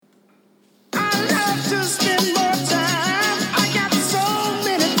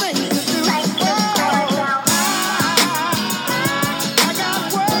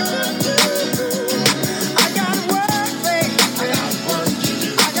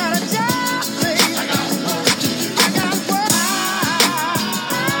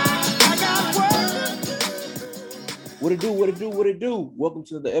it do, what it do. Welcome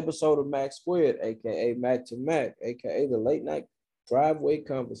to the episode of Mac Squared, aka Mac to Mac, aka the late night driveway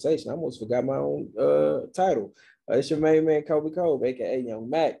conversation. I almost forgot my own title. It's your main man, Kobe Cove, aka Young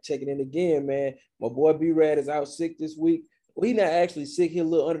Mac, checking in again, man. My boy B-Rad is out sick this week. Well, he not actually sick. He's a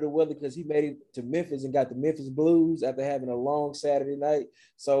little under the weather because he made it to Memphis and got the Memphis Blues after having a long Saturday night.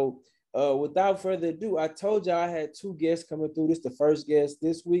 So without further ado, I told y'all I had two guests coming through. This is the first guest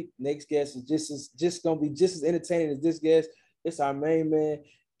this week. Next guest is just gonna be just as entertaining as this guest. It's our main man,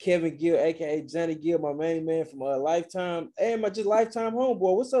 Kevin Gill, aka Jonny Gill, my main man from Lifetime and my just Lifetime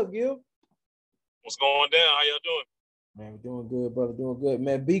homeboy. What's up, Gill? What's going down? How y'all doing? Man, we're doing good, brother. Doing good.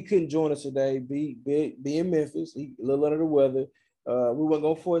 Man, B couldn't join us today. B in Memphis. He a little under the weather. We weren't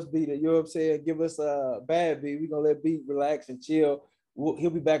gonna force B to, you know what I'm saying, give us a bad B. We're gonna let B relax and chill. He'll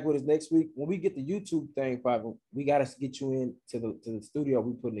be back with us next week. When we get the YouTube thing popping, we gotta get you in to the studio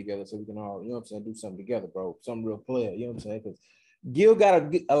we putting together so we can all, you know what I'm saying, do something together, bro. Something real player, you know what I'm saying? Because Gill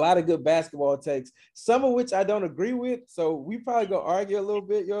got a lot of good basketball takes, some of which I don't agree with. So we probably gonna argue a little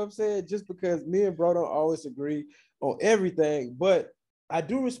bit, you know what I'm saying? Just because me and bro don't always agree on everything, but I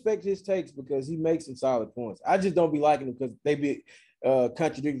do respect his takes because he makes some solid points. I just don't be liking them because they be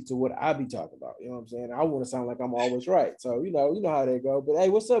contradictory to what I be talking about. You know what I'm saying? I want to sound like I'm always right. So you know how they go. But hey,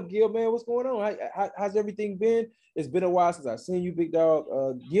 what's up, Gill, man? What's going on? How's everything been? It's been a while since I've seen you, big dog.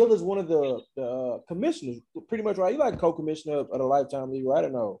 Gill is one of the commissioners, pretty much, right? You like co-commissioner of the Lifetime League, right? I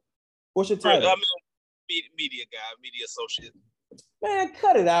don't know. What's your title? I'm a media guy, media associate. Man,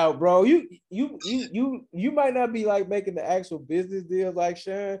 cut it out, bro. You might not be like making the actual business deals like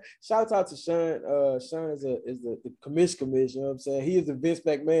Sean. Shout out to Sean. Sean is the commission, you know what I'm saying? He is the Vince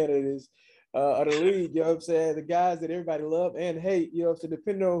McMahon of the league, you know what I'm saying? The guys that everybody love and hate, you know what I'm saying?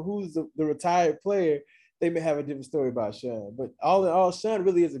 Depending on who's the retired player, they may have a different story about Sean. But all in all, Sean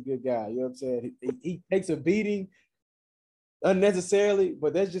really is a good guy, you know what I'm saying? He takes a beating unnecessarily,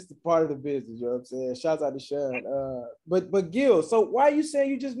 but that's just a part of the business, you know what I'm saying? Shouts out to Sean. But Gill, so why are you saying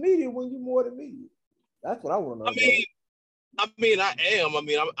you just media when you more than media? That's what I want to know.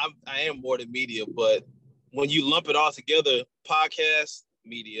 I am more than media, but when you lump it all together, podcast,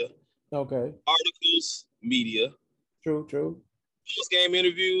 media, okay, articles, media, true, post-game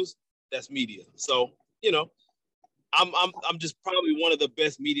interviews, that's media. So, you know, I'm just probably one of the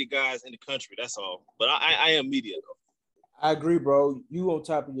best media guys in the country. That's all. But I am media though. I agree, bro. You on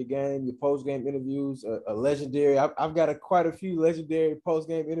top of your game. Your post-game interviews are legendary. I've got quite a few legendary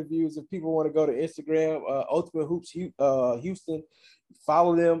post-game interviews. If people want to go to Instagram, Ultimate Hoops Houston,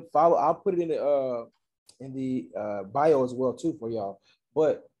 follow them. I'll put it in the bio as well too for y'all.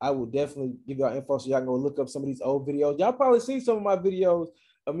 But I will definitely give y'all info so y'all can go look up some of these old videos. Y'all probably seen some of my videos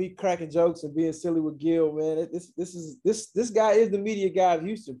of me cracking jokes and being silly with Gill, man. This guy is the media guy of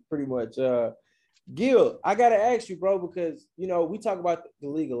Houston, pretty much. Gill, I gotta ask you, bro, because you know we talk about the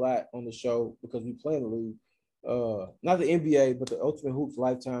league a lot on the show because we play in the league, not the NBA, but the Ultimate Hoops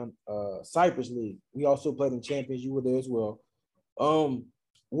Lifetime Cypress League. We also played in Champions. You were there as well.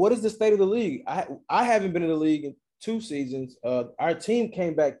 What is the state of the league? I haven't been in the league in 2 seasons. Our team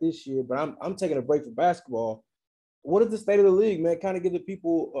came back this year, but I'm taking a break from basketball. What is the state of the league, man? Kind of give the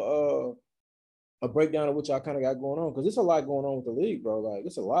people a breakdown of what y'all kind of got going on, because there's a lot going on with the league, bro. Like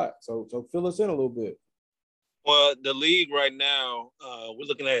it's a lot. So fill us in a little bit. Well, the league right now, we're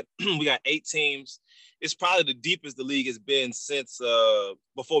looking at we got 8 teams. It's probably the deepest the league has been since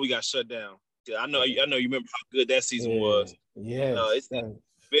before we got shut down. I know you remember how good that season was. Yes. It's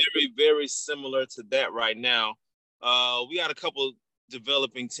very, very similar to that right now. We got a couple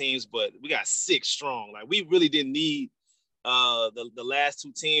developing teams, but we got 6 strong. Like we really didn't need the last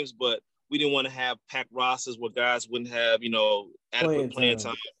 2 teams, but we didn't want to have packed rosters where guys wouldn't have, adequate playing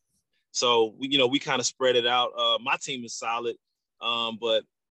time. So we kind of spread it out. My team is solid, but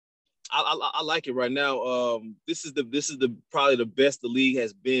I like it right now. This is the probably the best the league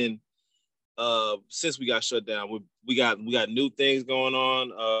has been since we got shut down. We got new things going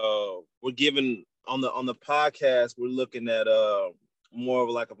on. We're giving on the podcast. We're looking at more of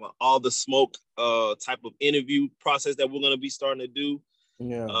like all the smoke type of interview process that we're going to be starting to do.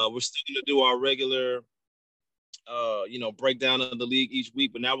 Yeah. We're still going to do our regular, breakdown of the league each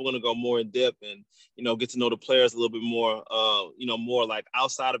week, but now we're going to go more in depth and, get to know the players a little bit more, more like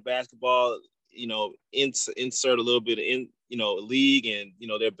outside of basketball, insert a little bit in, league and,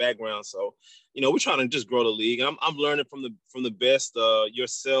 their background. So, we're trying to just grow the league, and I'm learning from the best,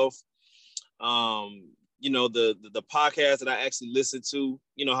 yourself. The podcast that I actually listen to,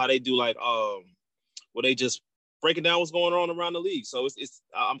 how they do like, where they just breaking down what's going on around the league. So it's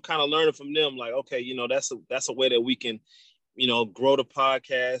I'm kind of learning from them, like, okay, that's a way that we can, grow the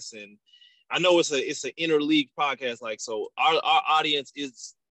podcast. And I know it's an interleague podcast, like, so our audience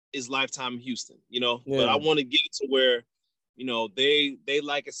is lifetime Houston, but I want to get it to where, they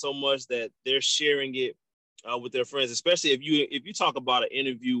like it so much that they're sharing it with their friends, especially if you talk about an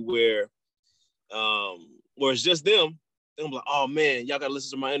interview where it's just them. They're gonna be like, oh man, y'all gotta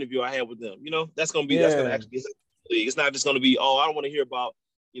listen to my interview I had with them. That's gonna actually be a league. It's not just gonna be, oh, I don't want to hear about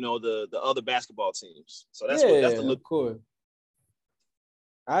the other basketball teams. So that's the look. Of course.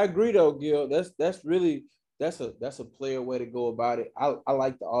 I agree though, Gill. That's really a player way to go about it. I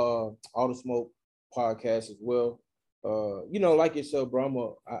like the All the Smoke podcast as well. Like yourself,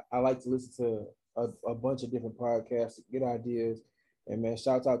 bro. I like to listen to a bunch of different podcasts to get ideas. And man,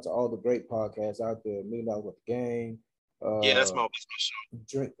 shout out to all the great podcasts out there. $1 Million with the Game. Yeah, that's my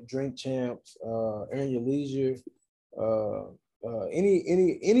show. Drink Champs. Earn Your Leisure.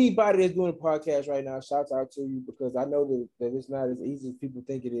 Anybody that's doing a podcast right now, shouts out to you, because I know that it's not as easy as people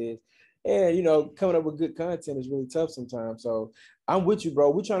think it is. And, coming up with good content is really tough sometimes. So I'm with you, bro.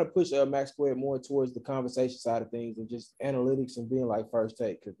 We're trying to push Max Squared more towards the conversation side of things and just analytics and being like first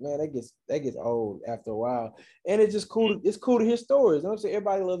take. Because, man, that gets old after a while. And it's just cool. It's cool to hear stories. You know what I'm saying?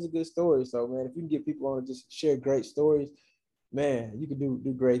 Everybody loves a good story. So, man, if you can get people on to just share great stories, man, you can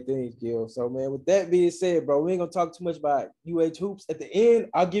do great things, Gill. So, man, with that being said, bro, we ain't gonna talk too much about hoops. At the end,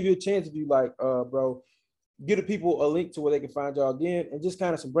 I'll give you a chance if you like, bro, give the people a link to where they can find y'all again and just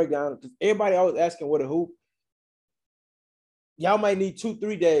kind of some breakdown. Because everybody always asking what a hoop. Y'all might need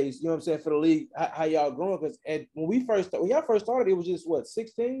 2-3 days, you know what I'm saying, for the league, how y'all growing. Because when y'all first started, it was just what,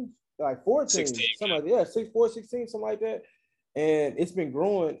 16? Like 14, 16, something like that. Yeah, 6, 4, 16, something like that. And it's been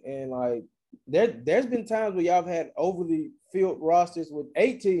growing, and like there's been times where y'all have had over the field rosters with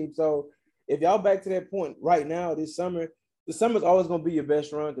 8 teams. So if y'all back to that point right now, this summer, the summer's always gonna be your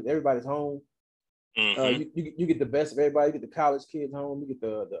best run because everybody's home. Mm-hmm. You get the best of everybody. You get the college kids home. You get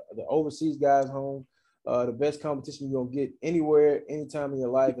the overseas guys home. The best competition you're gonna get anywhere, anytime in your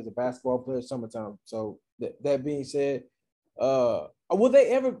life as a basketball player, summertime. So that being said, will they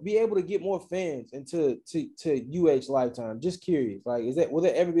ever be able to get more fans into UH lifetime? Just curious. Like, will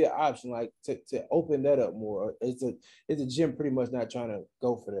there ever be an option like to open that up more? Or is the gym pretty much not trying to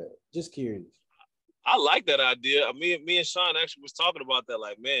go for that? Just curious. I like that idea. Me and Sean actually was talking about that.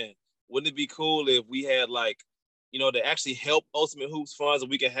 Like, man, wouldn't it be cool if we had to actually help Ultimate Hoops funds,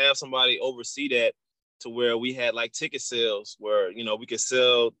 and we could have somebody oversee that to where we had like ticket sales where, we could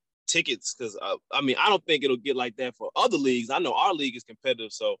sell tickets. Cause I don't think it'll get like that for other leagues. I know our league is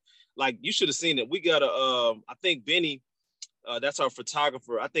competitive. So like, you should have seen it. We got I think Benny, that's our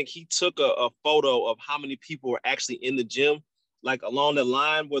photographer. I think he took a photo of how many people were actually in the gym, like along the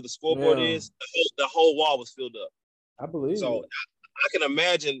line where the scoreboard is. The whole wall was filled up. I believe so. It. I can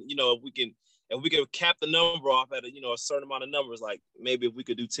imagine, if we can cap the number off at a certain amount of numbers, like maybe if we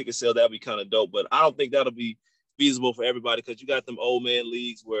could do ticket sale, that'd be kind of dope. But I don't think that'll be feasible for everybody because you got them old man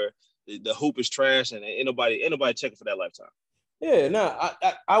leagues where the hoop is trash and ain't nobody checking for that lifetime. Yeah, no,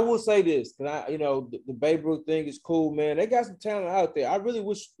 I will say this, because the Babe Ruth thing is cool, man. They got some talent out there. I really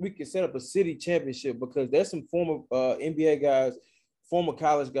wish we could set up a city championship because there's some former NBA guys, former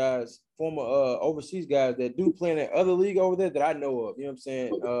college guys, former overseas guys that do play in that other league over there that I know of. You know what I'm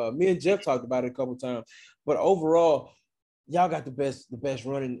saying? Me and Jeff talked about it a couple times, but overall, y'all got the best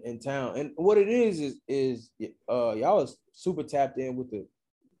run in town. And what it is y'all is super tapped in with the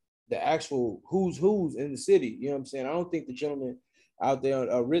actual who's in the city. You know what I'm saying? I don't think the gentleman out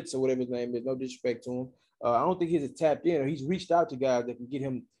there, Ritz or whatever his name is, no disrespect to him, I don't think he's tapped in or he's reached out to guys that can get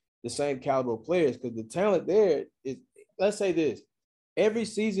him the same caliber of players because the talent there is, let's say this, every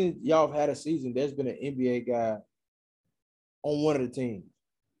season y'all have had a season, there's been an NBA guy on one of the teams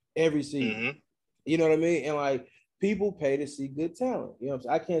every season. Mm-hmm. You know what I mean? And like, people pay to see good talent. You know what I'm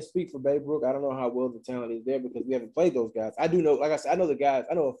saying? I can't speak for Babe Ruth. I don't know how well the talent is there because we haven't played those guys. I do know, like I said, I know the guys.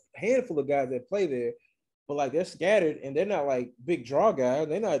 I know a handful of guys that play there, but like they're scattered and they're not like big draw guys.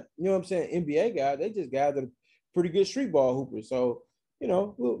 They're not, you know what I'm saying, NBA guys. They just guys that are pretty good street ball hoopers. So,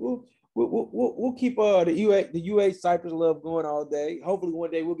 we'll keep the UH Cypress love going all day. Hopefully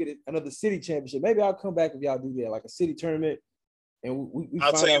one day we'll get another city championship. Maybe I'll come back if y'all do that, like a city tournament, and we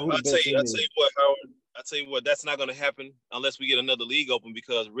find out who the best team is. I'll tell you what, that's not going to happen unless we get another league open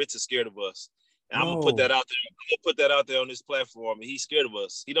because Rich is scared of us. And I'm going to put that out there. I'm going to put that out there on this platform. And he's scared of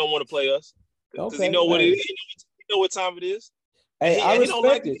us. He don't want to play us because he know what it is. He know what time it is. Hey, I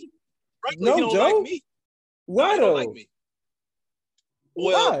respect it. Frankly, he don't like me. Why he don't like me.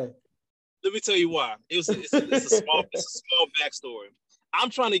 Well, why? Let me tell you why. It's a small backstory. I'm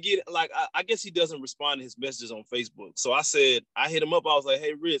trying to get, like, I guess he doesn't respond to his messages on Facebook. So I hit him up. I was like,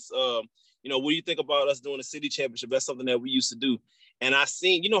 hey, Rich, what do you think about us doing a city championship? That's something that we used to do. and I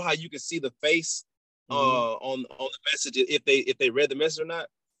seen, you know how you can see the face on the message if they read the message or not.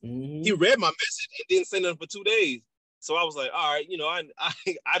 Mm-hmm. He read my message and didn't say nothing for 2 days. So I was like, all right, you know, I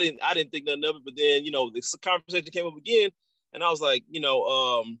didn't think nothing of it. But then, you know, this conversation came up again, and I was like, you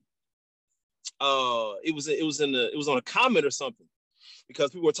know, it was on a comment or something, because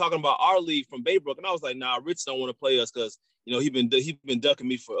people were talking about our league from Baybrook, and I was like, nah, Rich don't want to play us because, you know, he been ducking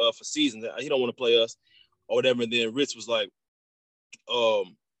me for seasons. He don't want to play us or whatever. And then Rich was like,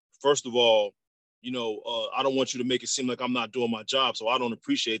 first of all, you know, I don't want you to make it seem like I'm not doing my job, so I don't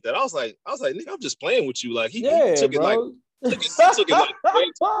appreciate that. I was like, nigga, I'm just playing with you. Like he took it like way too.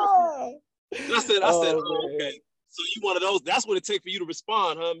 And I said, oh, okay. So you one of those? That's what it takes for you to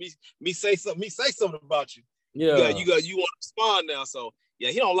respond, huh? Me say something about you. Yeah, you want to respond now. So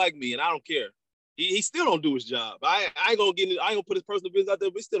yeah, he don't like me, and I don't care. He still don't do his job. I ain't gonna put his personal business out there,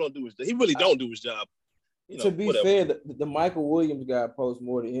 but he still don't do his job. He really don't do his job. You know, to be whatever. fair, the Michael Williams guy posts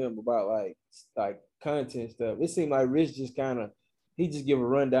more to him about like content stuff. It seemed like Rich just he just give a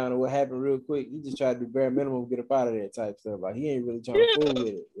rundown of what happened real quick. He just tried to do bare minimum, get up out of there type stuff. Like he ain't really trying to fool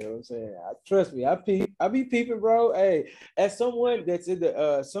with it. You know what I'm saying? Trust me, I be peeping, bro. Hey, as someone that's in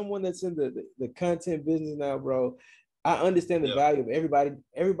the content business now, bro, I understand the value of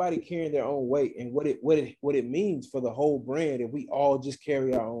everybody carrying their own weight and what it means for the whole brand if we all just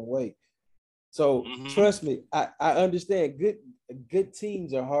carry our own weight. So trust me, I understand good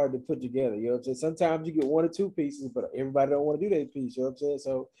teams are hard to put together. You know what I'm saying? Sometimes you get one or two pieces, but everybody don't want to do that piece. You know what I'm saying?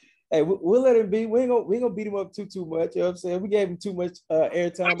 So hey, we'll let him be. We ain't gonna beat him up too much. You know what I'm saying? We gave him too much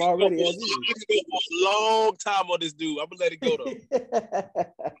airtime already. I can go for a long time on this dude. I'm gonna let it go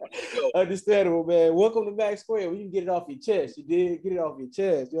though. Understandable, man. Welcome to Max Square. When you can get it off your chest. You did get it off your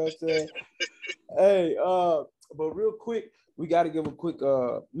chest. You know what I'm saying? Hey, but real quick, we got to give a quick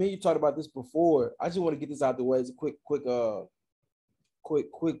me and you talked about this before. I just want to get this out the way. It's a quick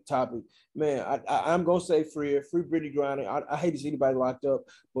topic. Man, I'm gonna say free Brittany Griner. I hate to see anybody locked up,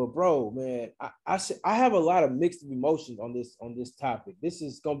 but bro, man, I have a lot of mixed emotions on this topic. This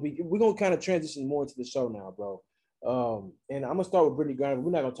is gonna be, we're gonna kind of transition more into the show now, bro. And I'm gonna start with Brittany Griner.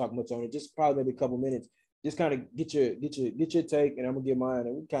 We're not gonna talk much on it, just probably maybe a couple minutes. Just kind of get your take, and I'm gonna get mine,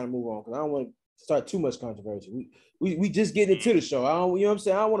 and we kind of move on because I don't want to start too much controversy. We just getting into the show. You know what I'm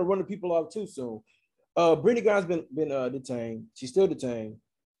saying? I don't want to run the people off too soon. Brittany Griner's been detained. She's still detained.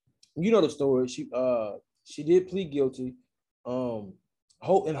 You know the story. She did plead guilty, in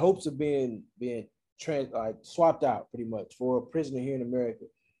hopes of being swapped out pretty much for a prisoner here in America.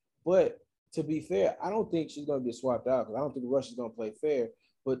 But to be fair, I don't think she's gonna get swapped out because I don't think Russia's gonna play fair.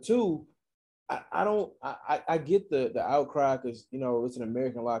 But two, I get the outcry because, you know, it's an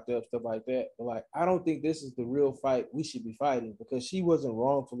American locked up, stuff like that. But like, I don't think this is the real fight we should be fighting because she wasn't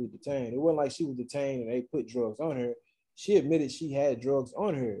wrongfully detained. It wasn't like she was detained and they put drugs on her. She admitted she had drugs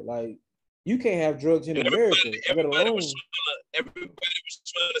on her. Like, you can't have drugs in America, let alone. Everybody was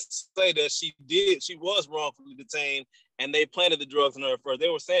trying to say that she was wrongfully detained and they planted the drugs on her first. They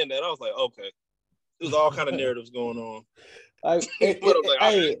were saying that. I was like, okay. There's all kind of narratives going on.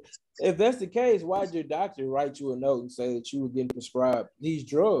 If that's the case, why'd your doctor write you a note and say that you were getting prescribed these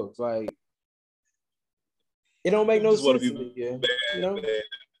drugs? Like, it don't make no sense to me. Yeah, you know?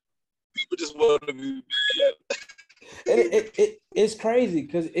 People just want to be bad. It's crazy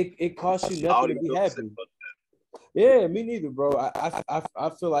because it costs you nothing to be happy. Yeah, me neither, bro. I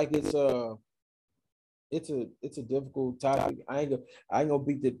feel like it's a difficult topic. I ain't gonna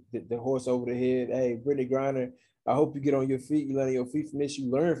beat the horse over the head. Hey, Brittany Griner, I hope you get on your feet. You learn on your feet from this. You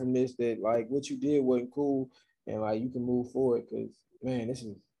learn from this that like what you did wasn't cool, and like you can move forward. Because man, this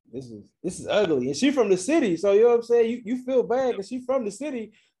is ugly. And she from the city, so you know what I'm saying. You feel bad because she from the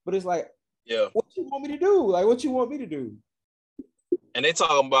city, but it's like, yeah, what you want me to do? Like, what you want me to do? And they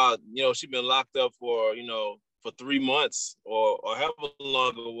talking about, you know, she been locked up for, you know, for 3 months or however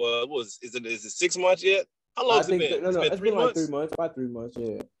long it was. Is it 6 months yet? How long has it been? It's been like 3 months. About 3 months,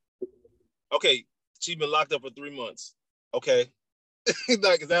 yeah. Okay, she's been locked up for 3 months. Okay.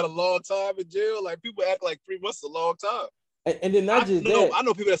 Like, is that a long time in jail? Like, people act like 3 months is a long time. And then not just that. I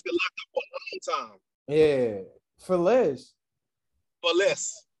know people that's been locked up for a long time. Yeah, for less. For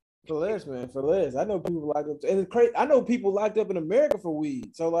less. For less, man. For less. I know people locked up. And it's crazy. I know people locked up in America for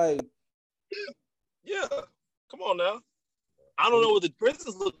weed. So, like. Yeah. Come on now. I don't know what the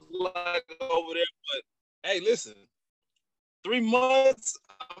prisons look like over there, but hey, listen. 3 months,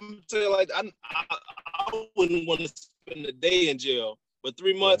 I'm telling you, like, I wouldn't want to spend a day in jail. But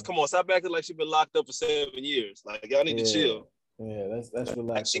 3 months, come on, stop acting like she's been locked up for 7 years. Like, y'all need to chill. Yeah, that's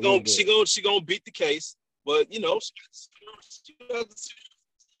relaxed. She gonna beat the case, but you know,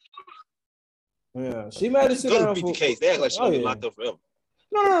 Yeah, she might have It's sit gonna down be for. the case. They act like she's Oh gonna be yeah. locked up forever.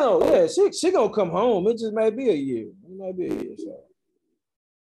 No. Yeah, she gonna come home. It just might be a year. It might be a year. So.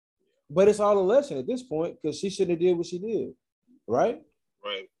 But it's all a lesson at this point because she shouldn't have did what she did, right?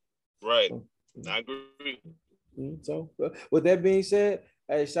 Right. I agree. So, with that being said,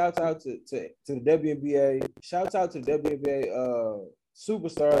 hey, shouts out to the WNBA. Shouts out to the WNBA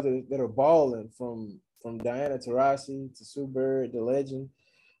superstars that are balling from Diana Taurasi to Sue Bird, the legend,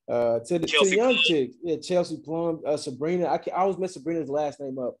 to the Kelsey young Plum. chicks. Yeah, Chelsea Plum, Sabrina. I always mess Sabrina's last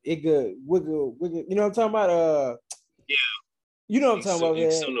name up. Igga, Wiggle. You know what I'm talking about? Yeah. You know what I'm talking about, You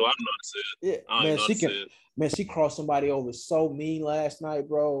man. still know I don't know how to say it. Yeah, I don't man, know how to say it. man, she crossed somebody over so mean last night,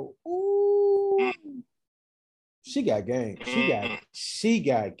 bro. Ooh. She got game. She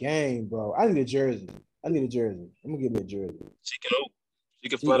got game, bro. I need a jersey. I'm gonna give me a jersey. She can hoop. She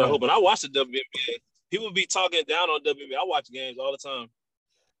can flat out hoop. And I watch the WNBA. People be talking down on WNBA. I watch games all the time.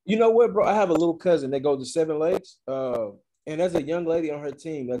 You know what, bro? I have a little cousin that goes to Seven Lakes. And there's a young lady on her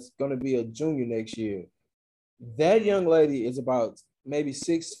team that's gonna be a junior next year. That young lady is about maybe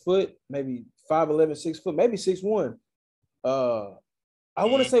 6 foot, maybe 5'11", 6 foot, maybe 6'1". I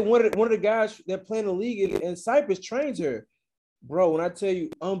want to say one of the guys that play in the league in Cyprus trains her. Bro, when I tell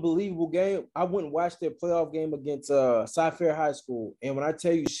you unbelievable game, I went and watched their playoff game against Cy-Fair High School. And when I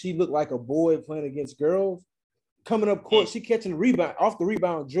tell you she looked like a boy playing against girls, coming up court, she catching the rebound, off the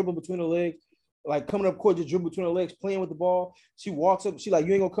rebound, dribbling between the legs, like coming up court, just dribbling between the legs, playing with the ball. She walks up, she like,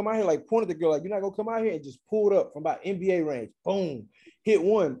 you ain't gonna come out here, like pointed the girl, like, you're not gonna come out here, and just pulled up from about NBA range. Boom, hit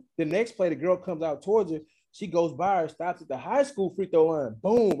one. The next play, the girl comes out towards her. She goes by her, stops at the high school free throw line.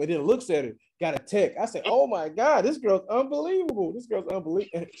 Boom, and then looks at her. Got a tech. I said, oh my God, this girl's unbelievable. This girl's unbelievable.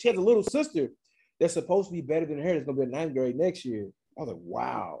 And she has a little sister that's supposed to be better than her. That's gonna be in 9th grade next year. I was like,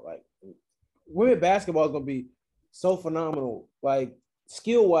 wow, like women basketball is gonna be so phenomenal, like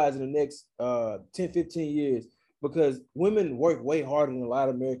skill-wise in the next 10, 15 years, because women work way harder than a lot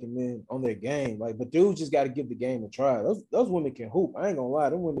of American men on their game. Like, but dudes just got to give the game a try. Those women can hoop. I ain't gonna lie,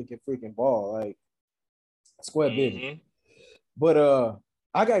 them women can freaking ball. Like, square business. But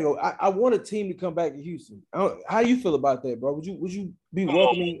I gotta go. I want a team to come back to Houston. How do you feel about that, bro? Would you be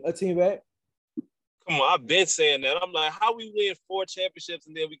welcoming a team back? Come on, I've been saying that. I'm like, how we win 4 championships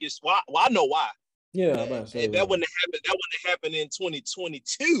and then we get why? Well, I know why. Yeah, I'm about to say that wouldn't happen. That wouldn't happen in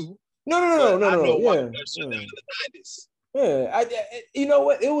 2022. No. I know why Yeah, we got shut down in the 90s. Yeah, you know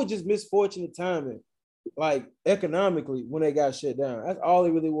what? It was just misfortunate timing, like economically when they got shut down. That's all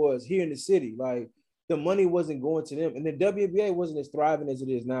it really was here in the city. Like, the money wasn't going to them, and the WNBA wasn't as thriving as it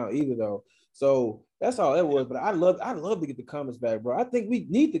is now either, though. So that's all it was. But I'd love to get the Comets back, bro. I think we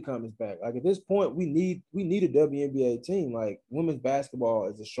need the Comets back. Like, at this point, we need a WNBA team. Like, women's basketball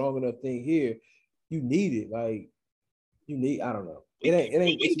is a strong enough thing here. You need it. Like, I don't know. We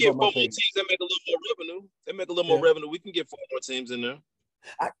can get 4 more teams that make a little more revenue. They make a little more revenue. We can get 4 more teams in there.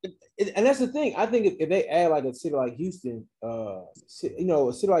 And that's the thing. I think if they add like a city like Houston, a city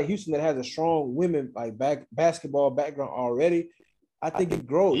like Houston that has a strong women like basketball background already, I think it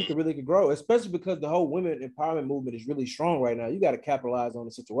grow. You could grow, especially because the whole women empowerment movement is really strong right now. You got to capitalize on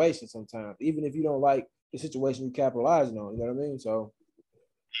the situation sometimes, even if you don't like the situation you're capitalizing on. You know what I mean? So,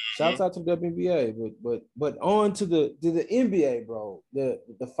 shouts out to the WNBA, but on to the NBA, bro.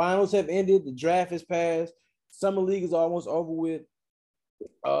 The finals have ended. The draft has passed. Summer league is almost over with.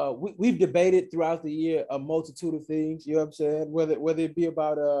 We've debated throughout the year a multitude of things, you know what I'm saying? Whether it be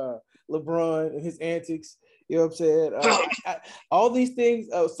about LeBron and his antics, you know what I'm saying? All these things,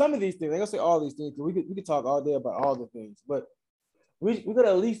 some of these things, I'm gonna say all these things, because we could talk all day about all the things, but we're gonna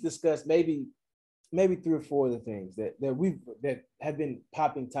at least discuss maybe 3 or 4 of the things that have been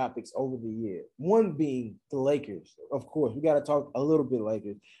popping topics over the year. One being the Lakers. Of course, we got to talk a little bit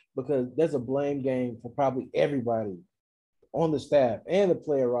Lakers, because there's a blame game for probably everybody on the staff and the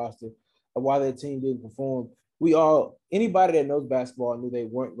player roster of why their team didn't perform. Anybody that knows basketball knew they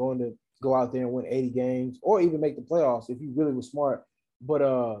weren't going to go out there and win 80 games or even make the playoffs if you really were smart. But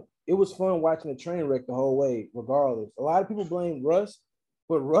it was fun watching the train wreck the whole way, regardless. A lot of people blame Russ,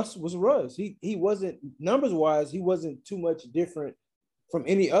 but Russ was Russ. He wasn't, numbers wise, he wasn't too much different from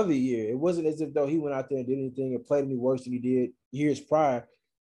any other year. It wasn't as if though he went out there and did anything and played any worse than he did years prior.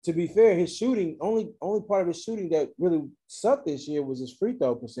 To be fair, his shooting, only part of his shooting that really sucked this year was his free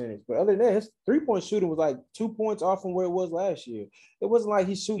throw percentage. But other than that, his 3-point shooting was like 2 points off from where it was last year. It wasn't like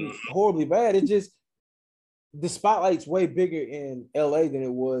he's shooting horribly bad. It just, the spotlight's way bigger in LA than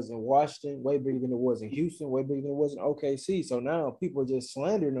it was in Washington, way bigger than it was in Houston, way bigger than it was in OKC. So now people are just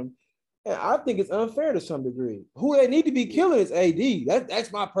slandering him. And I think it's unfair to some degree. Who they need to be killing is AD.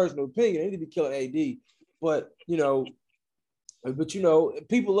 That's my personal opinion. They need to be killing AD. But, But you know,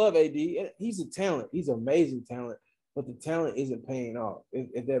 people love AD. He's a talent. He's an amazing talent. But the talent isn't paying off.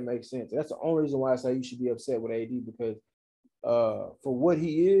 If that makes sense. That's the only reason why I say you should be upset with AD because for what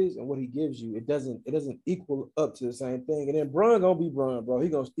he is and what he gives you, it doesn't equal up to the same thing. And then Bron gonna be Bron, bro. He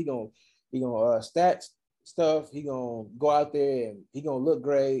gonna stats stuff. He gonna go out there and he gonna look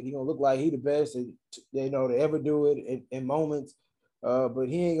great. He gonna look like he the best, and to ever do it in moments. But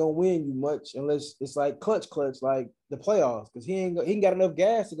he ain't gonna win you much unless it's like clutch, like the playoffs, because he ain't got enough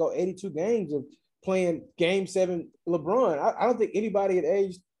gas to go 82 games of playing Game 7 LeBron. I don't think anybody at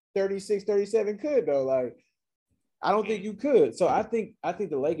age 36, 37 could though. Like I don't think you could. So I think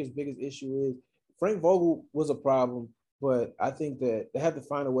the Lakers' biggest issue is Frank Vogel was a problem, but I think that they have to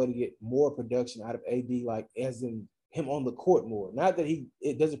find a way to get more production out of AD, like as in him on the court more. Not that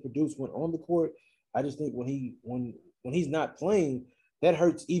it doesn't produce when on the court. I just think when he's not playing, that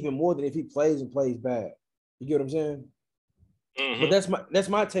hurts even more than if he plays and plays bad. You get what I'm saying? Mm-hmm. But that's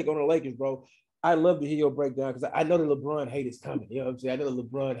my take on the Lakers, bro. I love to hear your breakdown because I know the LeBron hate is coming. You know what I'm saying? I know the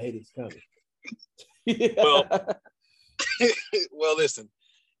LeBron hate is coming. Well, well, listen.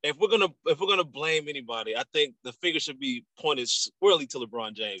 If we're gonna blame anybody, I think the finger should be pointed squarely to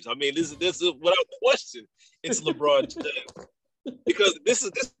LeBron James. I mean, this is without question, it's LeBron James because this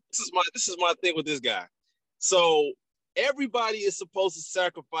is my thing with this guy. So everybody is supposed to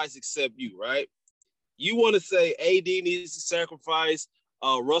sacrifice except you, right? You want to say AD needs to sacrifice,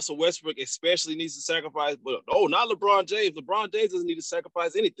 Russell Westbrook especially needs to sacrifice, but not LeBron James. LeBron James doesn't need to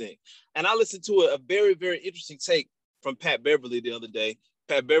sacrifice anything. And I listened to a very, very interesting take from Pat Beverly the other day.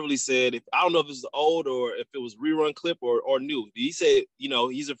 Pat Beverly said, if I don't know if it's old or if it was rerun clip or new, he said,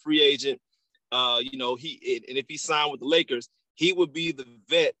 he's a free agent. And if he signed with the Lakers, he would be the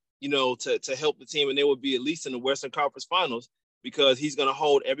vet, to help the team, and they would be at least in the Western Conference Finals because he's going to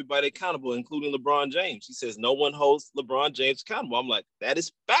hold everybody accountable, including LeBron James. He says no one holds LeBron James accountable. I'm like, that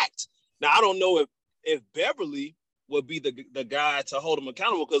is fact. Now, I don't know if Beverly would be the guy to hold him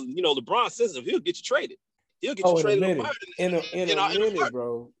accountable because, LeBron says if he'll get you traded. He'll get you in a traded minute. In a minute,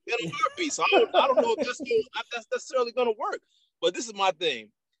 bro. In a heartbeat. So I don't know if that's necessarily going to work. But this is my thing.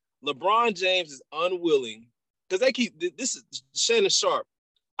 LeBron James is unwilling because this is Shannon Sharp.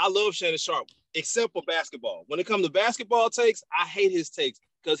 I love Shannon Sharp, except for basketball. When it comes to basketball takes, I hate his takes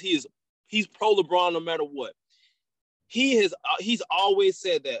because he's pro LeBron no matter what. He's always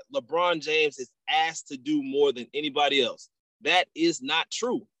said that LeBron James is asked to do more than anybody else. That is not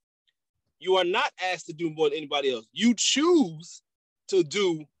true. You are not asked to do more than anybody else. You choose to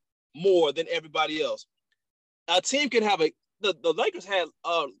do more than everybody else. A team can have the Lakers had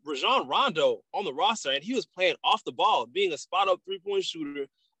Rajon Rondo on the roster, and he was playing off the ball, being a spot-up three-point shooter,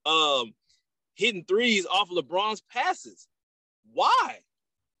 hitting threes off of LeBron's passes. Why?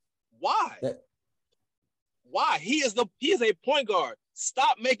 Why? He is a point guard.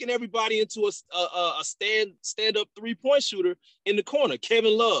 Stop making everybody into a stand-up three-point shooter in the corner.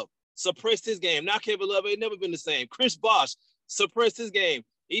 Kevin Love suppressed his game. Now Kevin Love ain't never been the same. Chris Bosh suppressed his game.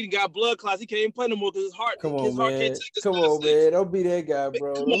 He got blood clots. He can't even play no more because his heart can't take this. Come on, man. Don't be that guy,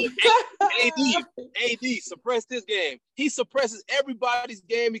 bro. AD suppressed his game. He suppresses everybody's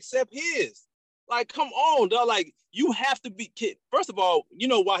game except his. Like, come on, dog. Like, you have to be kid. First of all, you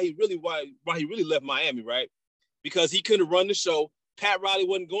know why he really left Miami, right? Because he couldn't run the show. Pat Riley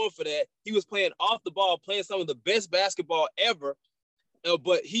wasn't going for that. He was playing off the ball, playing some of the best basketball ever.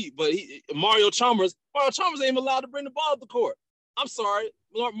 But Mario Chalmers ain't even allowed to bring the ball up the court. I'm sorry.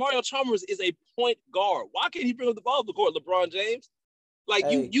 Mario Chalmers is a point guard. Why can't he bring up the ball up the court, LeBron James? Like,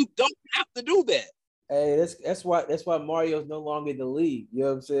 you don't have to do that. Hey, that's why Mario's no longer in the league. You know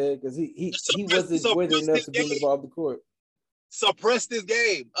what I'm saying? Because he wasn't worthy enough to bring the ball up the court. Suppress this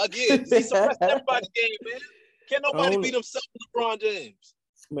game again. He suppressed everybody's game, man. Can't nobody beat himself with LeBron James.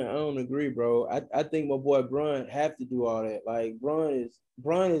 Man, I don't agree, bro. I think my boy Bron have to do all that. Like Bron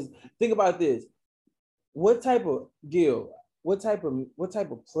is. Think about this. What type of Gill? What type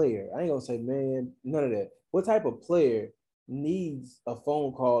of player? I ain't gonna say man, none of that. What type of player needs a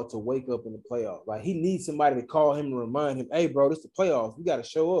phone call to wake up in the playoffs? Like he needs somebody to call him and remind him, hey, bro, this is the playoffs. We got to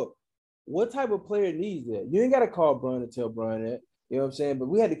show up. What type of player needs that? You ain't got to call Bron and tell Bron that. You know what I'm saying? But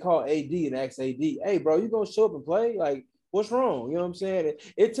we had to call AD and ask AD, hey, bro, you gonna show up and play? Like, what's wrong? You know what I'm saying?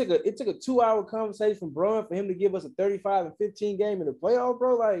 It took a 2-hour conversation from Bron for him to give us a 35 and 15 game in the playoff,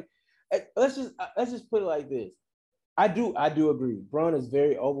 bro. Like, let's just put it like this. I do agree. Bron is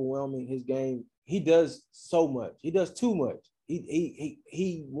very overwhelming. His game, he does so much. He does too much.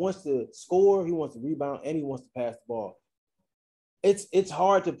 He wants to score, he wants to rebound, and he wants to pass the ball. It's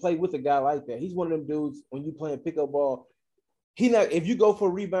hard to play with a guy like that. He's one of them dudes when you playing pickup ball. he not if you go for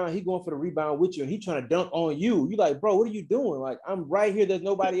a rebound, he going for the rebound with you, and he trying to dunk on you. You like, bro, what are you doing? Like, I'm right here. There's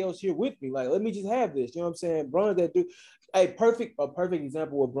nobody else here with me. Like, let me just have this. You know what I'm saying? Bron's that dude. A perfect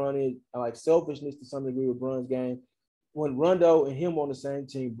example of Bron is like selfishness to some degree with Bron's game. When Rondo and him on the same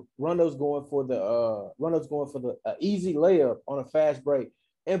team, Rondo's going for the easy layup on a fast break,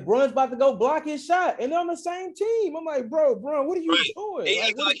 and Bron's about to go block his shot, and they're on the same team. I'm like, bro, what are you doing? He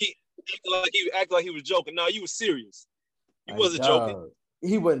acted like he was joking. No, you was serious. You wasn't joking.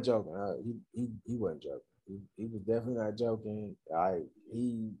 He wasn't joking. He wasn't joking. He was definitely not joking. I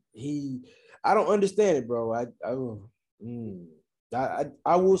don't understand it, bro. I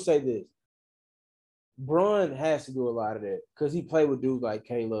will say this. Bron has to do a lot of that because he played with dudes like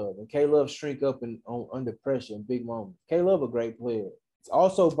K-Love, and K-Love shrink up under pressure in big moments. K-Love a great player. It's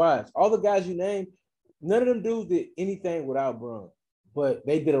also biased. All the guys you named, none of them dudes did anything without Bron, but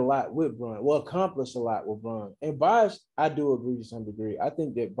they did a lot with Bron. Well, accomplished a lot with Bron. And Bosh, I do agree to some degree. I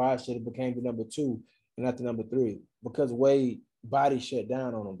think that Bosh should have became the number 2 and not the number 3 because Wade body shut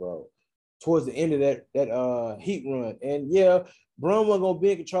down on him, bro. Towards the end of that Heat run. And yeah, Bron wasn't gonna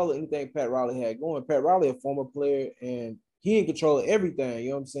be in control of anything Pat Riley had going. Pat Riley, a former player, and he in control of everything. You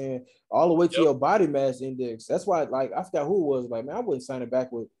know what I'm saying? All the way to your body mass index. That's why, like, I forgot who it was. Like, man, I wouldn't sign it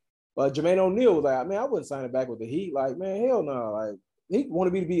back with. Jermaine O'Neal was like, man, I wouldn't sign it back with the Heat. Like, man, hell no. Like, he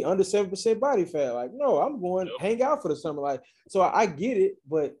wanted me to be under 7% body fat. Like, no, I'm going hang out for the summer. Like, so I get it,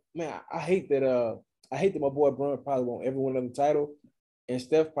 but man, I hate that. I hate that my boy Bron probably won't ever win another title, and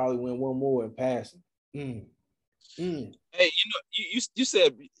Steph probably win one more in passing. Hey, you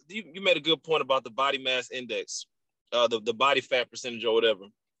said you made a good point about the body mass index, the body fat percentage or whatever.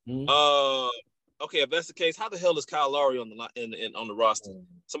 Okay, if that's the case, how the hell is Kyle Lowry on the roster?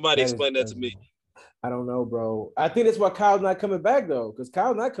 Somebody explain that to me. I don't know, bro. I think that's why Kyle's not coming back though, because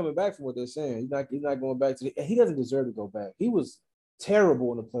Kyle's not coming back from what they're saying. He's not going back he doesn't deserve to go back. He was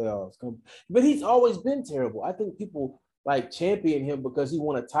terrible in the playoffs, but he's always been terrible. I think people like champion him because he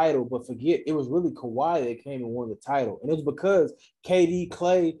won a title, but forget it was really Kawhi that came and won the title. And it was because KD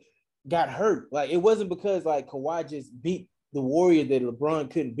Clay got hurt. Like it wasn't because like Kawhi just beat the Warrior that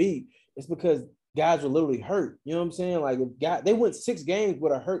LeBron couldn't beat. It's because guys were literally hurt. You know what I'm saying? Like they went 6 games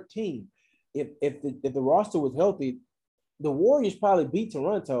with a hurt team. If the roster was healthy, the Warriors probably beat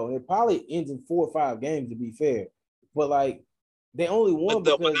Toronto, and it probably ends in 4 or 5 games to be fair. But like they only won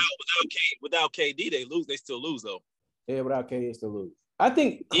because without KD they lose. They still lose though. Yeah, without KD, they still lose. I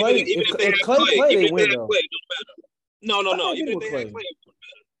think Clay, if Clay play, they win though. No. Even if they had Clay,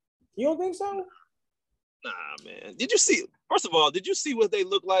 you don't think so? Nah, man. Did you see? First of all, did you see what they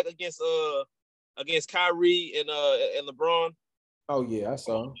look like against Kyrie and LeBron? Oh yeah, I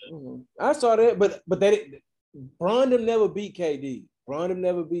saw. I saw that, but they Bron them never beat KD. Bron them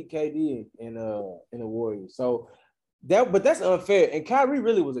never beat KD in the Warriors. So but that's unfair. And Kyrie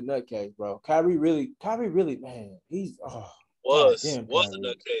really was a nutcase, bro. Kyrie really, man, he's was a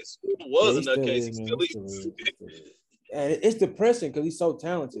nutcase. Was a nutcase. He still is. And it's depressing because he's so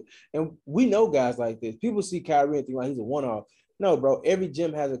talented. And we know guys like this. People see Kyrie and think like he's a one-off. No, bro, every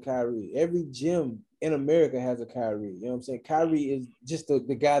gym has a Kyrie. Every gym in America has a Kyrie. You know what I'm saying? Kyrie is just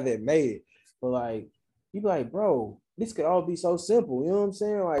the guy that made it. But like, you be like, bro, this could all be so simple. You know what I'm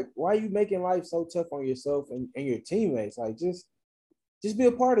saying? Like, why are you making life so tough on yourself and your teammates? Like, just be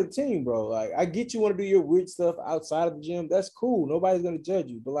a part of the team, bro. Like, I get you want to do your weird stuff outside of the gym. That's cool. Nobody's going to judge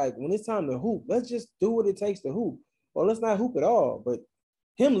you. But, like, when it's time to hoop, let's just do what it takes to hoop. Or let's not hoop at all. But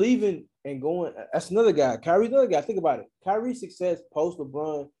him leaving and going, that's another guy. Kyrie's another guy. Think about it. Kyrie's success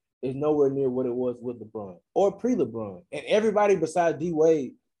post-LeBron is nowhere near what it was with LeBron or pre-LeBron. And everybody besides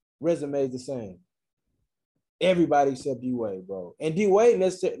D-Wade resume is the same. Everybody except D-Wade, bro. And D-Wade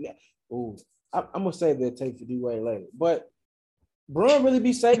necessarily, I'm going to save that tape for D-Wade later. But Bron really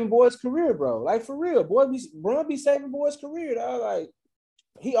be saving boys' career, bro. Like, for real. Bron be saving boys' career, dog. Like,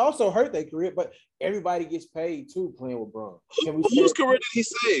 he also hurt their career, but everybody gets paid, too, playing with Bron. Whose career did he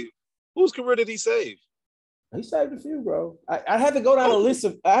save? Whose career did he save? He saved a few, bro. I had to go down a list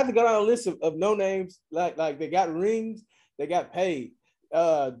of no names, like they got rings, they got paid.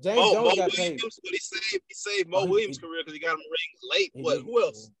 James Jones got paid. He saved Mo Williams' career because he got him rings late. Who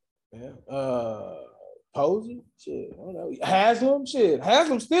else? Yeah. Posey, shit. I don't know. Haslam, shit.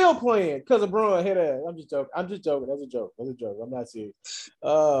 Haslam still playing because of Bron hit ass. I'm just joking. That's a joke. I'm not serious.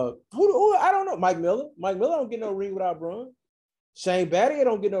 Who I don't know. Mike Miller. Mike Miller don't get no ring without Bron. Shane Battier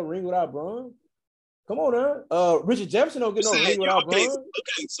don't get no ring without Bron. Come on now. Richard Jefferson don't get no ring without Bron.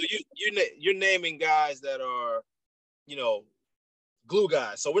 Okay, so you're naming guys that are, glue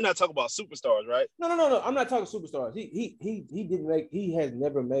guys. So we're not talking about superstars, right? No. I'm not talking superstars. He has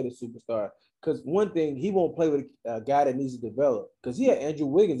never made a superstar. Because one thing, he won't play with a guy that needs to develop. Because he had Andrew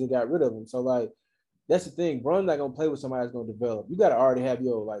Wiggins and got rid of him. So like that's the thing. Bron's not gonna play with somebody that's gonna develop. You gotta already have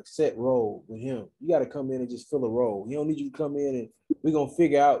your like set role with him. You gotta come in and just fill a role. He don't need you to come in and we're gonna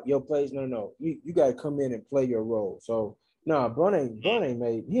figure out your place. No. You gotta come in and play your role. So no, Bron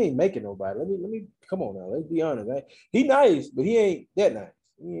ain't making nobody. Let me come on now. Let's be honest. Right? He nice, but he ain't that nice.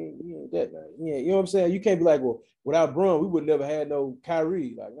 He ain't that nice. You know what I'm saying? You can't be like, well, without Bron, we would never had no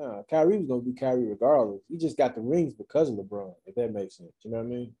Kyrie. Like, nah, Kyrie was gonna be Kyrie regardless. He just got the rings because of LeBron, if that makes sense. You know what I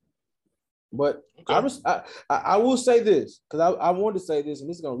mean? But okay. I will say this because I wanted to say this, and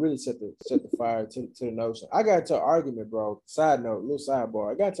this is gonna really set the fire to the notion. I got into an argument, bro. Side note, little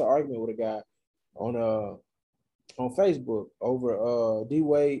sidebar. I got into an argument with a guy on Facebook over D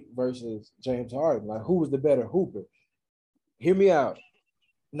Wade versus James Harden. Like, who was the better hooper? Hear me out.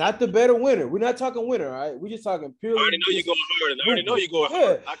 Not the better winner. We're not talking winner, all right? We're just talking purely. I already know you're going Harden. I already know you're going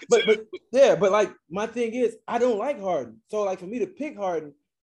Harden. I can tell. But like my thing is, I don't like Harden. So like for me to pick Harden,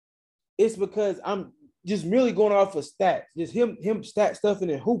 it's because I'm just merely going off of stats. Just him stat stuffing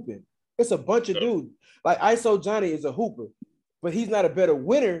and hooping. It's a bunch of dudes. Like ISO Jonny is a hooper, but he's not a better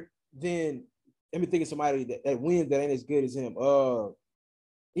winner than. Let me think of somebody that wins that ain't as good as him.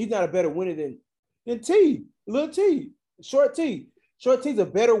 He's not a better winner than T. Lil T. Short T. Short T's a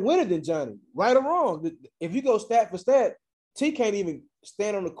better winner than Jonny. Right or wrong. If you go stat for stat, T can't even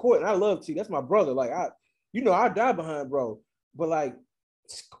stand on the court. And I love T. That's my brother. Like I die behind bro. But like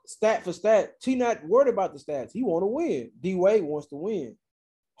stat for stat, T not worried about the stats. He want to win. D Wade wants to win.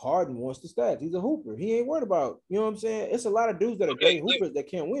 Harden wants the stats. He's a hooper. He ain't worried about, you know what I'm saying? It's a lot of dudes that are great hoopers that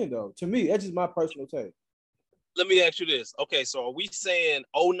can't win, though. To me, that's just my personal take. Let me ask you this. Okay, so are we saying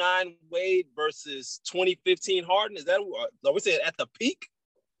 09 Wade versus 2015 Harden? Is that, are we saying at the peak?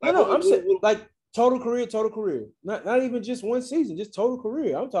 Like, no, I'm saying like total career. Not even just one season, just total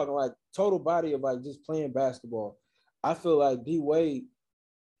career. I'm talking like total body of like just playing basketball. I feel like D Wade,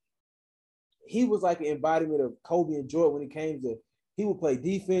 he was like an embodiment of Kobe and Jordan when it came to. He would play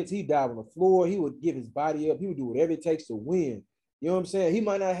defense. He'd dive on the floor. He would give his body up. He would do whatever it takes to win. You know what I'm saying? He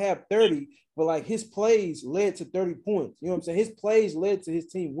might not have 30, but like his plays led to 30 points. You know what I'm saying? His plays led to his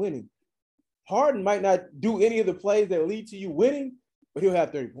team winning. Harden might not do any of the plays that lead to you winning, but he'll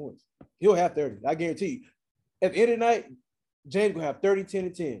have 30 points. He'll have 30. I guarantee you. At the end of the night, James will have 30, 10,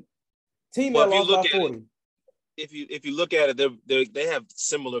 and 10. Team that lost by 40. If you look at it, they have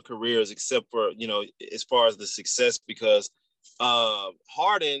similar careers except for, as far as the success, because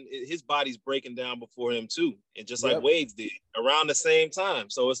Harden, his body's breaking down before him too, and just like Wade's did around the same time.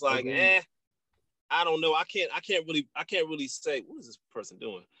 So it's like, I don't know. I can't really say what is this person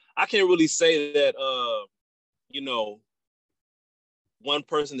doing. I can't really say that one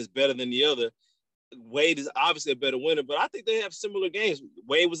person is better than the other. Wade is obviously a better winner, but I think they have similar games.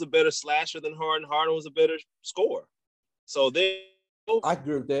 Wade was a better slasher than Harden. Harden was a better scorer. So they both. I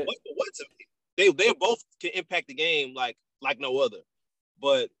agree with that. They both can impact the game like no other.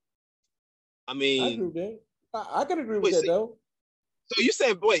 But I mean, I agree with that. I can agree with that though. So you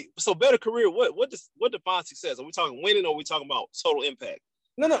said, so better career, what defines success? Are we talking winning or are we talking about total impact?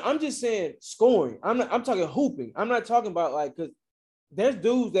 No, I'm just saying scoring. I'm talking hooping. I'm not talking about like, because there's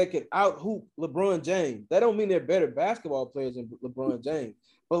dudes that can out hoop LeBron James. That don't mean they're better basketball players than LeBron James.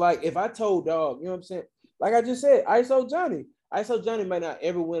 But like if I told dog, you know what I'm saying? Like I just said, ISO Jonny might not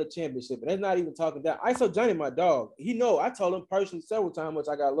ever win a championship, and that's not even talking down. ISO Jonny, my dog. I told him personally several times how much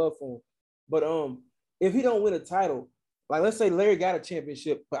I got love for him. But if he don't win a title, like let's say Larry got a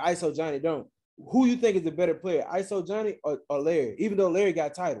championship, but ISO Jonny don't. Who you think is the better player, ISO Jonny or Larry? Even though Larry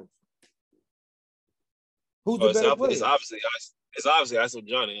got titles, who's the better player? It's obviously ISO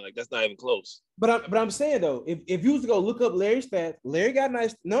Jonny. Like that's not even close. But I'm saying though, if you was to go look up Larry's stats, Larry got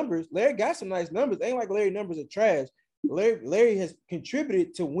nice numbers. Larry got some nice numbers. Ain't like Larry numbers are trash. Larry has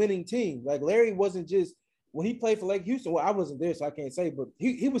contributed to winning teams. Like Larry wasn't just when he played for Lake Houston. Well, I wasn't there, so I can't say. But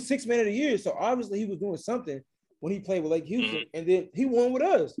he was 6th man of the year, so obviously he was doing something when he played with Lake Houston, and then he won with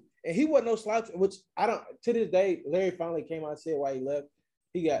us. And he wasn't no slouch. Which I don't. To this day, Larry finally came out and said why he left.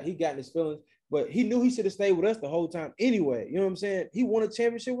 He got in his feelings, but he knew he should have stayed with us the whole time anyway. You know what I'm saying? He won a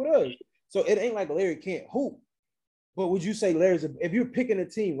championship with us, so it ain't like Larry can't hoop. But would you say Larry's if you're picking a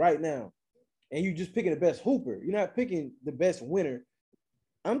team right now? And you just picking the best hooper. You're not picking the best winner.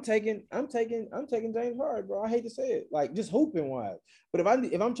 I'm taking James Harden, bro. I hate to say it, like just hooping wise. But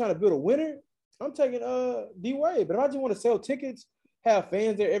if I'm trying to build a winner, I'm taking D Wade. But if I just want to sell tickets, have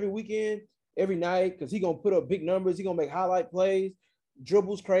fans there every weekend, every night, because he's gonna put up big numbers, he's gonna make highlight plays,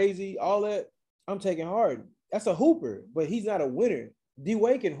 dribbles crazy, all that. I'm taking Harden. That's a hooper, but he's not a winner.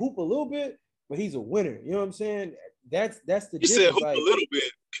 D-Wade can hoop a little bit, but he's a winner. You know what I'm saying? That's the You said difference. hoop a Like little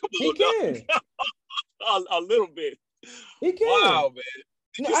bit. Come he on, can. a little bit. He can. Wow, man.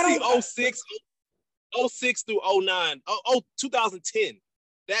 Did No, you I see don't. '06 through '09? 2010.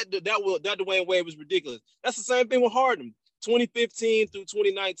 That Dwayne Wade was ridiculous. That's the same thing with Harden. 2015 through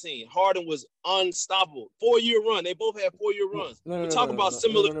 2019, Harden was unstoppable. 4-year run. They both had 4-year runs. No, We're no, no, talking no, about no, no,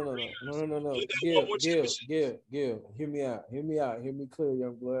 similar no, no, no, careers. no, no, no, no. Only got one Gil, more Gil, championship. Gil, Gil. Hear me out. Hear me out. Hear me clear,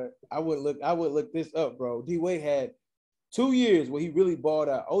 young blood. I would look this up, bro. D-Wade had 2 years where he really balled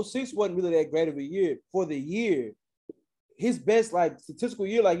out. '06 wasn't really that great of a year. For the year, his best like statistical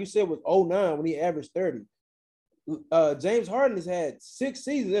year, like you said, was '09 when he averaged 30. James Harden has had 6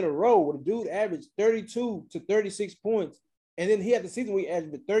 seasons in a row where the dude averaged 32 to 36 points. And then he had the season where he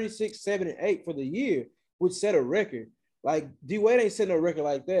averaged 36, 7, and 8 for the year, which set a record. Like D-Wade ain't setting a record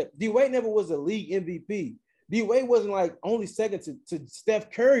like that. D-Wade never was a league MVP. D-Wade wasn't like only second to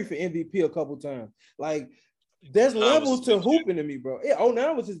Steph Curry for MVP a couple times. Like there's levels to hooping to me, bro. Yeah,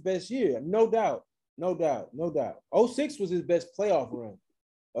 '09 was his best year, no doubt. No doubt, no doubt. '06 was his best playoff run.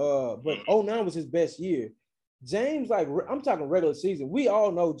 But '09 was his best year. James, like I'm talking regular season. We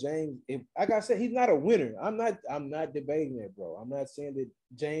all know James. If like I said, he's not a winner. I'm not debating that, bro. I'm not saying that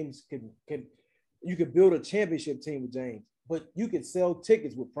James can you could build a championship team with James, but you could sell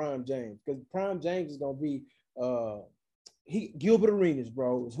tickets with Prime James because Prime James is gonna be Gilbert Arenas,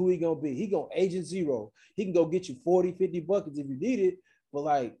 bro, is who he gonna be. He gonna agent zero. He can go get you 40, 50 buckets if you need it, but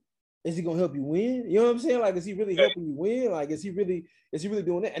like, is he gonna help you win? You know what I'm saying? Like, is he really helping you win? Like, is he really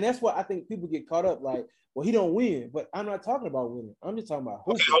doing that? And that's why I think people get caught up. Like, well, he don't win, but I'm not talking about winning. I'm just talking about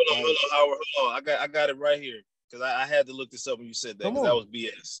hooping. Okay, hold on, Howard. Hold on. I got it right here because I had to look this up when you said that because that was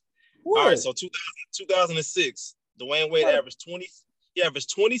BS. What? All right, so 2006, Dwayne Wade averaged 20. He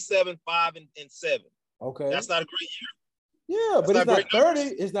averaged 27, 5, and 7. Okay, that's not a great year. Yeah, but it's not 30.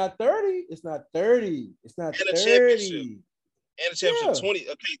 It's not 30. It's not 30. It's not 30. And a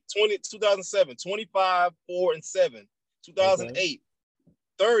championship. 2007, 25, 4, and 7. 2008,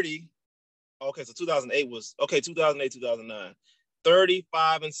 30. Okay, so 2008 was 2008, 2009.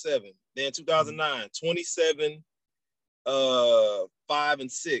 35 and 7. Then 2009, 27, 5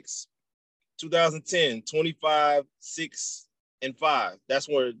 and 6. 2010, 25, 6 and 5. That's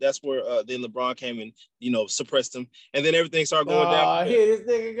where then LeBron came and suppressed him, and then everything started going down. Here this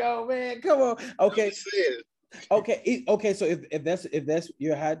nigga go, man. Come on. Okay. Okay. So if that's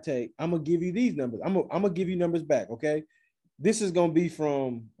your hot take, I'm gonna give you these numbers. I'm gonna give you numbers back. Okay. This is gonna be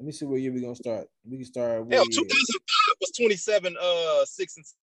from. Let me see what year we're gonna start. We can start. Hell, 2005 was 27, 6 and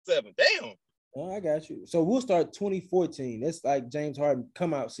 7. Damn. Oh, I got you. So we'll start 2014. That's like James Harden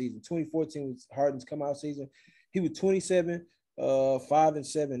come out season. 2014 was Harden's come out season. He was 27, 5 and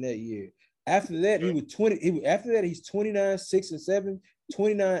 7 that year. After that, he was 20. After that, he's 29, 6 and 7,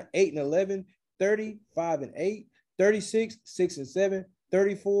 29, 8 and 11, 30, 5 and 8, 36, 6 and 7,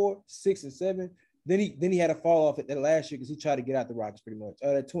 34, 6 and 7. Then he had a fall off at that last year because he tried to get out the Rockets pretty much.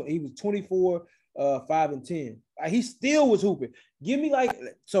 He was 24, 5 and 10. He still was hooping. Give me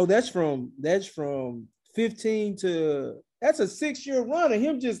so that's from 15 to that's a 6-year run of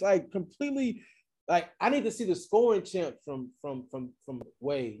him just like completely like I need to see the scoring champ from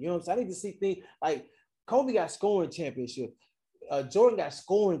Wade. You know what I'm saying? I need to see things like Kobe got scoring championship. Jordan got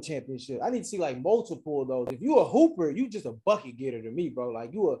scoring championship. I need to see like multiple of those. If you a hooper, you just a bucket getter to me, bro.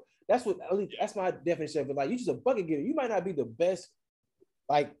 Like that's my definition of it. Like you just a bucket getter. You might not be the best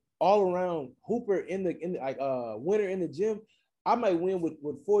like all around hooper in the like winner in the gym. I might win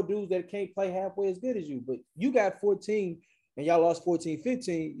with 4 dudes that can't play halfway as good as you, but you got 14 and y'all lost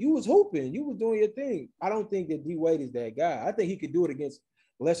 14-15. You was hooping, you was doing your thing. I don't think that D-Wade is that guy. I think he could do it against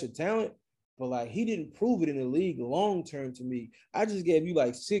lesser talent, but like he didn't prove it in the league long term to me. I just gave you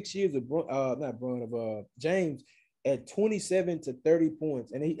like 6 years of James at 27 to 30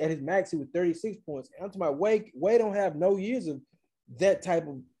 points, and he at his max he was 36 points. I'm talking about Wade don't have no years of that type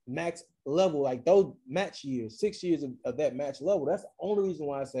of max level, like those match years, 6 years of that match level. That's the only reason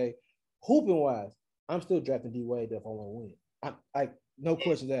why I say hooping wise, I'm still drafting D-Wade if I want to win. No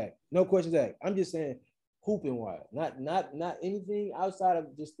questions asked. No questions asked. I'm just saying hooping wise, not anything outside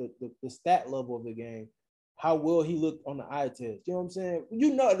of just the stat level of the game, how well he looked on the eye test. You know what I'm saying?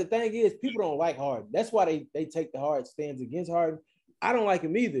 The thing is, people don't like Harden. That's why they take the hard stands against Harden. I don't like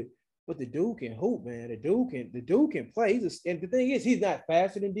him either. But the dude can hoop, man. The dude can play. And the thing is, he's not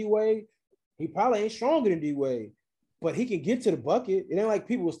faster than D-Wade. He probably ain't stronger than D-Wade, but he can get to the bucket. It ain't like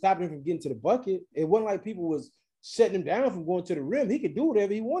people were stopping him from getting to the bucket. It wasn't like people was shutting him down from going to the rim. He could do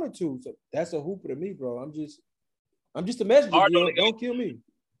whatever he wanted to. So that's a hooper to me, bro. I'm just a messenger. Don't kill me.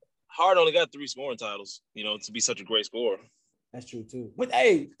 Harden only got 3 scoring titles, to be such a great scorer. That's true too. But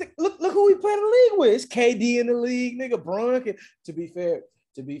hey, look who we playing in the league with. It's KD in the league, nigga. Bron. To be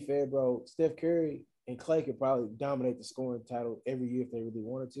fair, bro, Steph Curry and Clay could probably dominate the scoring title every year if they really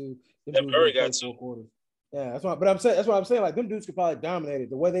wanted to. Them Steph dudes Curry won't play got two. 4 quarters. Yeah, that's why. But I'm saying that's what I'm saying. Like them dudes could probably dominate it.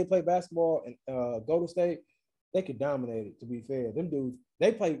 The way they play basketball and Golden State, they could dominate it. To be fair, them dudes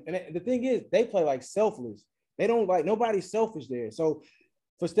they play. And the thing is, they play like selfless. They don't like nobody's selfish there. So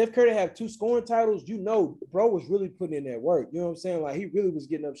for Steph Curry to have 2 scoring titles, bro was really putting in that work. You know what I'm saying? Like he really was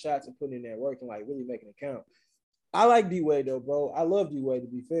getting up shots and putting in that work and like really making it count. I like D Wade though, bro. I love D Wade to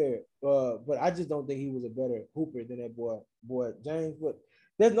be fair, but I just don't think he was a better hooper than that boy James. But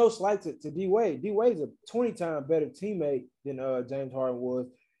there's no slight to D Wade. D Wade's a 20-time better teammate than James Harden was,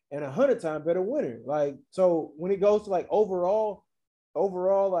 and 100-time better winner. Like so, when it goes to like overall,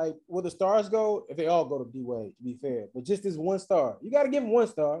 like where the stars go, if they all go to D Wade, to be fair, but just this one star, you got to give him 1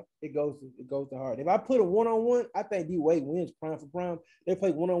 star. It goes to Harden. If I put a 1-on-1, I think D Wade wins prime for prime. They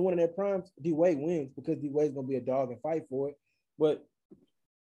play 1-on-1 in their primes, D Wade wins because D Wade's gonna be a dog and fight for it. But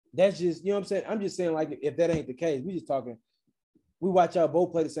that's just what I'm saying. I'm just saying like if that ain't the case, we just talking. We watch y'all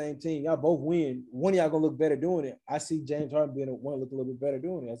both play the same team. Y'all both win. One of y'all gonna look better doing it. I see James Harden being one look a little bit better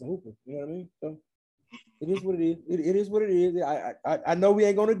doing it as a hooper. You know what I mean? So it is what it is. It is what it is. I know we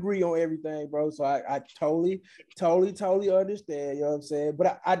ain't gonna agree on everything, bro. So I totally understand. You know what I'm saying?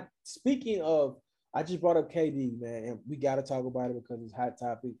 But I speaking of, I just brought up KD, man, and we gotta talk about it because it's a hot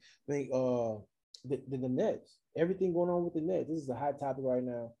topic. I think the Nets, everything going on with the Nets. This is a hot topic right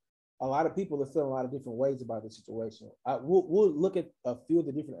now. A lot of people are feeling a lot of different ways about the situation. We'll look at a few of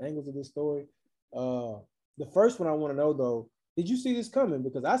the different angles of this story. The first one I want to know though, did you see this coming?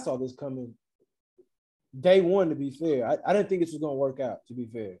 Because I saw this coming day one, to be fair. I didn't think this was going to work out, to be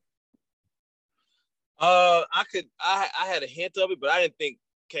fair. I had a hint of it, but I didn't think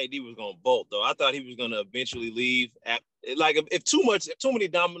KD was going to bolt though. I thought he was going to eventually leave. Like if too many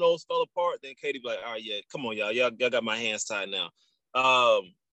dominoes fell apart, then KD be like, all right, yeah, come on, y'all got my hands tied now.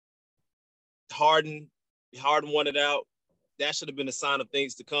 Harden wanted out. That should have been a sign of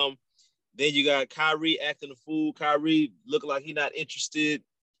things to come. Then you got Kyrie acting a fool. Kyrie looking like he's not interested.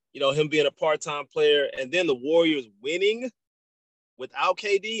 Him being a part-time player, and then the Warriors winning without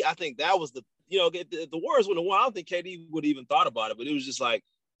KD. I think that was the Warriors would have won. I don't think KD would have even thought about it, but it was just like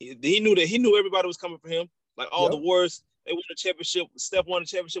he knew everybody was coming for him. Like all the Warriors, they won the championship. Steph won the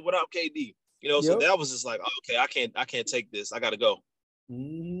championship without KD. So that was just like, okay, I can't take this. I got to go.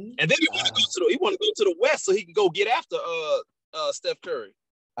 Mm-hmm. And then he wanted to go to the West so he can go get after Steph Curry.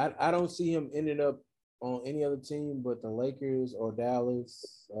 I don't see him ending up on any other team but the Lakers or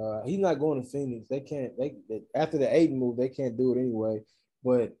Dallas. He's not going to Phoenix. They can't. They after the Aiden move, they can't do it anyway.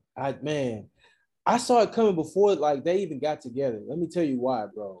 But I saw it coming before like they even got together. Let me tell you why,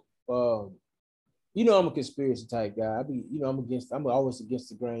 bro. I'm a conspiracy type guy. I'm always against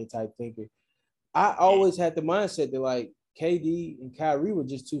the grain type thinker. I always had the mindset that like KD and Kyrie were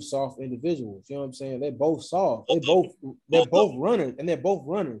just 2 soft individuals. You know what I'm saying? They're both soft. They're both runners, and they're both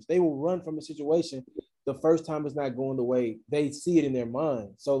runners. They will run from a situation the first time it's not going the way they see it in their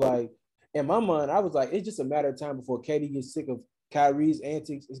mind. So like in my mind, I was like, it's just a matter of time before KD gets sick of Kyrie's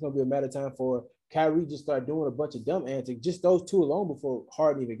antics. It's gonna be a matter of time for Kyrie just start doing a bunch of dumb antics. Just those 2 alone before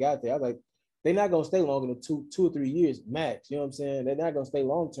Harden even got there. I was like, they're not gonna stay longer than 2 or 3 years max. You know what I'm saying? They're not gonna stay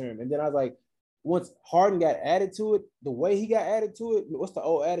long term. And then I was like, once Harden got added to it, the way he got added to it, what's the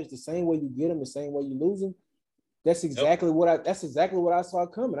old adage? The same way you get him, the same way you lose him. That's exactly what I saw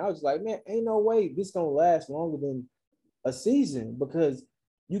coming. I was like, man, ain't no way this gonna last longer than a season because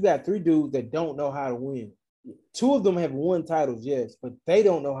you got 3 dudes that don't know how to win. 2 of them have won titles, yes, but they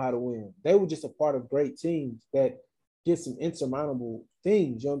don't know how to win. They were just a part of great teams that did some insurmountable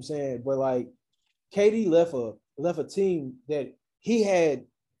things. You know what I'm saying? But like KD left a team that he had.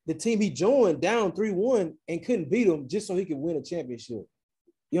 The team he joined down 3-1 and couldn't beat them just so he could win a championship.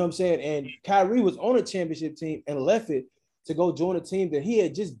 You know what I'm saying? And Kyrie was on a championship team and left it to go join a team that he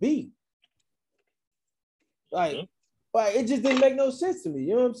had just beat. Like it just didn't make no sense to me.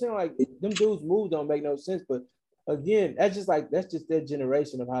 You know what I'm saying? Like them dudes' moves don't make no sense. But again, that's just their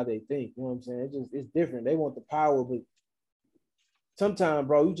generation of how they think. You know what I'm saying? It's different. They want the power, but sometimes,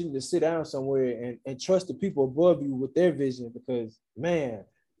 bro, you just need to sit down somewhere and trust the people above you with their vision because, man,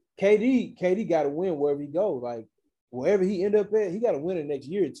 KD got to win wherever he goes. Like, wherever he end up at, he got to win the next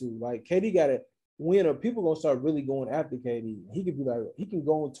year or 2. Like, KD got to win or people going to start really going after KD. He can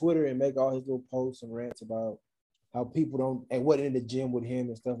go on Twitter and make all his little posts and rants about how people don't, and what in the gym with him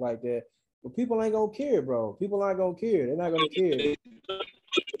and stuff like that. But people ain't going to care, bro. People aren't going to care. They're not going to care.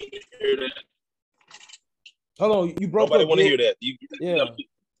 Hold on, you broke Nobody up. Want to hear that.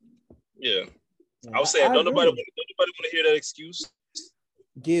 Yeah. I was saying, I don't nobody agree. want to hear that excuse.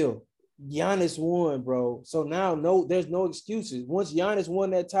 Gill, Giannis won, bro. So now there's no excuses. Once Giannis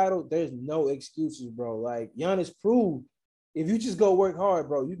won that title, there's no excuses, bro. Like Giannis proved if you just go work hard,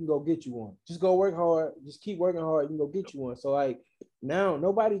 bro, you can go get you one. Just go work hard. Just keep working hard. You can go get you one. So like now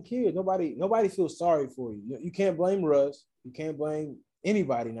nobody cares. Nobody feels sorry for you. You can't blame Russ. You can't blame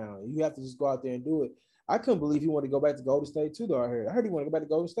anybody now. You have to just go out there and do it. I couldn't believe he wanted to go back to Golden State too, though. I heard he wanted to go back to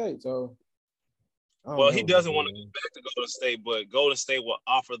Golden State. So I don't Well, he know, doesn't want to man. go back to Golden State, but Golden State will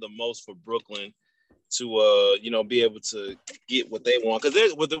offer the most for Brooklyn to be able to get what they want.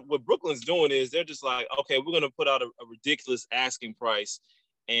 Because what Brooklyn's doing is they're just like, okay, we're gonna put out a ridiculous asking price,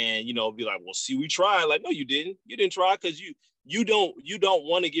 and be like, well, see, we tried. Like, no, you didn't. You didn't try because you don't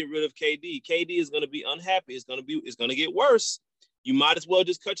want to get rid of KD. KD is gonna be unhappy. It's gonna get worse. You might as well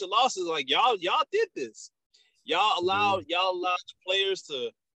just cut your losses. Like y'all did this. Y'all allowed the players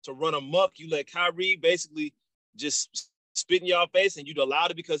to run amok. You let Kyrie basically just spit in y'all face, and you'd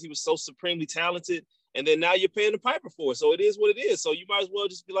allowed it because he was so supremely talented. And then now you're paying the piper for it. So it is what it is. So you might as well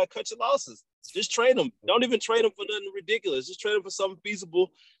just be like, cut your losses. Just trade them. Don't even trade them for nothing ridiculous. Just trade them for something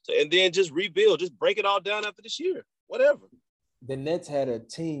feasible. And then just rebuild. Just break it all down after this year. Whatever. The Nets had a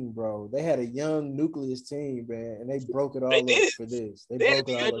team, bro. They had a young nucleus team, man, and they broke it all They up did. for this. They They broke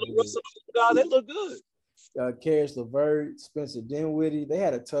it all up for this. They look good. Karis LeVert, Spencer Dinwiddie, they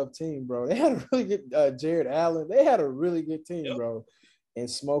had a tough team, bro. They had a really good Jared Allen. They had a really good team, bro, and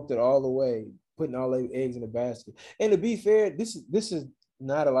smoked it all the way, putting all their eggs in the basket. And to be fair, this is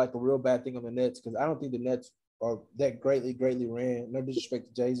not a real bad thing on the Nets because I don't think the Nets are that greatly ran. No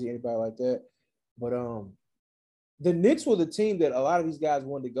disrespect to Jay-Z, anybody like that, but the Knicks were the team that a lot of these guys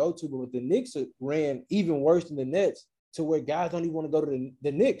wanted to go to, but the Knicks ran even worse than the Nets to where guys don't even want to go to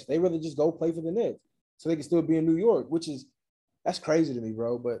the Knicks. They rather just go play for the Nets so they can still be in New York, that's crazy to me,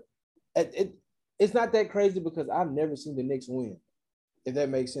 bro. But it's not that crazy because I've never seen the Knicks win, if that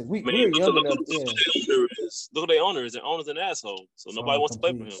makes sense. We're young enough. Look who their owner is. Their owner's an asshole, so nobody wants to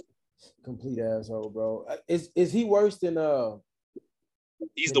play for him. Complete asshole, bro. Is he worse than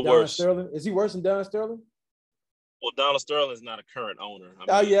He's the Don worst. Sterling? Is he worse than Don Sterling? Well, Donald Sterling is not a current owner.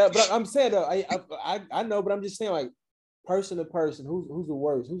 Yeah, but I'm saying though, I know, but I'm just saying person to person, who's the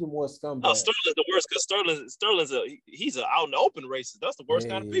worst? Who's the more scumbag? Oh, Sterling's the worst because Sterling's he's an out in the open racist. That's the worst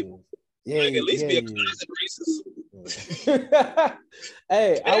kind of people. Yeah, at least be a closet racist.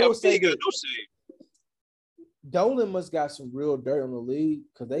 Hey, I will say that no shame. Dolan must got some real dirt on the league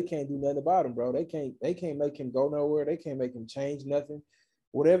because they can't do nothing about him, bro. They can't make him go nowhere. They can't make him change nothing.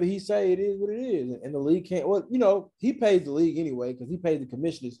 Whatever he say, it is what it is. And the league can't. Well, he pays the league anyway because he pays the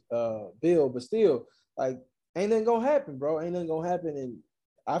commissioner's bill. But still, ain't nothing gonna happen, bro. Ain't nothing gonna happen. And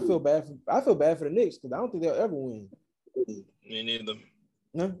I feel bad for the Knicks because I don't think they'll ever win. Me neither.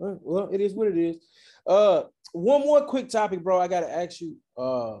 No, well, it is what it is. One more quick topic, bro. I gotta ask you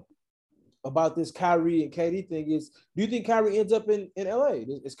about this Kyrie and KD thing. Do you think Kyrie ends up in LA?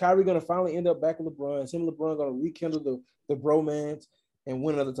 Is Kyrie gonna finally end up back with LeBron? Is him and LeBron gonna rekindle the bromance and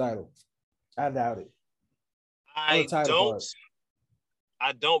win another title? I doubt it. I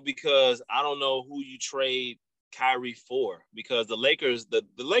don't because I don't know who you trade Kyrie for because the Lakers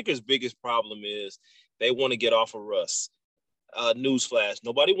biggest problem is they want to get off of Russ. Newsflash,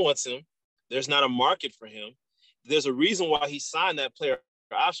 nobody wants him. There's not a market for him. There's a reason why he signed that player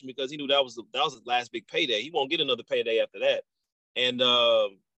option because he knew that was his last big payday. He won't get another payday after that. And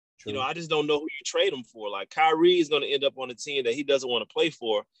I just don't know who you trade him for. Like Kyrie is going to end up on a team that he doesn't want to play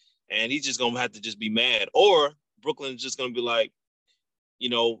for, and he's just going to have to just be mad. Or Brooklyn's just going to be like,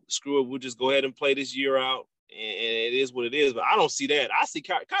 screw it, we'll just go ahead and play this year out, and it is what it is. But I don't see that. I see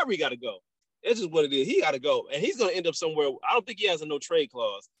Kyrie got to go. It's just what it is. He got to go, and he's going to end up somewhere. I don't think he has a no trade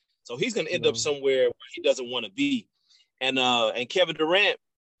clause, so he's going to end up somewhere where he doesn't want to be. And Kevin Durant,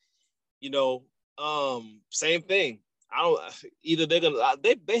 same thing. I don't either. They're gonna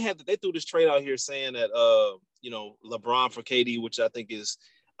they threw this trade out here saying that LeBron for KD, which I think is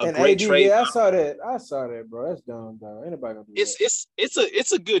a great trade. Yeah, I saw that, bro. That's dumb, bro. Anybody gonna do that?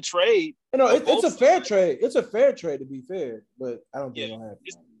 It's a good trade. It's a fair trade. It's a fair trade to be fair, but I don't think it'll happen.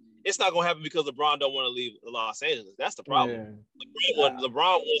 It's not gonna happen because LeBron don't want to leave Los Angeles. That's the problem. Yeah. LeBron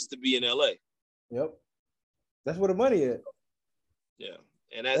wants to be in LA. Yep, that's where the money is. Yeah,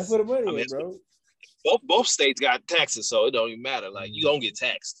 and that's where the money is, bro. Both states got taxes, so it don't even matter. Like you don't get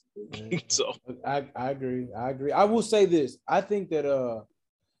taxed. So I agree. I will say this. I think that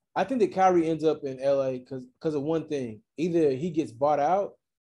Kyrie ends up in LA because of one thing. Either he gets bought out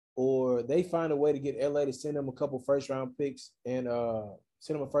or they find a way to get LA to send him a couple first round picks and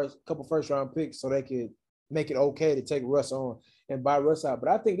send him couple first round picks so they could make it okay to take Russ on. and buy Russ out. But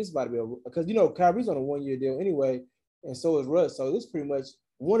I think this is about to be because Kyrie's on a 1-year deal anyway, and so is Russ. So this pretty much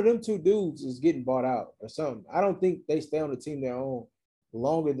one of them two dudes is getting bought out or something. I don't think they stay on the team they're on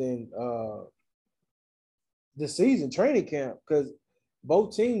longer than the season training camp because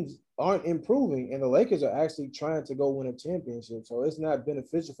both teams aren't improving, and the Lakers are actually trying to go win a championship. So it's not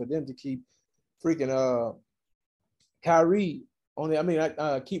beneficial for them to keep freaking Kyrie on there. I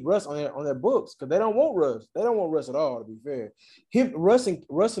mean, keep Russ on their books because they don't want Russ. They don't want Russ at all. To be fair, Russ and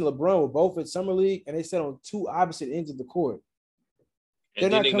LeBron were both at summer league, and they sat on two opposite ends of the court. They're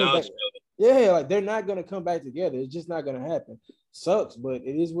not coming back. Yeah, like they're not gonna come back together. It's just not gonna happen. Sucks, but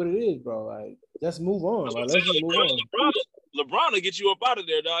it is what it is, bro. Like, let's move on. Like, let's just move on. LeBron will get you up out of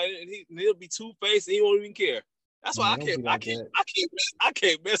there, dog. And he'll be two-faced and he won't even care. That's why I can't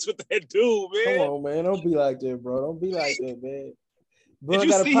mess with that dude, man. Come on, man. Don't be like that, bro. Don't be like that, man.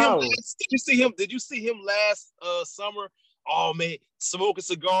 Did you see him last summer? Oh man, smoking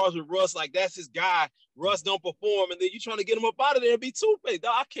cigars with Russ, like that's his guy. Russ don't perform, and then you trying to get him up out of there and be two-faced.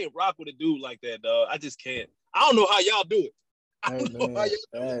 Dog, I can't rock with a dude like that, dog. I just can't. I don't know how y'all do it.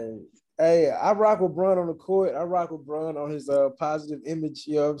 Hey, I rock with Bron on the court. I rock with Bron on his positive image,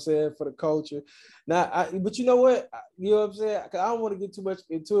 you know what I'm saying, for the culture. But you know what? You know what I'm saying? Cause I don't want to get too much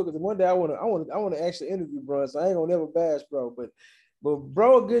into it because one day I want to actually interview Bron, so I ain't gonna never bash bro. But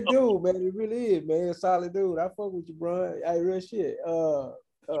bro, a good dude, man. He really is, man. A solid dude. I fuck with you, Bron. Hey, real shit. Might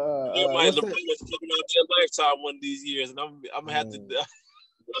looking out their lifetime one of these years, and I'm gonna have to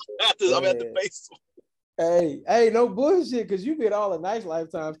I'm gonna have to face him. Hey, no bullshit, because you get all the nice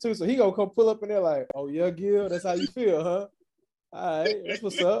lifetimes too. So he gonna come pull up in there like, oh yeah, Gill, that's how you feel, huh? All right, that's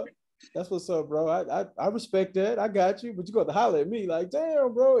what's up. That's what's up, bro. I respect that. I got you, but you got to holler at me like,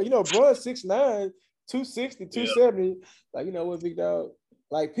 damn, bro. You know, bro, 6'9", 260, 270. Yeah. Like, you know what, big dog?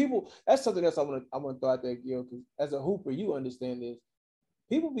 Like people, that's something else I'm gonna throw out there, Gill, because as a hooper, you understand this.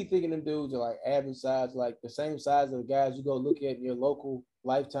 People be thinking them dudes are like average size, like the same size of the guys you go look at in your local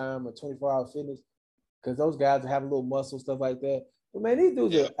Lifetime or 24-hour fitness. Because those guys have a little muscle, stuff like that. But man, these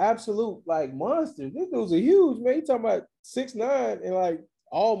dudes are absolute like monsters. These dudes are huge, man. You talking about 6'9" and like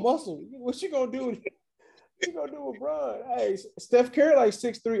all muscle. What you gonna do? What you gonna do with Bron? Hey, Steph Curry like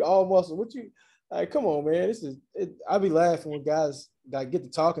 6'3", all muscle. What you like? Come on, man. This is it. I be laughing when guys like get to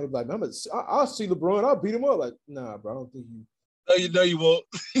talking. Be like, I'll see LeBron. I'll beat him up. Like, nah, bro. I don't think you. No, you know you won't.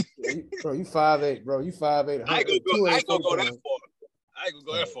 Bro, you 5'8", bro. You 5'8". I ain't gonna go that far. I ain't gonna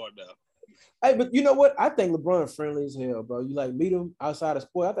go that far now. Hey, but you know what? I think LeBron friendly as hell, bro. You like meet him outside of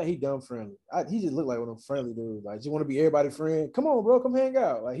sport. I think he dumb friendly. He just look like one of them friendly dudes. Like, you want to be everybody's friend? Come on, bro, come hang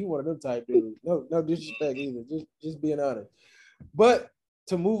out. Like, he one of them type dudes. No disrespect either. Just being honest. But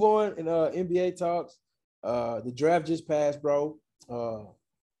to move on in NBA talks, the draft just passed, bro.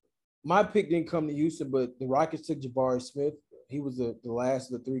 My pick didn't come to Houston, but the Rockets took Jabari Smith. He was the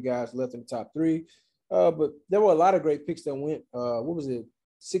last of the three guys left in the top three. But there were a lot of great picks that went. What was it?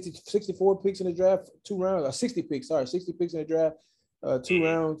 64 picks in the draft, 2 rounds, 60 picks in the draft, 2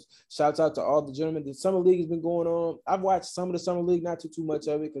 rounds. Shouts out to all the gentlemen. The summer league has been going on. I've watched some of the summer league, not too much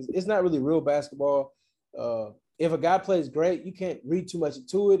of it because it's not really real basketball. If a guy plays great, you can't read too much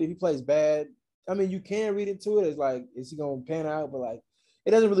into it. If he plays bad, I mean, you can read into it. It's like, is he going to pan out? But like,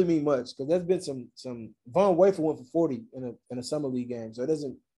 it doesn't really mean much because there's been some Von Wafer went for 40 in a summer league game. So it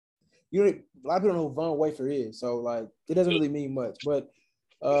doesn't, a lot of people don't know who Von Wafer is. So like, it doesn't really mean much, but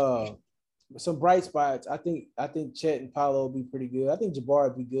some bright spots. I think Chet and Paolo will be pretty good. I think Jabari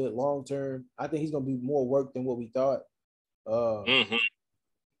will be good long term. I think he's gonna be more work than what we thought.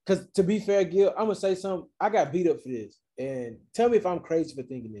 Because to be fair, Gil, I'm gonna say something. I got beat up for this, and tell me if I'm crazy for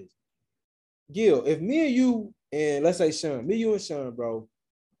thinking this. Gil, if me and you and let's say Sean, you and Sean, bro,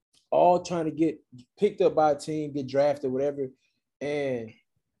 all trying to get picked up by a team, get drafted, whatever, and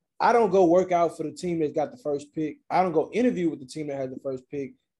I don't go work out for the team that's got the first pick. I don't go interview with the team that has the first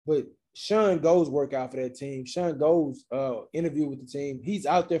pick, but Sean goes work out for that team. Sean goes interview with the team. He's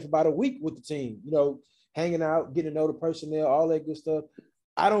out there for about a week with the team, hanging out, getting to know the personnel, all that good stuff.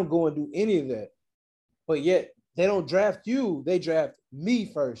 I don't go and do any of that. But yet they don't draft you. They draft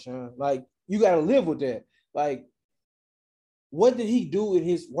me first, Sean. Like, you got to live with that. Like, what did he do in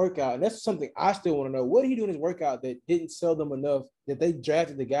his workout? And that's something I still want to know. What did he do in his workout that didn't sell them enough that they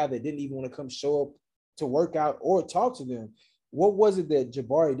drafted the guy that didn't even want to come show up to work out or talk to them? What was it that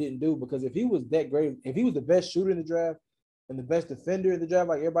Jabari didn't do? Because if he was that great, if he was the best shooter in the draft and the best defender in the draft,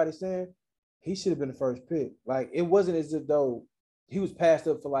 like everybody's saying, he should have been the first pick. Like, it wasn't as if though he was passed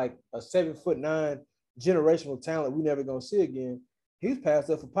up for like a 7'9" generational talent we never gonna see again. He was passed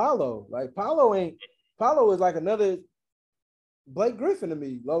up for Paolo. Like, Paolo is like another Blake Griffin to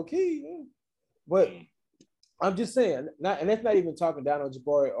me, low key. But I'm just saying, and that's not even talking down on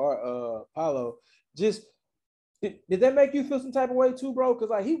Jabari or Paolo. Just did that make you feel some type of way too, bro? Because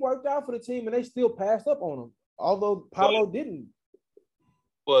like he worked out for the team and they still passed up on him, although Paolo didn't.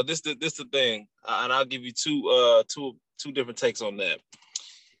 Well, this the thing, and I'll give you two different takes on that.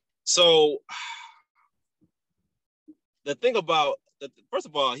 So the thing about first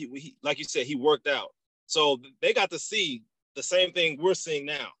of all, he like you said, he worked out, so they got to see the same thing we're seeing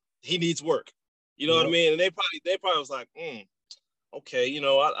now. He needs work. You know what I mean? And they probably was like, okay,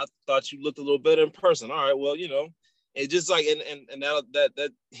 I thought you looked a little better in person. All right, well, it's just like and that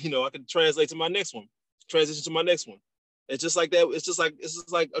I can translate to my next one. Transition to my next one. It's just like that. It's just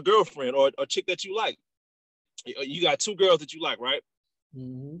like a girlfriend or a chick that you like. You got two girls that you like, right?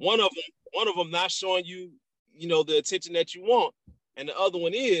 Mm-hmm. One of them not showing you, the attention that you want, and the other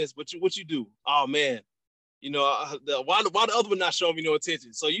one is. But what you do? Oh man, why the other one not showing me no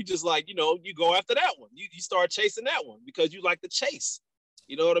attention? So you just like, you go after that one. You start chasing that one because you like the chase.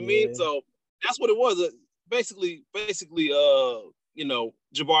 You know what I mean? So that's what it was. Basically,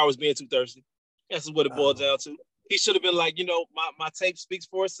 Jabbar was being too thirsty. That's what it boiled down to. He should have been like, my tape speaks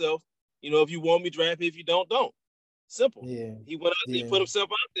for itself. If you want me, draft me. If you don't. Simple. Yeah. He went out, he put himself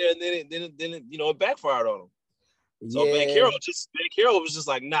out there, and then it backfired on him. So Yeah. Banchero was just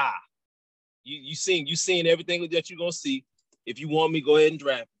like, nah. You seen everything that you're gonna see. If you want me, go ahead and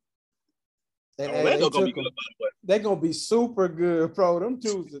draft me. And Orlando gonna be good, by the way. They're gonna be super good, bro. Them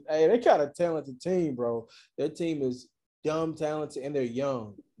two, they got a talented team, bro. Their team is dumb talented and they're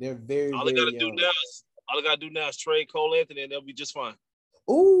young. They're very, All they very gotta young. do now is trade Cole Anthony, and they'll be just fine.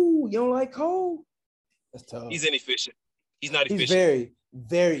 Ooh, you don't like Cole? That's tough. He's inefficient. He's not efficient. He's very,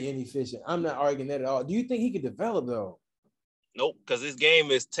 very inefficient. I'm not arguing that at all. Do you think he could develop though? Nope, because his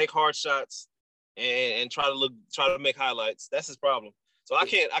game is take hard shots and try to make highlights. That's his problem. So I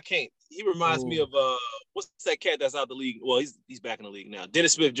can't. He reminds me of what's that cat that's out the league? Well, he's back in the league now.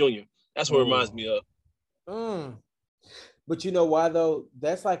 Dennis Smith Jr. That's what it reminds me of. But you know why though?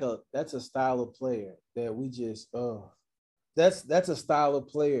 That's a style of player that we just that's a style of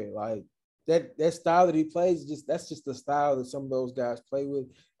player. Like that style that he plays, that's just the style that some of those guys play with.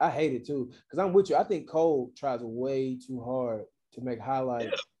 I hate it too. Because I'm with you. I think Cole tries way too hard to make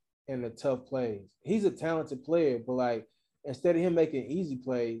highlights and the tough plays. He's a talented player, but like instead of him making easy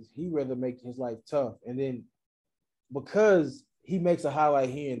plays, he'd rather make his life tough. And then because he makes a highlight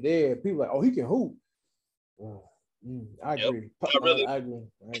here and there, people are like, oh, he can hoop. I agree. Really. I agree,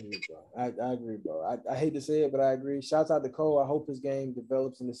 bro. I agree, bro. I hate to say it, but I agree. Shouts out to Cole. I hope his game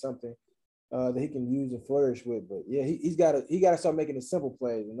develops into something that he can use and flourish with. But yeah, he got to start making the simple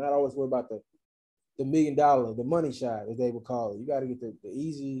plays and not always worry about the $1 million, the money shot, as they would call it. You got to get the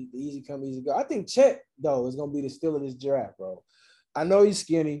easy come, easy go. I think Chet though is gonna be the steal of this draft, bro. I know he's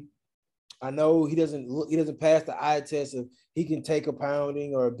skinny. I know he doesn't pass the eye test of he can take a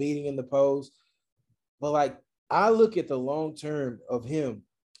pounding or a beating in the post, but like I look at the long term of him.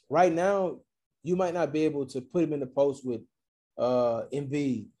 Right now, you might not be able to put him in the post with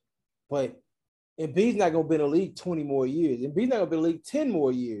Embiid, but Embiid's not going to be in the league 20 more years. Embiid's not going to be in the league 10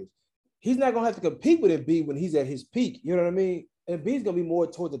 more years. He's not going to have to compete with Embiid when he's at his peak. You know what I mean? Embiid's going to be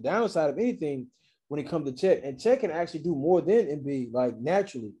more towards the downside of anything when it comes to Chet. And Chet can actually do more than Embiid, like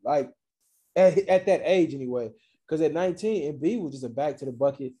naturally, like at that age anyway. Because at 19, Embiid was just a back to the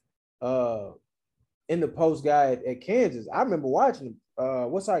bucket in the post guy at Kansas. I remember watching him.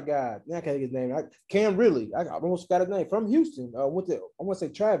 What's our guy? I can't think his name. Cam Ridley. I almost got his name from Houston. I want to say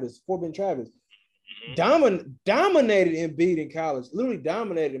Travis, Fort Bend Travis. Dominated Embiid in college. Literally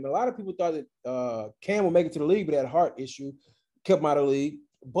dominated him. A lot of people thought that Cam would make it to the league, but had a heart issue, kept him out of the league.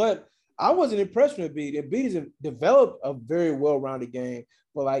 But I wasn't impressed with Embiid. Embiid has developed a very well-rounded game,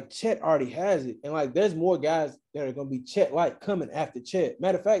 but like Chet already has it. And like there's more guys that are going to be Chet-like coming after Chet.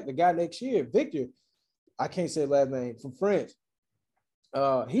 Matter of fact, the guy next year, Victor, I can't say his last name, from France.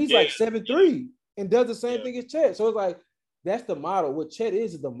 He's like 7'3" and does the same thing as Chet. So it's like that's the model. What Chet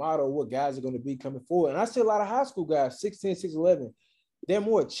is the model of what guys are going to be coming forward. And I see a lot of high school guys, 6'10", 6'11". They're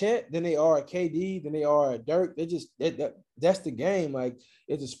more Chet than they are KD, than they are Dirk. They just that's the game. Like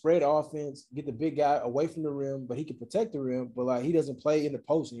it's a spread offense, get the big guy away from the rim, but he can protect the rim. But like he doesn't play in the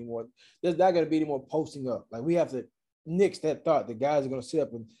post anymore. There's not going to be any more posting up. Like we have to nix that thought. The guys are going to sit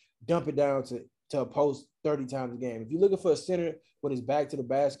up and dump it down to a post 30 times a game. If you're looking for a center with his back to the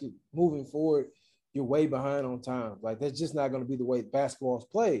basket, moving forward, you're way behind on time. Like that's just not going to be the way basketball's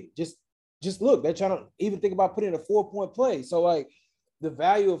played. Just look, they're trying to even think about putting a 4-point play. So like the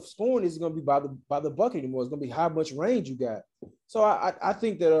value of scoring isn't going to be by the bucket anymore. It's going to be how much range you got. So I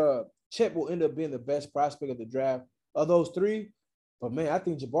think that Chet will end up being the best prospect of the draft. Of those three, But man, I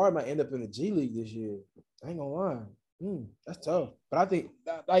think Jabari might end up in the G League this year. I ain't gonna lie. That's tough. But I think,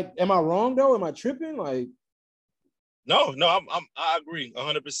 like, am I wrong though? Am I tripping? Like, No, I agree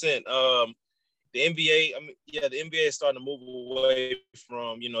 100%. The NBA, I mean, yeah, the NBA is starting to move away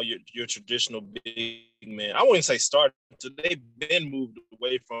from, your traditional big man. I wouldn't say start. They've been moved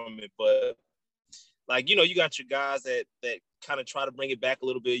away from it, but like, you got your guys that kind of try to bring it back a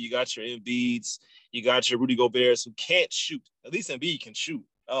little bit. You got your Embiids, you got your Rudy Goberts who can't shoot. At least Embiid can shoot.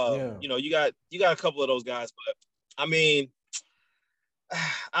 yeah. You got a couple of those guys, but I mean,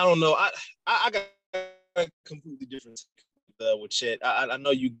 I don't know. I got a completely different with Chet. I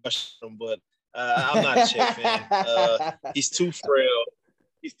know you gush him, but I'm not a Chet fan. He's too frail.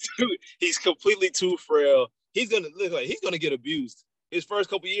 He's completely too frail. He's gonna get abused. His first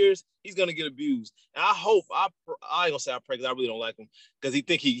couple years, he's gonna get abused. And I hope I ain't gonna say I pray because I really don't like him because he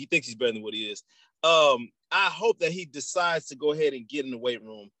thinks he's better than what he is. I hope that he decides to go ahead and get in the weight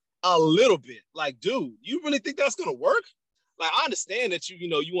room a little bit. Like, dude, you really think that's gonna work? Like, I understand that you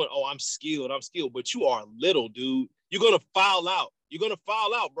want, I'm skilled, but you are little, dude. You're gonna foul out. You're gonna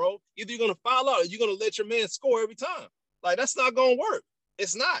foul out, bro. Either you're gonna foul out or you're gonna let your man score every time. Like, that's not gonna work.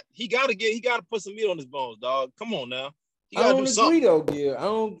 It's not. He gotta put some meat on his bones, dog. Come on now. I don't agree though,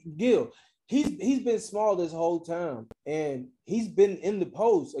 Gill. He's been small this whole time, and he's been in the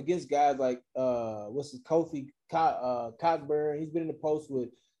post against guys like Kofi Cockburn. He's been in the post with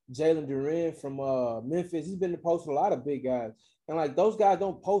Jalen Duren from Memphis. He's been in the post with a lot of big guys, and like those guys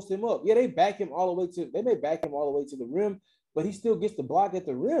don't post him up. Yeah, they may back him all the way to the rim, but he still gets the block at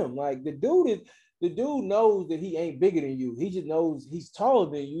the rim. Like the dude knows that he ain't bigger than you. He just knows he's taller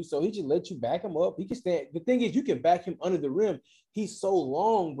than you, so he just let you back him up. He can stand. The thing is, you can back him under the rim. He's so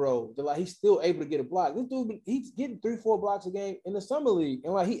long, bro, that like he's still able to get a block. This dude, he's getting 3-4 blocks a game in the summer league,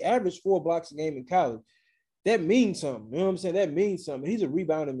 and like he averaged 4 blocks a game in college. That means something. You know what I'm saying? That means something. He's a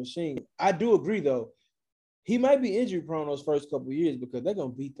rebounding machine. I do agree, though. He might be injury prone those first couple of years because they're gonna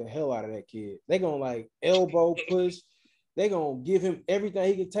beat the hell out of that kid. They're gonna like elbow push. They're gonna give him everything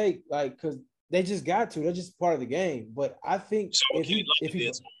he can take, like because they just got to. They're just part of the game. But I think if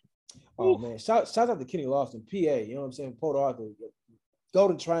he oh man, shout out to Kenny Lofton, PA. You know what I'm saying? Port Arthur,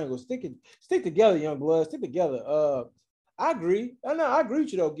 Golden Triangle, stick together, young blood, stick together. I agree. I agree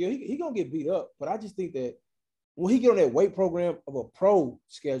with you though, Gil. He gonna get beat up, but I just think that when he get on that weight program of a pro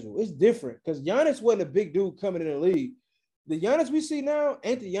schedule, it's different because Giannis wasn't a big dude coming in the league. The Giannis we see now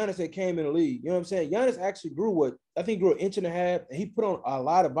ain't the Giannis that came in the league. You know what I'm saying? Giannis actually grew an inch and a half, and he put on a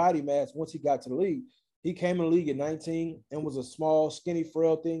lot of body mass once he got to the league. He came in the league at 19 and was a small, skinny,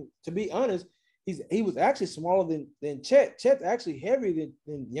 frail thing. To be honest, he was actually smaller than Chet. Chet's actually heavier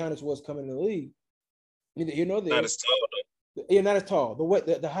than Giannis was coming in the league. Not as tall though. Yeah, not as tall.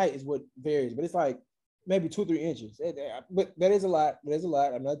 The height is what varies, but it's like maybe 2-3 inches. But that is a lot. There's a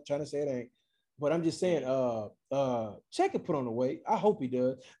lot. I'm not trying to say it ain't. But I'm just saying, Chet can put on the weight. I hope he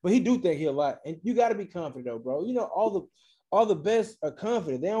does. But he do think he a lot. And you got to be confident, though, bro. You know, all the best are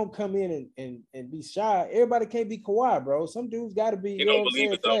confident. They don't come in and be shy. Everybody can't be Kawhi, bro. Some dudes got to be, you know what I'm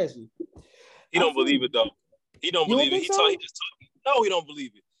saying, flashy. He don't believe it, though. He don't believe it. He just talking. No, he don't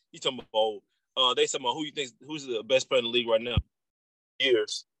believe it. He talking about, they talking about who's the best player in the league right now.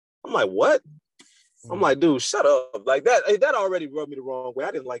 Years. I'm like, what? I'm like, dude, shut up. Like that already rubbed me the wrong way.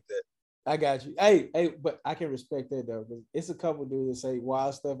 I didn't like that. I got you. Hey, but I can respect that though, because it's a couple dudes that say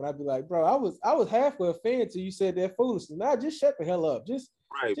wild stuff, and I'd be like, bro, I was halfway a fan till you said that foolishness. Now just shut the hell up.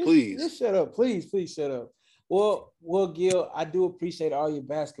 Please. Just shut up. Please shut up. Well, Gil, I do appreciate all your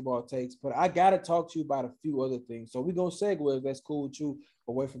basketball takes, but I gotta talk to you about a few other things. So we're gonna segue, if that's cool with you,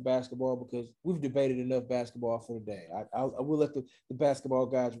 away from basketball because we've debated enough basketball for the day. I will let the basketball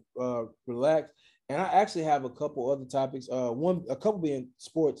guys relax. And I actually have a couple other topics. A couple being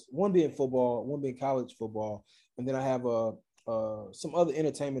sports, one being football, one being college football, and then I have some other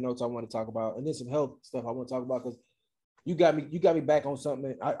entertainment notes I want to talk about, and then some health stuff I want to talk about because you got me back on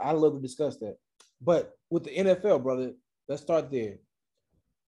something. I love to discuss that. But with the NFL, brother, let's start there.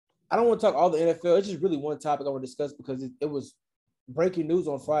 I don't want to talk all the NFL. It's just really one topic I want to discuss because it was breaking news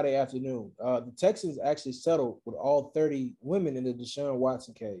on Friday afternoon. The Texans actually settled with all 30 women in the Deshaun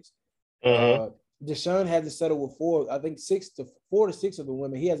Watson case. Deshaun had to settle with 4 to 6 of the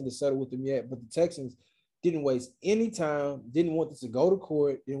women. He hasn't settled with them yet, but the Texans didn't waste any time, didn't want this to go to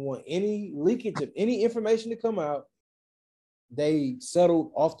court, didn't want any leakage of any information to come out. They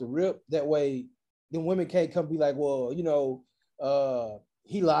settled off the rip. That way, the women can't come be like, well,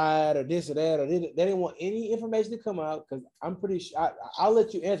 he lied or this or that. Or they didn't want any information to come out because I'm pretty sure I'll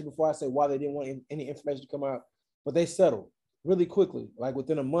let you answer before I say why they didn't want any information to come out. But they settled really quickly, like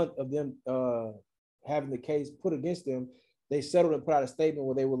within a month of them having the case put against them. they settled and put out a statement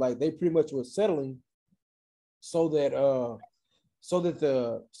where they were like, they pretty much were settling so that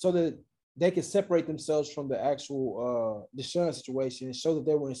they could separate themselves from the actual Deshaun situation and show that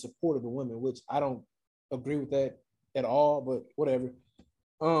they were in support of the women, which I don't agree with that at all, but whatever.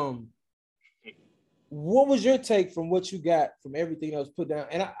 What was your take from what you got from everything that was put down?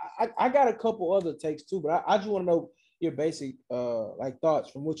 And I got a couple other takes too, but I just want to know your basic like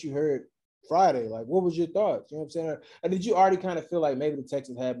thoughts from what you heard Friday. Like, what was your thoughts? You know what I'm saying? Or did you already kind of feel like maybe the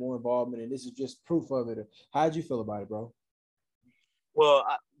Texans had more involvement and this is just proof of it? Or how did you feel about it, bro? Well,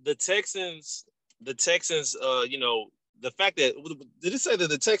 the Texans, you know, the fact that did it say that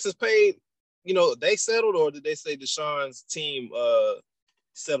the Texans paid, you know, they settled, or did they say Deshaun's team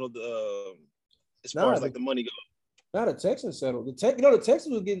settled as far Nah, as like the money goes? Now the Texans settled. The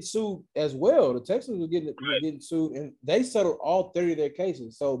Texans were getting sued as well. The Texans were getting sued, and they settled all 30 of their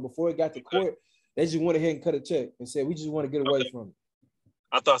cases. So before it got to court, they just went ahead and cut a check and said, "We just want to get away from it."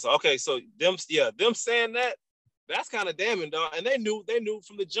 I thought so. Okay, so them saying that, that's kind of damning, dog. And they knew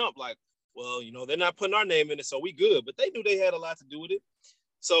from the jump, like, well, you know, they're not putting our name in it, so we good. But they knew they had a lot to do with it.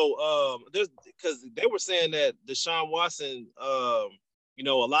 So there's because they were saying that Deshaun Watson, you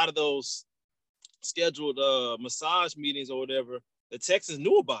know, a lot of those scheduled massage meetings or whatever, the Texans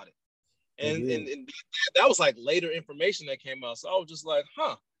knew about it. And that was like later information that came out. So I was just like,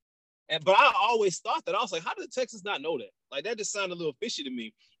 huh. But I always thought that. I was like, how did the Texans not know that? Like, that just sounded a little fishy to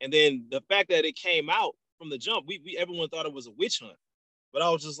me. And then the fact that it came out from the jump, we everyone thought it was a witch hunt. But I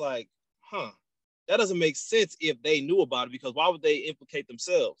was just like, huh, that doesn't make sense if they knew about it, because why would they implicate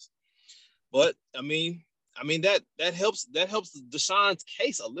themselves? But I mean that helps Deshaun's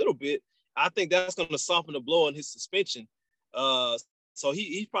case a little bit. I think that's going to soften the blow on his suspension. So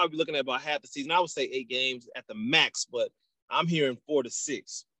he's probably looking at about half the season. I would say 8 games at the max, but I'm hearing 4 to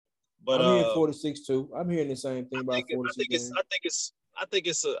 6. But I'm hearing 4 to 6 too. I'm hearing the same thing about 4 to 6 games.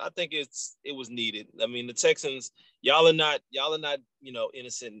 It was needed. I mean, the Texans, y'all are not, you know,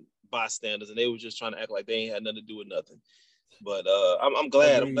 innocent bystanders, and they were just trying to act like they ain't had nothing to do with nothing. But I'm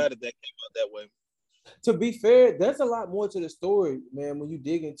glad. I'm glad that came out that way. To be fair, there's a lot more to the story, man. When you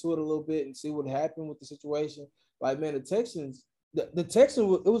dig into it a little bit and see what happened with the situation, like, man, the Texans, it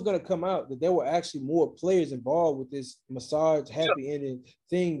was going to come out that there were actually more players involved with this massage happy ending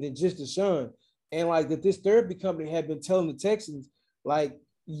thing than just Deshaun. And like that this therapy company had been telling the Texans like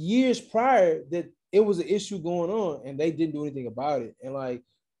years prior that it was an issue going on and they didn't do anything about it. And like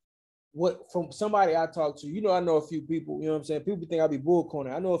what from somebody I talked to, you know, I know a few people, you know what I'm saying? People think I'll be bull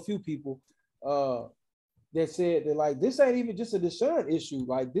corner. I know a few people that said that like this ain't even just a Deshaun issue.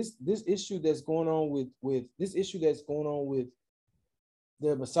 Like this issue that's going on with this issue that's going on with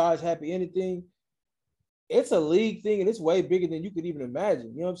the massage happy anything, it's a league thing and it's way bigger than you could even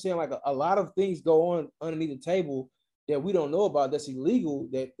imagine. You know what I'm saying? Like a lot of things go on underneath the table that we don't know about that's illegal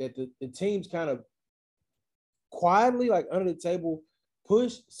that the teams kind of quietly, like under the table,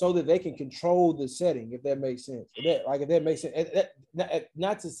 push so that they can control the setting, if that makes sense. If that makes sense.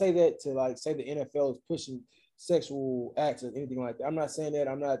 Not to say that to like say the NFL is pushing sexual acts or anything like that. I'm not saying that.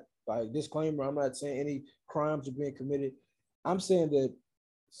 I'm not like disclaimer. I'm not saying any crimes are being committed. I'm saying that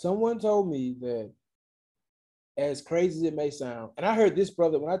someone told me that, as crazy as it may sound, and I heard this,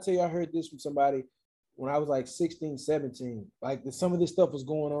 brother, when I tell you I heard this from somebody when I was like 16, 17, like some of this stuff was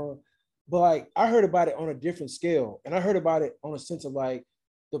going on, but like I heard about it on a different scale. And I heard about it on a sense of like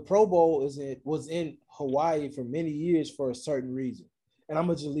the Pro Bowl was in Hawaii for many years for a certain reason. And I'm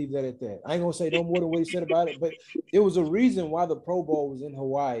gonna just leave that at that. I ain't gonna say no more than what he said about it, but it was a reason why the Pro Bowl was in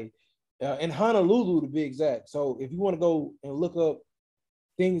Hawaii, in Honolulu to be exact. So if you want to go and look up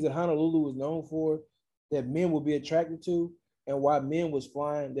things that Honolulu is known for, that men will be attracted to, and why men was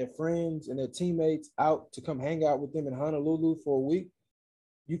flying their friends and their teammates out to come hang out with them in Honolulu for a week,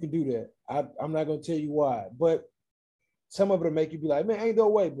 you can do that. I'm not going to tell you why, but some of it will make you be like, man, ain't no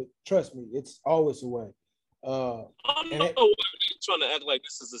way. But trust me, it's always a way. I don't know why they're trying to act like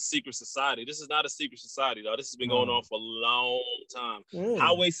this is a secret society. This is not a secret society, though. This has been going on for a long time.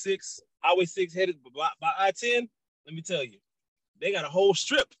 Highway 6 headed by I-10. Let me tell you, they got a whole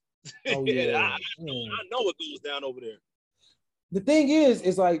strip. Oh yeah, I know what goes down over there. The thing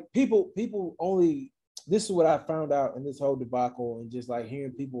is like people only. This is what I found out in this whole debacle and just like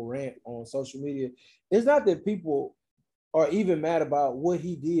hearing people rant on social media. It's not that people are even mad about what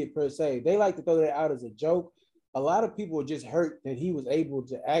he did per se. They like to throw that out as a joke. A lot of people are just hurt that he was able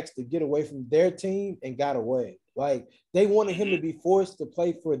to actually get away from their team and got away. Like they wanted him to be forced to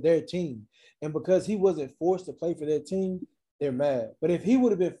play for their team. And because he wasn't forced to play for their team, they're mad. But if he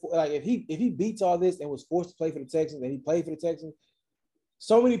would have been like, if he beats all this and was forced to play for the Texans and he played for the Texans,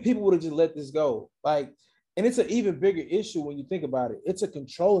 so many people would have just let this go. Like and it's an even bigger issue when you think about it. It's a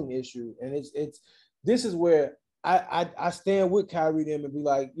controlling issue, and it's this is where I stand with Kyrie them and be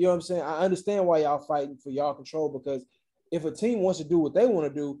like, you know what I'm saying? I understand why y'all fighting for y'all control, because if a team wants to do what they want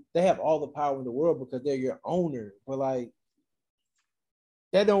to do, they have all the power in the world because they're your owner. But like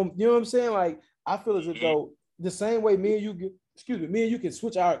that don't, you know what I'm saying? Like I feel as if though the same way me and you get, excuse me, me and you can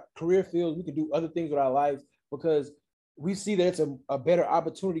switch our career fields, we can do other things with our lives because we see that it's a better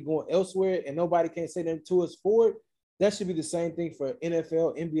opportunity going elsewhere and nobody can say that to us for it. That should be the same thing for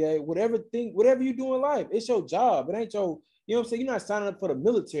NFL, NBA, whatever you do in life. It's your job. It ain't your, you know what I'm saying? You're not signing up for the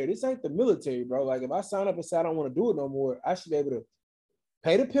military. This ain't the military, bro. Like if I sign up and say I don't want to do it no more, I should be able to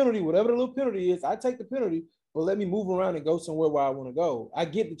pay the penalty, whatever the little penalty is. I take the penalty, but let me move around and go somewhere where I want to go. I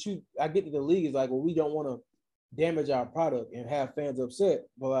get that the league is like, well, we don't want to damage our product and have fans upset,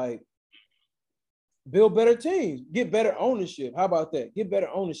 but like build better teams, get better ownership. How about that? Get better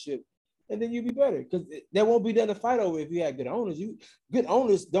ownership, and then you'll be better because there won't be nothing to fight over if you have good owners. Good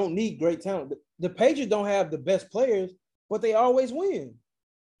owners don't need great talent. The Patriots don't have the best players, but they always win.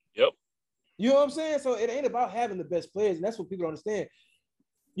 Yep. You know what I'm saying? So it ain't about having the best players, and that's what people don't understand.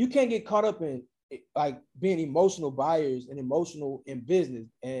 You can't get caught up in like being emotional buyers and emotional in business.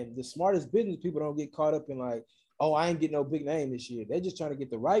 And the smartest business people don't get caught up in like, oh, I ain't getting no big name this year. They're just trying to get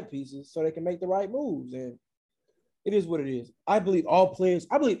the right pieces so they can make the right moves. And it is what it is. I believe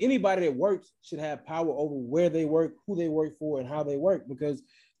anybody that works should have power over where they work, who they work for, and how they work because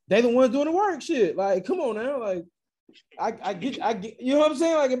they're the ones doing the work. Shit, like, come on now, like. I get, you know what I'm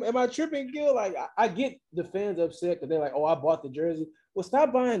saying? Like, am I tripping, Gill? Like, I get the fans upset because they're like, oh, I bought the jersey. Well,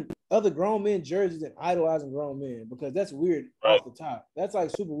 stop buying other grown men jerseys and idolizing grown men because that's weird off the top. That's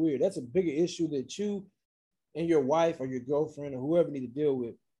like super weird. That's a bigger issue that you and your wife or your girlfriend or whoever need to deal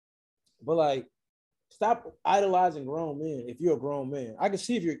with. But like, stop idolizing grown men if you're a grown man. I can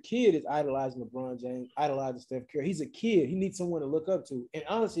see if your kid is idolizing LeBron James, idolizing Steph Curry. He's a kid. He needs someone to look up to. And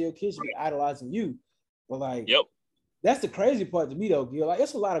honestly, your kid should be idolizing you. But like, that's the crazy part to me, though, Gil. Like,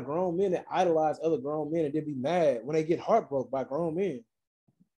 it's a lot of grown men that idolize other grown men and then be mad when they get heartbroken by grown men.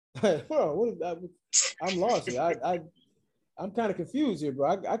 Like, bro, I'm lost here. I'm kind of confused here, bro.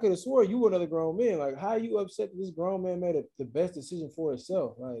 I could have swore you were another grown man. Like, how are you upset that this grown man made the best decision for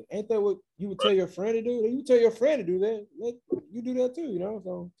himself? Like, ain't that what you would tell your friend to do? You tell your friend to do that. You do that too, you know?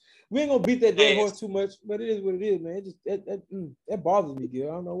 So we ain't going to beat that dead horse too much, but it is what it is, man. It just that bothers me,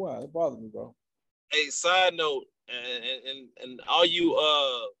 Gil. I don't know why. It bothers me, bro. Hey, side note, and all you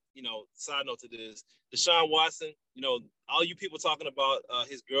side note to this, Deshaun Watson, all you people talking about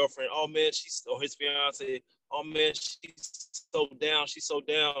his girlfriend, oh man, or his fiance, oh man, she's so down.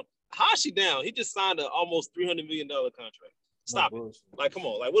 How's she down? He just signed an almost $300 million contract. Stop it. Like, come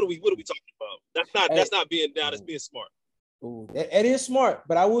on, like what are we talking about? That's not being down, it's being smart. Ooh, that is smart,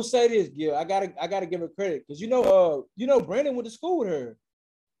 but I will say this, Gil. I gotta give her credit because Brandon went to school with her.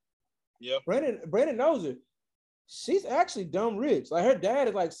 Yeah. Brandon knows her. She's actually dumb rich. Like her dad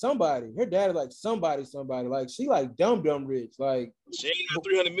is like somebody. Her dad is like somebody. Like she like dumb rich. Like she ain't got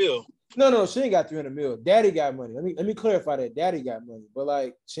 300 mil. No, she ain't got 300 mil. Daddy got money. Let me clarify that. Daddy got money. But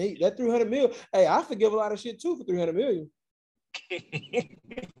like that 300 mil. Hey, I forgive a lot of shit too for 300 million.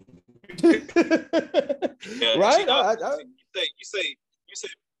 Yeah, right?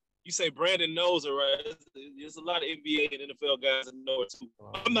 You say Brandon knows her, right? There's a lot of NBA and NFL guys that know her too.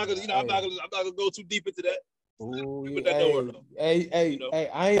 I'm not gonna go too deep into that. Ooh, hey,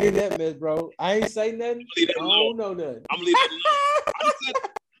 I ain't in that mess, bro. I ain't say nothing. I don't know nothing. I'm leaving it alone.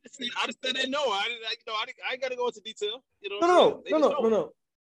 I just said they know. I ain't gotta go into detail. No.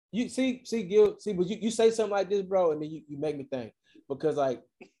 You see, Gil, but you say something like this, bro, and then you make me think because like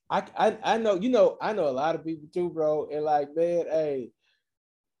I know I know a lot of people too, bro, and like man, hey,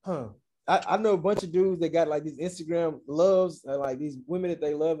 I know a bunch of dudes that got like these Instagram loves and like these women that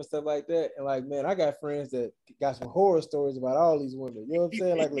they love and stuff like that. And like, man, I got friends that got some horror stories about all these women. You know what I'm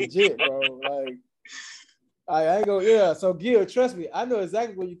saying? Like legit, bro. Like I ain't gonna, yeah. So Gil, trust me, I know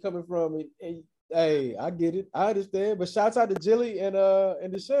exactly where you're coming from. And hey, I get it. I understand. But shout out to Gilly and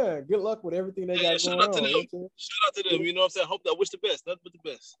Deshaun. Good luck with everything they got going on. Shout out to them. You know what I'm saying? Hope that wish the best. Nothing but the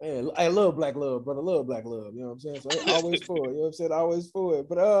best. Yeah, I love black love, brother. Love black love. You know what I'm saying? So always for it. You know what I'm saying? Always for it.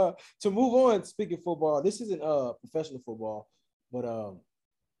 But to move on, speaking football, this isn't professional football, but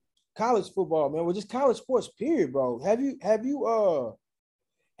college football, man. Well, just college sports, period, bro. Have you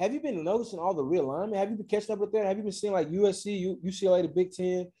been noticing all the realignment? Have you been catching up with that? Have you been seeing like USC, UCLA, the Big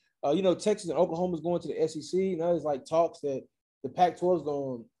Ten? Texas and Oklahoma is going to the SEC. There's like talks that the Pac-12 is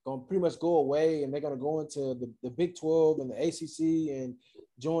going to pretty much go away, and they're going to go into the Big 12 and the ACC and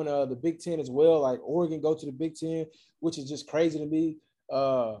join the Big 10 as well. Like Oregon go to the Big 10, which is just crazy to me.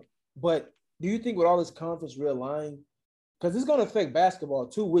 But do you think with all this conference realigning, because it's going to affect basketball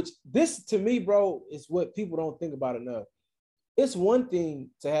too, which this to me, bro, is what people don't think about enough. It's one thing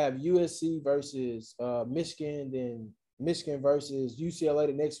to have USC versus Michigan, then Michigan versus UCLA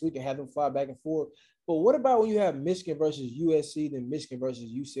the next week and have them fly back and forth. But what about when you have Michigan versus USC, then Michigan versus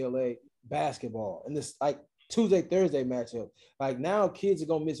UCLA basketball and this like Tuesday, Thursday matchup? Like now kids are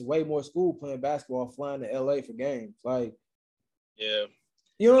gonna miss way more school playing basketball, flying to LA for games. Like, yeah.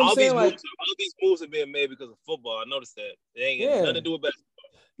 you know what I'm saying? Like, all these moves have been made because of football. I noticed that. They ain't got yeah. nothing to do with basketball.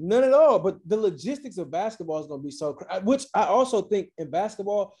 None at all. But the logistics of basketball is going to be so, which I also think in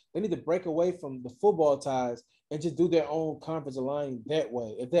basketball, they need to break away from the football ties and just do their own conference aligning that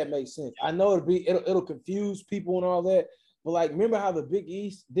way, if that makes sense. I know it'll confuse people and all that, but like, remember how the Big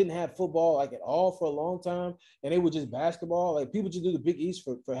East didn't have football like at all for a long time, and they were just basketball. Like people just do the Big East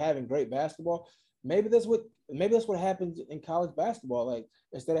for having great basketball. Maybe that's what happens in college basketball. Like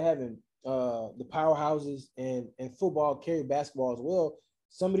instead of having the powerhouses and football carry basketball as well,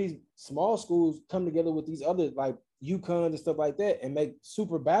 some of these small schools come together with these other like UConn and stuff like that and make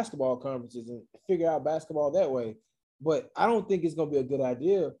super basketball conferences and figure out basketball that way. But I don't think it's gonna be a good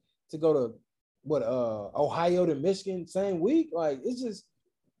idea to go to Ohio to Michigan same week. Like it's just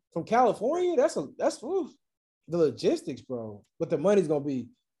from California. That's oof, the logistics, bro. But the money's gonna be.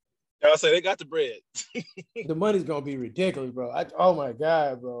 I'll say they got the bread. The money's gonna be ridiculous, bro. Oh my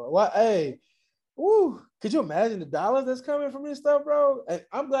god, bro. What? Hey. Woo, could you imagine the dollars that's coming from this stuff, bro? And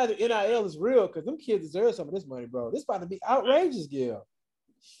I'm glad the NIL is real because them kids deserve some of this money, bro. This about to be outrageous, Gill.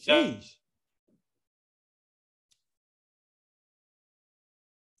 Sheesh.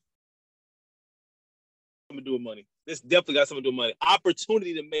 Something to do with money. This definitely got something to do with money.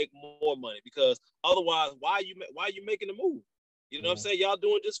 Opportunity to make more money because otherwise, why are you making the move? You know what I'm saying? Y'all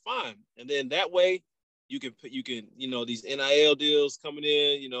doing just fine, and then that way you can these NIL deals coming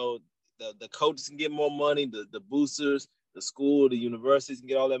in. The coaches can get more money, the boosters, the school, the universities can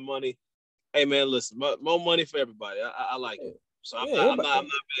get all that money. Hey man, listen, more money for everybody. I like it. So I'm not mad at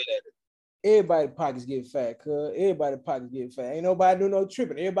it. Everybody's pockets get fat, cuz. Everybody's pockets get fat. Ain't nobody do no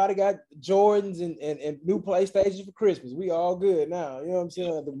tripping. Everybody got Jordans and new PlayStations for Christmas. We all good now. You know what I'm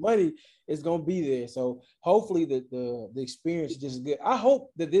saying? Like the money is gonna be there. So hopefully the experience is just good. I hope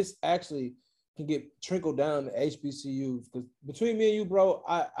that this actually can get trickled down to HBCUs because between me and you, bro,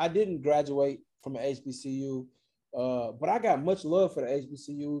 I didn't graduate from an HBCU, but I got much love for the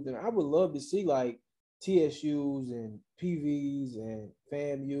HBCUs, and I would love to see like TSUs and PVs and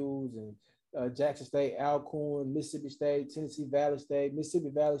FAMUs and Jackson State, Alcorn, Mississippi State, Tennessee Valley State,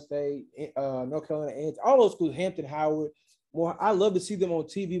 Mississippi Valley State, North Carolina, and all those schools, Hampton, Howard. More, I love to see them on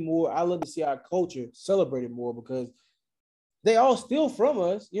TV more. I love to see our culture celebrated more because they all steal from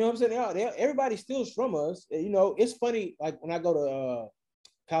us. You know what I'm saying? Everybody steals from us. You know, it's funny. Like when I go to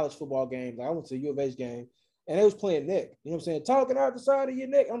college football games, like I went to a U of H game and they was playing neck. You know what I'm saying? Talking out the side of your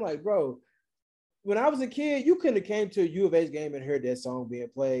neck. I'm like, bro, when I was a kid, you couldn't have came to a U of H game and heard that song being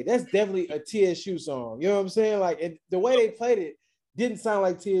played. That's definitely a TSU song. You know what I'm saying? Like, and the way they played it didn't sound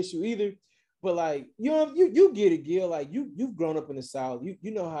like TSU either. But like, you get it, Gill. Like you've grown up in the South.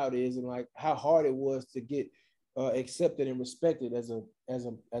 You know how it is and like how hard it was to get accepted and respected as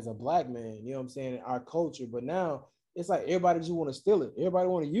a black man. You know what I'm saying? In our culture. But now it's like everybody just want to steal it. Everybody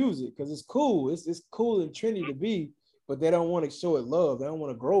want to use it because it's cool. It's cool and trendy to be, but they don't want to show it love. They don't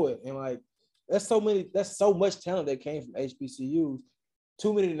want to grow it. And like that's so much talent that came from HBCUs.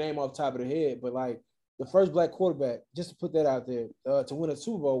 Too many to name off the top of the head, but like the first black quarterback, just to put that out there, to win a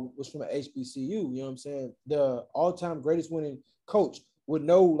Super Bowl was from an HBCU. You know what I'm saying? The all-time greatest winning coach with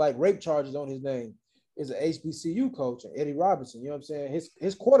no like rape charges on his name is an HBCU coach, Eddie Robinson. You know what I'm saying?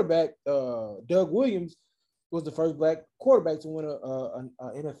 His quarterback, Doug Williams, was the first black quarterback to win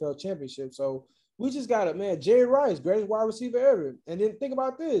a NFL championship. So we just got it, man. Jerry Rice, greatest wide receiver ever. And then think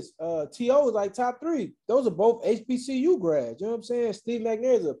about this. T.O. is like top 3. Those are both HBCU grads. You know what I'm saying? Steve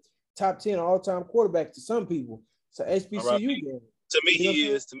McNair is a top 10 all-time quarterback to some people. So HBCU grad. To me, he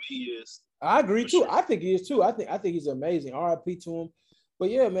is. I agree too. Sure. I think he is too. I think he's amazing. RIP to him.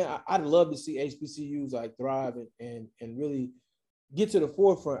 But yeah, man, I'd love to see HBCUs like thrive and really get to the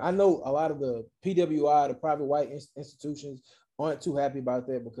forefront. I know a lot of the PWI, the private white institutions, aren't too happy about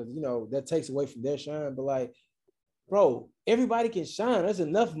that because, you know, that takes away from their shine. But like, bro, everybody can shine. There's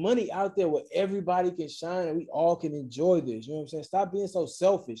enough money out there where everybody can shine and we all can enjoy this. You know what I'm saying? Stop being so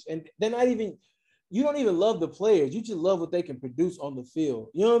selfish. And they're not even, you don't even love the players. You just love what they can produce on the field.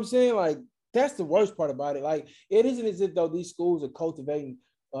 You know what I'm saying? Like, that's the worst part about it. Like, it isn't as if though these schools are cultivating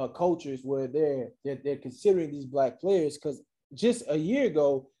cultures where they're considering these black players. Because just a year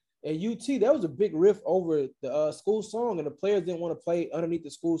ago at UT, there was a big riff over the school song, and the players didn't want to play underneath the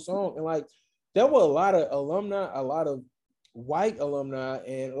school song. And like, there were a lot of alumni, a lot of white alumni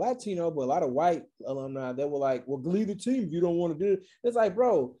and Latino, but a lot of white alumni that were like, well, leave the team if you don't want to do it. It's like,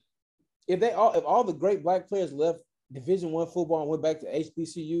 bro, if all the great black players left Division I football and went back to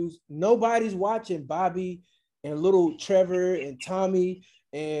HBCUs, nobody's watching Bobby and little Trevor and Tommy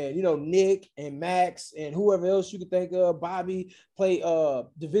and Nick and Max and whoever else you could think of. Bobby play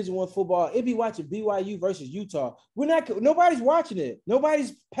Division I football. It'd be watching BYU versus Utah. Nobody's watching it.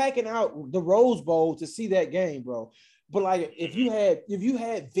 Nobody's packing out the Rose Bowl to see that game, bro. But like if you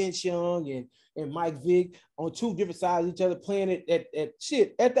had Vince Young and Mike Vick on two different sides of each other playing it at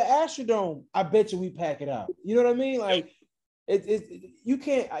the Astrodome, I bet you we pack it out. You know what I mean? Like you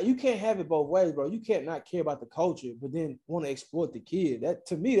can't have it both ways, bro. You can't not care about the culture, but then want to exploit the kid. That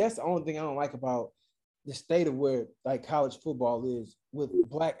to me, that's the only thing I don't like about the state of where like college football is with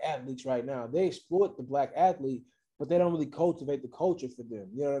black athletes right now. They exploit the black athlete, but they don't really cultivate the culture for them.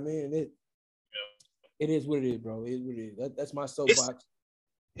 You know what I mean? And it is what it is, bro. It is what it is. That's my soapbox.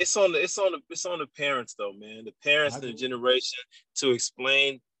 It's on the parents though, man. The parents and the generation to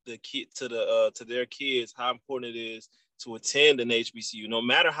explain the kid to their kids how important it is to attend an HBCU, no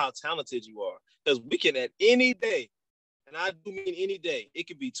matter how talented you are. Because we can at any day, and I do mean any day, it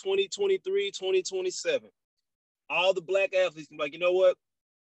could be 2023, 2027. All the black athletes can be like, you know what?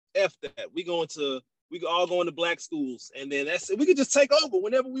 F that. We all going to black schools, and then that's it. We can just take over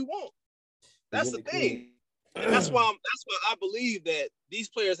whenever we want. That's the thing. And that's why I believe that these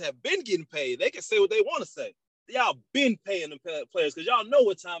players have been getting paid. They can say what they want to say. Y'all been paying them players because y'all know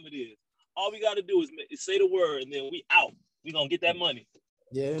what time it is. All we got to do is say the word, and then we out. We gonna get that money.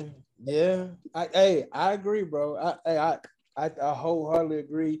 Yeah. I agree, bro. I wholeheartedly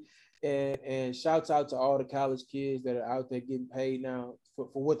agree. And shouts out to all the college kids that are out there getting paid now for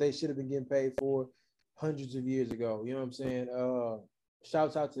what they should have been getting paid for hundreds of years ago. You know what I'm saying?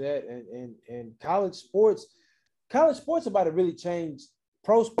 Shouts out to that. And college sports about to really change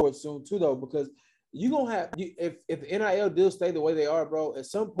pro sports soon too, though, because you're gonna have if the NIL deals stay the way they are, bro, at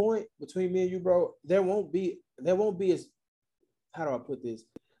some point between me and you, bro, there won't be as, how do I put this?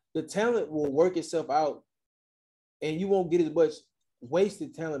 The talent will work itself out and you won't get as much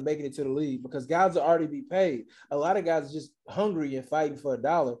wasted talent making it to the league because guys will already be paid. A lot of guys are just hungry and fighting for a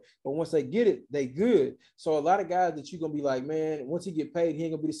dollar, but once they get it, they good. So a lot of guys that you're gonna be like, man, once he get paid, he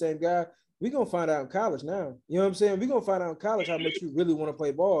ain't gonna be the same guy. We're gonna find out in college now. You know what I'm saying? We're gonna find out in college how much you really want to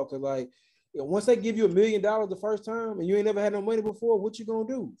play ball. Cause like once they give you $1 million the first time and you ain't never had no money before, what you gonna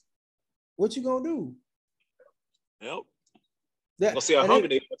do? What you gonna do? Yep. We'll see how hungry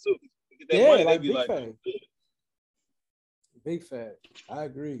they are too. Get that money, like big fan. Big fat. I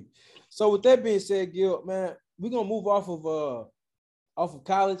agree. So with that being said, Gill, man, we're gonna move off of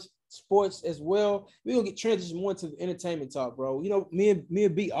college sports as well. We're gonna get transition more to the entertainment talk, bro. You know, me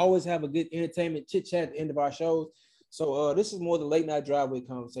and B always have a good entertainment chit chat at the end of our shows. So this is more the late night driveway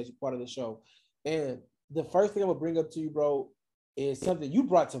conversation part of the show. And the first thing I'm gonna bring up to you, bro, is something you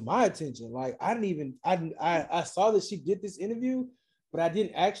brought to my attention. Like I saw that she did this interview, but I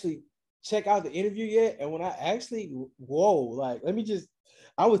didn't actually check out the interview yet. And when I actually,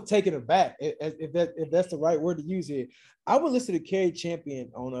 I was taken aback if that's the right word to use here. I would listen to Carrie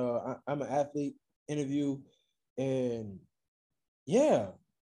Champion on I'm an Athlete interview, and yeah,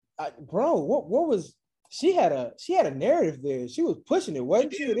 bro, what was she had a narrative there. She was pushing it,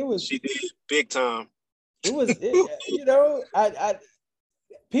 wasn't she? She did big time. It was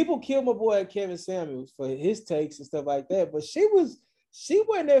people kill my boy Kevin Samuels for his takes and stuff like that, but she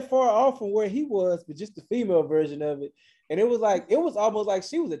wasn't that far off from where he was, but just the female version of it. And it was almost like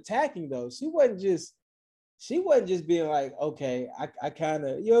she was attacking though. She wasn't just being like, okay, I kind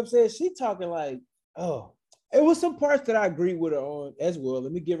of, you know what I'm saying? She talking like, oh, it was some parts that I agree with her on as well.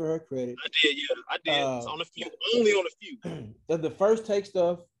 Let me give her credit. I did. It's on a few, only on a few. The first take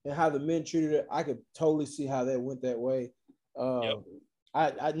stuff and how the men treated it, I could totally see how that went that way.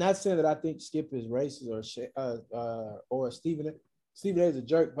 I'm not saying that I think Skip is racist or Stephen A is a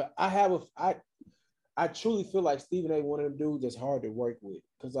jerk, but I truly feel like Stephen A one of them dudes that's hard to work with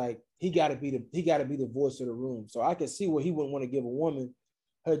because like he got to be the voice of the room. So I can see where he wouldn't want to give a woman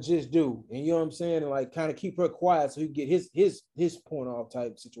her just due, and you know what I'm saying, and like kind of keep her quiet so he can get his point off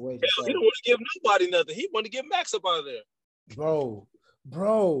type situation. So, he don't want to give nobody nothing. He want to get Max up out of there.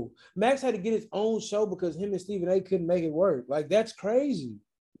 Bro, Max had to get his own show because him and Stephen A couldn't make it work. Like that's crazy.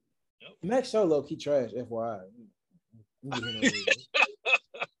 Yep. Max show low key trash, FYI.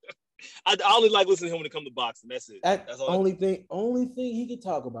 I only like listening to him when it comes to boxing. That's it. That's all only thing he can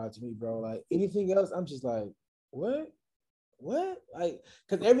talk about to me, bro. Like anything else, I'm just like, what? Like,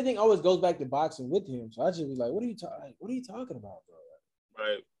 because everything always goes back to boxing with him. So I just be like, what are you talking about, bro?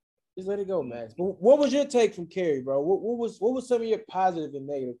 Right. Just let it go, Max. But what was your take from Carrie, bro? What was some of your positive and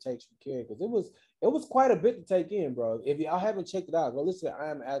negative takes from Carrie? Because it was quite a bit to take in, bro. If y'all haven't checked it out, go listen to I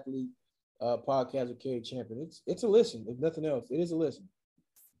Am Athlete podcast with Carrie Champion. It's a listen. If nothing else, it is a listen.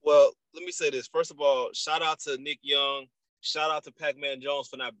 Well, let me say this. First of all, shout out to Nick Young. Shout out to Pac-Man Jones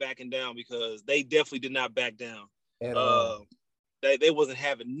for not backing down, because they definitely did not back down. At all. They wasn't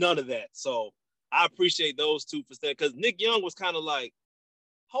having none of that. So I appreciate those two for that, because Nick Young was kind of like,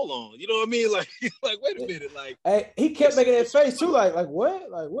 hold on, you know what I mean? Like wait a minute, like, hey, he kept making that face too, like what,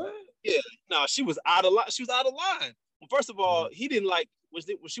 Yeah, no, she was out of line. She was out of line. Well, first of all, he didn't like when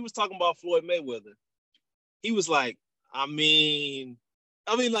she was talking about Floyd Mayweather. He was like, I mean,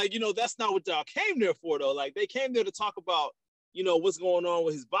 like, that's not what y'all came there for, though. Like, they came there to talk about, what's going on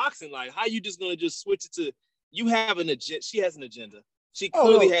with his boxing. Like, how you just gonna just switch it to you have an agenda? She has an agenda. She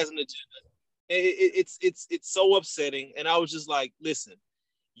clearly has an agenda. It's so upsetting. And I was just like, listen,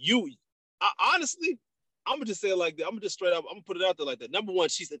 honestly, I'm gonna just say it like that. I'm gonna just straight up. I'm gonna put it out there like that. Number one,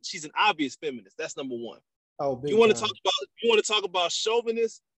 she's an obvious feminist. That's number one. Oh, you want to talk about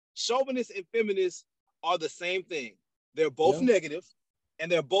chauvinists? Chauvinists and feminists are the same thing. They're both negative,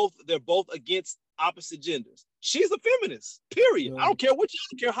 and they're both against opposite genders. She's a feminist. Period. I don't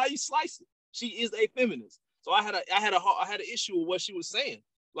care how you slice it. She is a feminist. So I had an issue with what she was saying.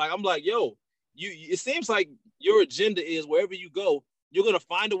 Like, I'm like, yo, it seems like your agenda is wherever you go, you're gonna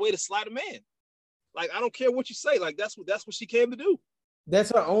find a way to slide a man. Like, I don't care what you say. Like, that's what she came to do.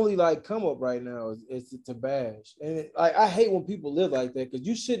 That's her only like come up right now is to bash. And I hate when people live like that, because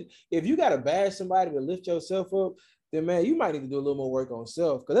you should, if you gotta bash somebody to lift yourself up, then man, you might need to do a little more work on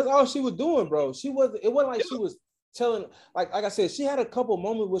self. Because that's all she was doing, bro. It wasn't like she was telling, like I said, she had a couple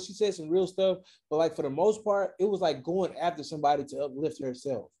moments where she said some real stuff, but like for the most part, it was like going after somebody to uplift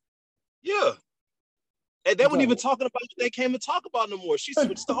herself. Yeah. And they weren't even talking about what they came to talk about no more. She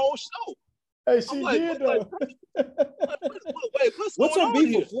switched the whole show. Hey, she did though. What's her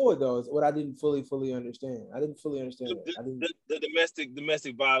beef with Floyd though? Is what I didn't fully understand. I didn't fully understand the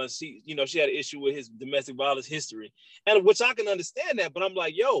domestic violence. She had an issue with his domestic violence history, and which I can understand that. But I'm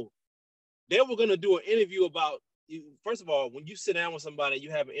like, yo, they were gonna do an interview about. First of all, when you sit down with somebody,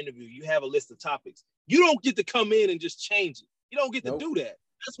 you have an interview. You have a list of topics. You don't get to come in and just change it. You don't get to do that.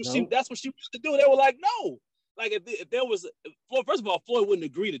 That's what she wanted to do. They were like, no. Like, if there was, first of all, Floyd wouldn't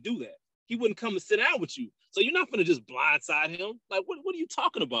agree to do that. He wouldn't come and sit down with you. So you're not going to just blindside him. Like, what are you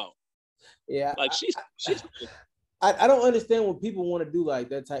talking about? Yeah. Like, she's I don't understand when people want to do like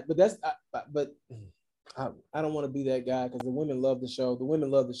that type, but I don't want to be that guy, because the women love the show. The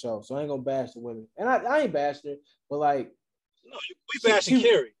women love the show. So I ain't going to bash the women. And I ain't bashing her, but like. No, we bashing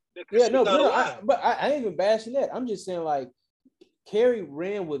Carrie. Yeah, no, I ain't even bashing that. I'm just saying, like, Carrie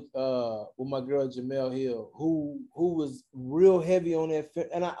ran with my girl Jamel Hill, who was real heavy on that,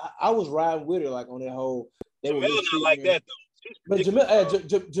 and I was riding with her like on that whole. They were not like that though. But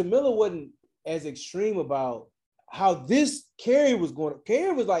Jamila wasn't as extreme about how this Carrie was going.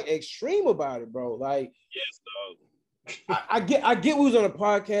 Carrie was like extreme about it, bro. Like, yes, dog. I get we was on a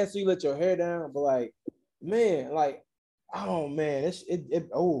podcast, so you let your hair down, but like, man, like. Oh man, she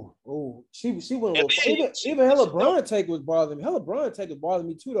went a little. Even Hella Braun take was bothering me. Hella Braun take was bothering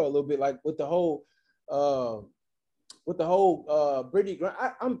me too, though, a little bit. Like with the whole Brittany Grant.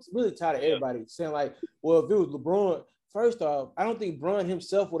 I'm really tired of everybody saying like, well, if it was LeBron, first off, I don't think Braun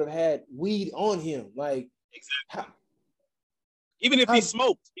himself would have had weed on him. Like, exactly. Even if he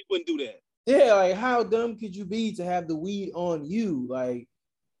smoked, he wouldn't do that. Yeah, like how dumb could you be to have the weed on you? Like,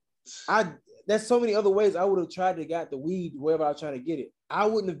 there's so many other ways I would have tried to get the weed wherever I was trying to get it. I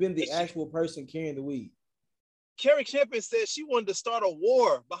wouldn't have been the actual person carrying the weed. Carrie Champion said she wanted to start a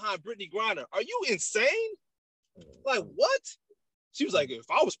war behind Brittany Griner. Are you insane? Like, what? She was like, if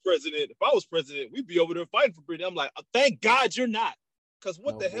I was president, we'd be over there fighting for Brittany. I'm like, thank God you're not. Because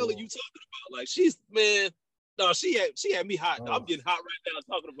what the hell are you talking about? Like, no, she had me hot. I'm getting hot right now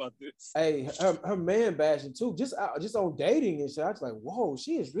talking about this. Hey, her man bashing too, just on dating and shit. I was like, whoa,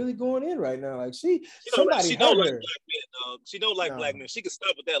 she is really going in right now. Like she don't like black men, dog. She don't like black men. She can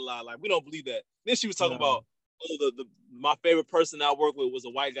stop with that lie. Like, we don't believe that. Then she was talking about, my favorite person I worked with was a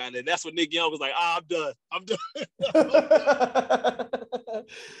white guy, and that's what Nick Young was like. I'm done.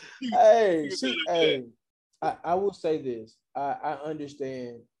 I will say this. I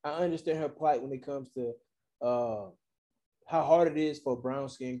understand her plight when it comes to how hard it is for a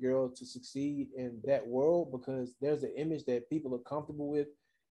brown-skinned girl to succeed in that world, because there's an image that people are comfortable with.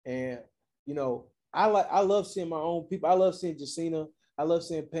 And I love seeing my own people. I love seeing Jacina. I love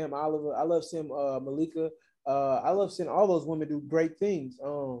seeing Pam Oliver. I love seeing Malika. I love seeing all those women do great things.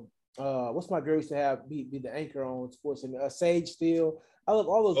 What's my girl used to have be the anchor on sports, and Sage Steele. I love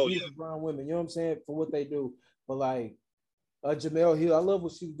all those Oh beautiful brown women. You know what I'm saying, for what they do. But like Jamel Hill, I love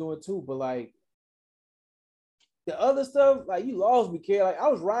what she was doing too. But like the other stuff, like you lost me, kid. Like I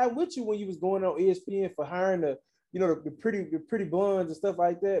was riding with you when you was going on ESPN for hiring the pretty blondes and stuff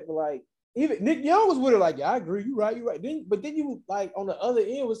like that. But like even Nick Young was with her, like, yeah, I agree, you right, you right. Then you like on the other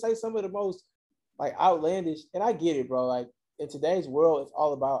end would say some of the most like outlandish, and I get it, bro. Like in today's world, it's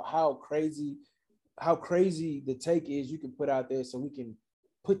all about how crazy the take is you can put out there so we can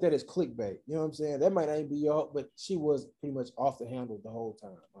put that as clickbait. You know what I'm saying? That might not even be your, but she was pretty much off the handle the whole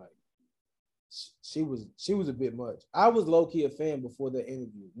time. Like she was a bit much. I was low key a fan before the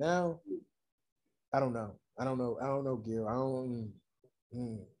interview. Now I don't know. I don't know, Gil. I don't.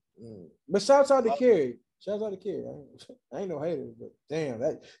 But shouts out to yeah. Carrie. Shouts out to Carrie. I ain't no hater, but damn,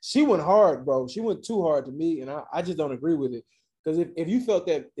 that she went hard, bro. She went too hard to me, and I just don't agree with it. Because if you felt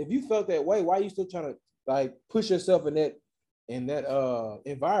that way, why are you still trying to like push yourself in that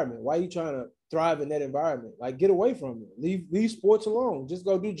environment? Why are you trying to thrive in that environment? Like get away from it. Leave sports alone. Just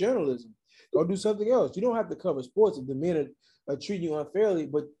go do journalism. Go do something else. You don't have to cover sports if the men are treating you unfairly,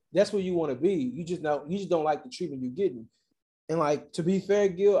 but that's where you want to be. You just don't like the treatment you're getting. And like to be fair,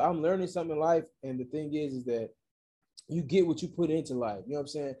 Gil, I'm learning something in life. And the thing is that you get what you put into life. You know what I'm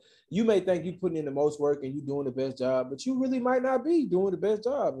saying? You may think you're putting in the most work and you're doing the best job, but you really might not be doing the best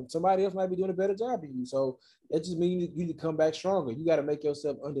job. And somebody else might be doing a better job than you. So that just means you need to come back stronger. You got to make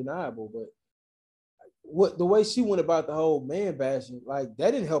yourself undeniable. But what the way she went about the whole man bashing, like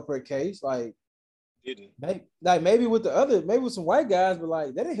that didn't help her case. Didn't Maybe with maybe with some white guys, but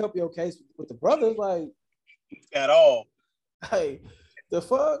like that didn't help your case with the brothers. at all. Like the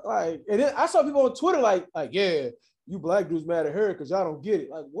fuck, like, and then I saw people on Twitter like, yeah, you black dudes mad at her because y'all don't get it.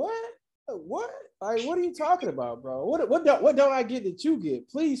 Like what? What? Like what are you talking about, bro? What don't I get that you get?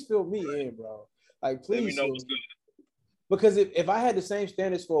 Please fill me in, bro. Like Let me please know fill what's me. good. Because if I had the same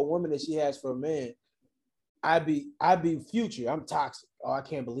standards for a woman that she has for a man, I'd be future. I'm toxic. Oh, I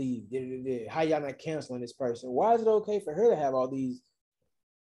can't believe. How y'all not canceling this person? Why is it okay for her to have all these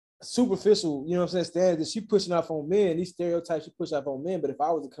superficial, you know what I'm saying, standards that she pushing off on men, these stereotypes she push off on men? But if I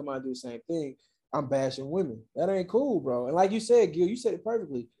was to come out and do the same thing, I'm bashing women. That ain't cool, bro. And like you said, Gil, you said it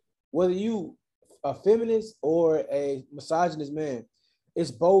perfectly. Whether you a feminist or a misogynist man,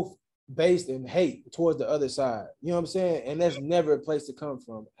 it's both based in hate towards the other side. You know what I'm saying? And that's never a place to come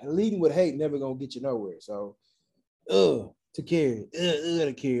from. And leading with hate never gonna get you nowhere. So, to carry,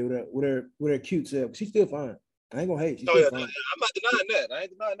 to carry with her cute self. She's still fine. I ain't gonna hate. She's Oh still yeah, fine. I'm not denying that. I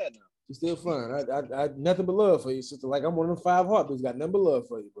ain't denying that now. She's still fine. I nothing but love for you, sister. Like I'm one of them five heartbeats. Got nothing but love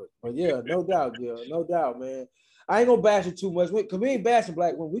for you. But yeah, no doubt, Gil. No doubt, man. I ain't gonna bash it too much because we ain't bashing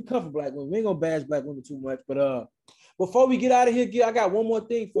black women. We come from black women. We ain't gonna bash black women too much. But before we get out of here, Gil, I got one more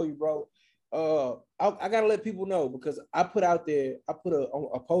thing for you, bro. I gotta let people know because I put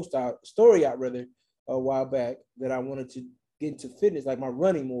a post out, story out rather, a while back that I wanted to get into fitness, like my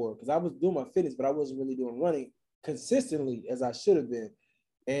running more, because I was doing my fitness, but I wasn't really doing running consistently as I should have been.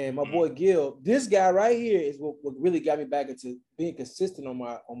 And my boy Gill, this guy right here is what really got me back into being consistent on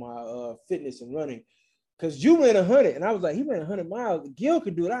my fitness and running. Cause you ran 100, and I was like, he ran 100 miles. Gill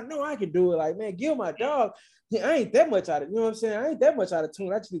could do it. I know I can do it. Like, man, Gill, my dog. Yeah, I ain't that much out of, you know what I'm saying? I ain't that much out of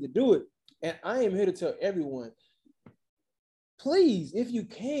tune. I just need to do it. And I am here to tell everyone, please, if you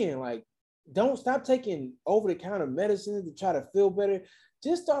can, like, don't stop taking over-the-counter medicine to try to feel better.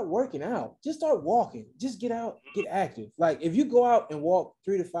 Just start working out. Just start walking. Just get out, get active. Like if you go out and walk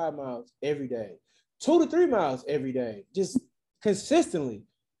 3 to 5 miles every day, 2 to 3 miles every day, just consistently,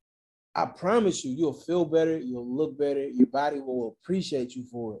 I promise you, you'll feel better. You'll look better. Your body will appreciate you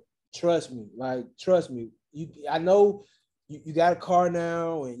for it. Trust me. Like, trust me. I know you got a car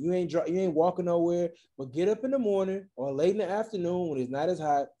now and you ain't walking nowhere, but get up in the morning or late in the afternoon when it's not as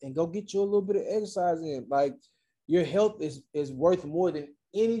hot and go get you a little bit of exercise in. Like, your health is worth more than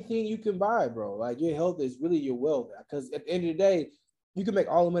anything you can buy, bro. Like, your health is really your wealth. Because at the end of the day, you can make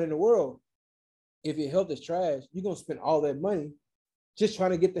all the money in the world. If your health is trash, you're gonna spend all that money just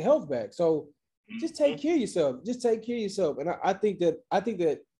trying to get the health back. So just take care of yourself. Just take care of yourself. And I think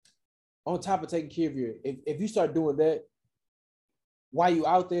that on top of taking care of you, if you start doing that while you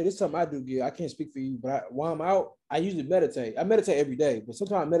out there, this is something I do, Gil. I can't speak for you, but while I'm out, I usually meditate. I meditate every day, but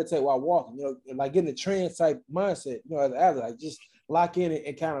sometimes I meditate while walking, like getting a trance type mindset, as an athlete, like just lock in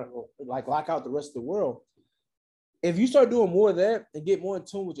and kind of like lock out the rest of the world. If you start doing more of that and get more in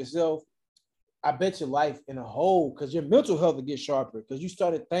tune with yourself, I bet your life in a whole, because your mental health will get sharper because you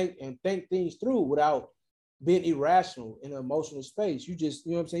started think things through without being irrational in an emotional space. You just,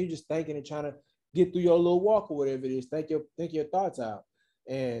 you know what I'm saying? You just thinking and trying to get through your little walk or whatever it is. Think your thoughts out.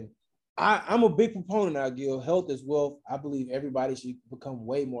 And I'm a big proponent now, Gil. Health is wealth. I believe everybody should become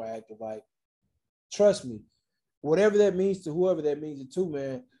way more active. Like, trust me, whatever that means to whoever that means it to,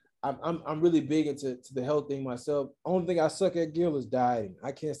 man. I'm really big into the health thing myself. Only thing I suck at, Gil, is dieting.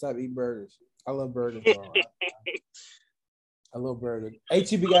 I can't stop eating burgers. I love burgers, bro. I love burgers.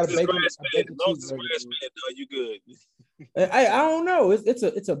 HEB got As a bacon long as it's cheeseburger. grass fed, though, you good. I don't know.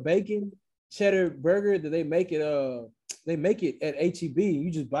 It's a bacon cheddar burger that they make it at HEB.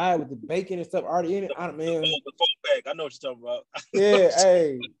 You just buy it with the bacon and stuff already in it. Man. The phone bag. I know what you're talking about. Yeah,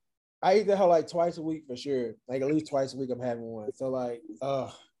 hey. I eat that whole like twice a week for sure. Like at least twice a week I'm having one. So like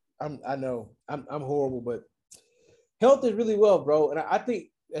I know I'm horrible, but health is really well, bro. And I think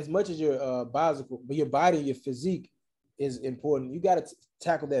as much as your biological, but your body, your physique is important. You got to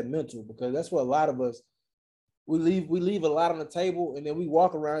tackle that mental, because that's what a lot of us we leave a lot on the table, and then we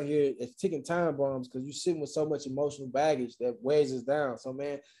walk around here as ticking time bombs because you're sitting with so much emotional baggage that weighs us down. So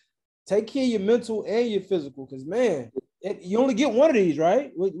man, take care of your mental and your physical, because man, you only get one of these,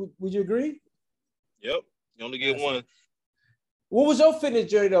 right? Would you agree? Yep, you only get one. What was your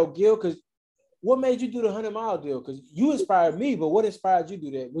fitness journey though, Gil? Because what made you do the 100-mile deal? Because you inspired me, but what inspired you to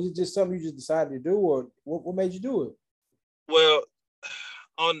do that? Was it just something you just decided to do, or what made you do it? Well,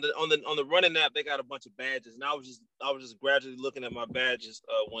 on the running app, they got a bunch of badges, and I was just gradually looking at my badges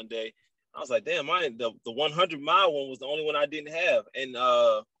one day. I was like, damn, the 100-mile one was the only one I didn't have, and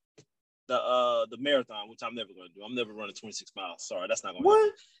the marathon, which I'm never going to do. I'm never running 26 miles. Sorry, that's not going to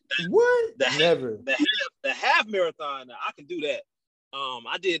happen. What? Never. The half marathon, I can do that.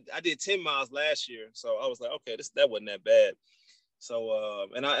 I did 10 miles last year, so I was like, okay, that wasn't that bad. So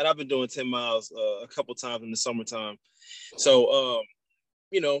and I've been doing 10 miles a couple times in the summertime. So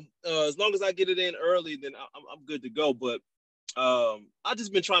as long as I get it in early, then I'm good to go. But I've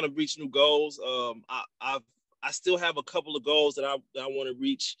just been trying to reach new goals. I still have a couple of goals that I want to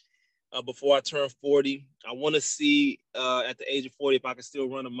reach before I turn 40. I want to see at the age of 40 if I can still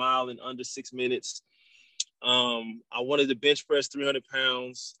run a mile in under 6 minutes. I wanted to bench press 300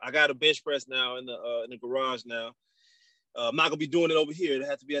 pounds. I got a bench press now in the garage now. I'm not gonna be doing it over here. It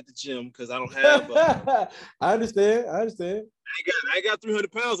has to be at the gym because I don't have. I understand. I ain't got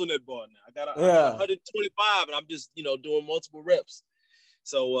 300 pounds on that bar now. I got 125, and I'm just doing multiple reps.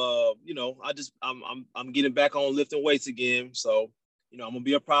 So I'm getting back on lifting weights again. So I'm gonna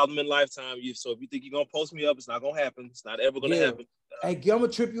be a problem in lifetime. So if you think you're gonna post me up, it's not gonna happen. It's not ever gonna happen. Hey, I'm gonna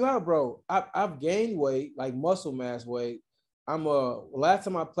trip you out, bro. I've gained weight, like muscle mass weight. Last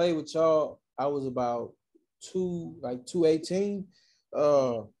time I played with y'all, I was about 218.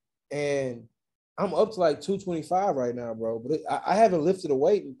 And I'm up to like 225 right now, bro. But I haven't lifted a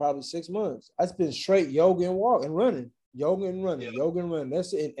weight in probably 6 months. I've been straight yoga and running.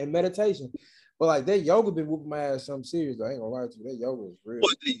 That's it, and meditation. But like that yoga been whooping my ass something serious. I ain't gonna lie to you. That yoga is real.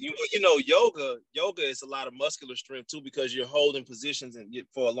 But yoga is a lot of muscular strength too, because you're holding positions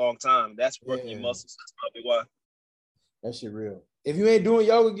for a long time. That's working your muscles. That's probably why. That shit real. If you ain't doing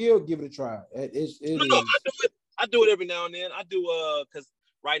yoga, Gil, give it a try. I do it every now and then. I do because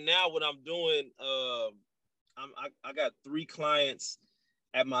right now what I'm doing, I got 3 clients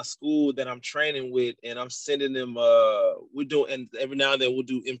at my school that I'm training with, and I'm sending them. And every now and then we'll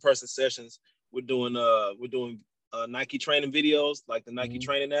do in-person sessions. We're doing Nike training videos, like the Nike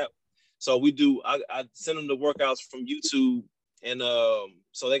training app. So we do. I send them the workouts from YouTube, and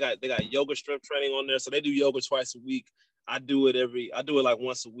so they got yoga strength training on there. So they do yoga twice a week. I do it like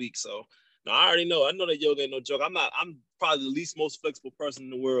once a week. So no, I already know. I know that yoga ain't no joke. I'm probably the least most flexible person in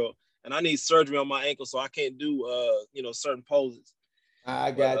the world, and I need surgery on my ankle, so I can't do certain poses.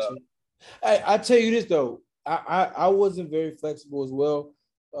 I got you. I tell you this though, I wasn't very flexible as well.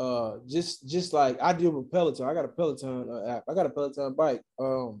 Just like I deal with Peloton. I got a Peloton app. I got a Peloton bike.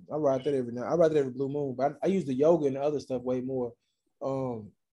 I ride that every blue moon. But I use the yoga and the other stuff way more.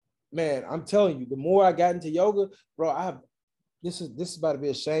 Man, I'm telling you, the more I got into yoga, bro, this is about to be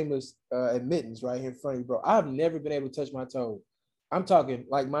a shameless admittance right here in front of you, bro. I've never been able to touch my toes. I'm talking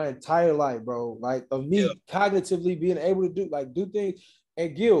like my entire life, bro. Like of me cognitively being able to do things.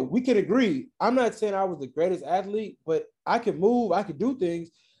 And Gil, we can agree. I'm not saying I was the greatest athlete, but I could move, I could do things.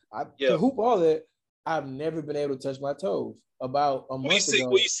 I can hoop all that. I've never been able to touch my toes. About a month ago.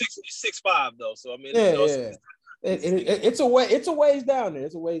 Well, you're 6'5" though, so I mean, it's a ways down there.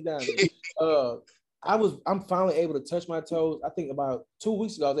 It's a ways down there. I'm finally able to touch my toes. I think about 2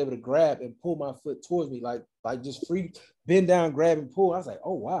 weeks ago, I was able to grab and pull my foot towards me, like just free bend down, grab and pull. I was like,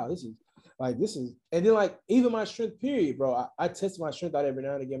 oh wow, this is, and then like even my strength period, bro. I test my strength out every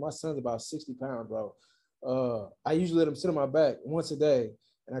now and again. My son's about 60 pounds, bro. I usually let him sit on my back once a day,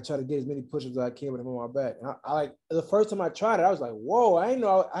 and I try to get as many push-ups as I can when I'm on my back. And I like the first time I tried it, I was like, whoa, I didn't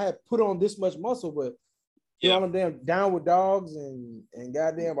know I had put on this much muscle, but do all them damn downward dogs and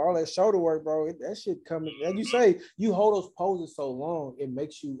goddamn all that shoulder work, bro. That shit coming. Like you say, you hold those poses so long, it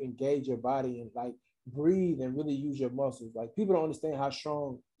makes you engage your body and like breathe and really use your muscles. Like people don't understand how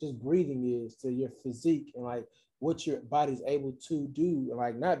strong just breathing is to your physique and like what your body's able to do and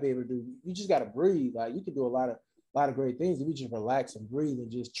like not be able to do. You just gotta breathe. Like you can do a lot of great things if you just relax and breathe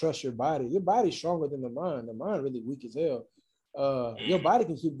and just trust your body. Your body's stronger than the mind. The mind really weak as hell. Your body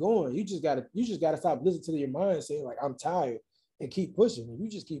can keep going. You just gotta stop listening to your mind saying like I'm tired and keep pushing. If you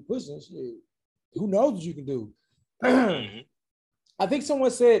just keep pushing, shit, who knows what you can do? I think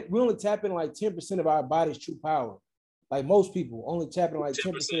someone said we only tap in like 10% of our body's true power. Like most people only tap in like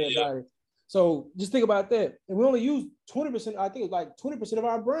 10% of their body. So just think about that. And we only use 20%, I think it's like 20% of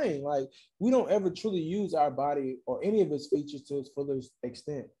our brain. Like we don't ever truly use our body or any of its features to its fullest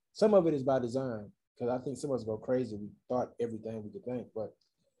extent. Some of it is by design. Because I think some of us go crazy. We thought everything we could think, but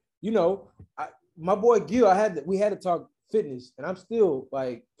you know, my boy Gill, we had to talk fitness, and I'm still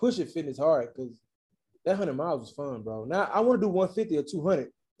like pushing fitness hard because that 100 miles was fun, bro. Now I want to do 150 or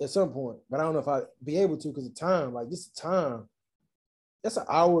 200 at some point, but I don't know if I'll be able to because of time. Like this time, that's an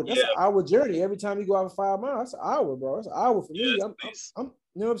hour. That's an hour journey every time you go out for 5 miles. That's an hour, bro. That's an hour for me. I'm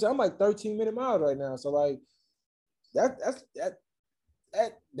you know what I'm saying. I'm like 13-minute miles right now, so like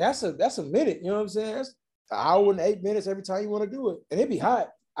that's a minute, you know what I'm saying? That's an hour and 8 minutes every time you want to do it. And it'd be hot.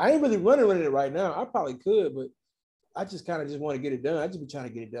 I ain't really running it right now. I probably could, but I just kind of just want to get it done. I just be trying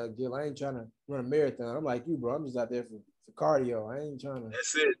to get it done, Gill. I ain't trying to run a marathon. I'm like you, bro. I'm just out there for cardio. I ain't trying to.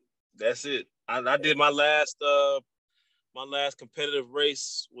 That's it. I did my last competitive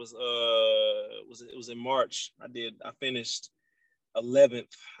race was in March. I finished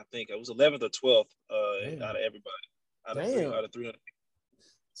 11th. I think it was 11th or 12th out of everybody. Out of 300.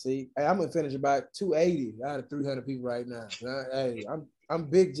 See, I'm gonna finish about 280 out of 300 people right now. Hey, I'm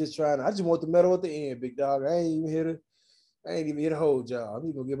big, just trying. I just want the medal at the end, big dog. I ain't even here to hold y'all. I'm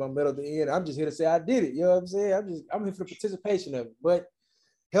just gonna get my medal at the end. I'm just here to say I did it. You know what I'm saying? I'm here for the participation of it. But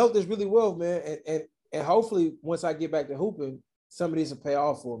health is really wealth, man. And hopefully once I get back to hooping, some of this will pay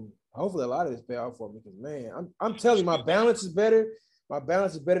off for me. Hopefully a lot of this pay off for me because man, I'm telling you, my balance is better. My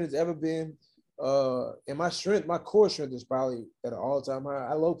balance is better than it's ever been. And my core strength is probably at an all-time high.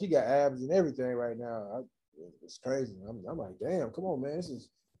 I low-key got abs and everything right now. It's crazy. I'm like, damn, come on, man.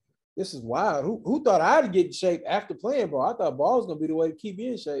 This is wild. Who thought I'd get in shape after playing ball? I thought ball was gonna be the way to keep me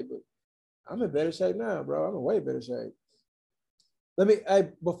in shape, but I'm in better shape now, bro. I'm in way better shape.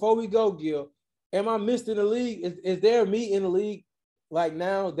 Before we go, Gil, am I missed in the league? Is there me in the league like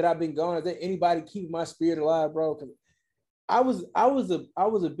now that I've been gone? Is there anybody keeping my spirit alive, bro? Because I was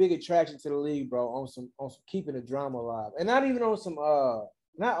a big attraction to the league, bro, on some keeping the drama alive, and not even on some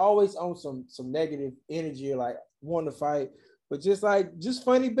not always on some negative energy or like wanting to fight, but just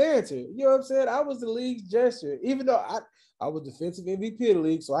funny banter. You know what I'm saying? I was the league's gesture, even though I was defensive MVP of the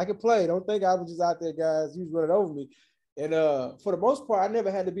league, so I could play. Don't think I was just out there, guys. You was running over me, and for the most part, I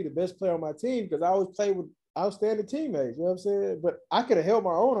never had to be the best player on my team because I always played with outstanding teammates. You know what I'm saying? But I could have held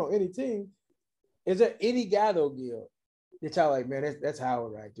my own on any team. Is there any guy though, Gil, that y'all like, man, that's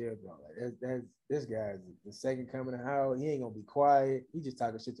Howard right there, bro? Like that's this guy's the second coming of Howard. He ain't gonna be quiet. He just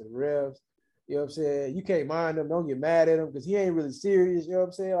talking shit to the refs. You know what I'm saying? You can't mind him. Don't get mad at him because he ain't really serious. You know what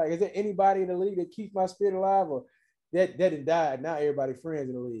I'm saying? Like, is there anybody in the league that keeps my spirit alive, or that had died? Now everybody friends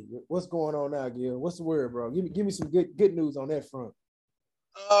in the league. What's going on now, Gil? What's the word, bro? Give me some good news on that front.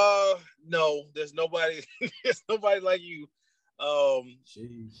 No, there's nobody. There's nobody like you.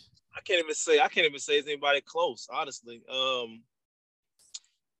 Jeez. I can't even say it's anybody close, honestly.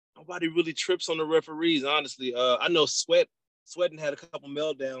 Nobody really trips on the referees, honestly. I know Sweating had a couple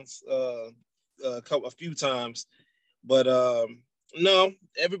meltdowns a few times, but no,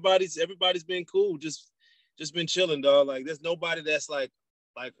 everybody's been cool, just been chilling, dog. Like there's nobody that's like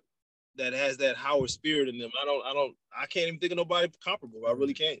that has that Howard spirit in them. I can't even think of nobody comparable. I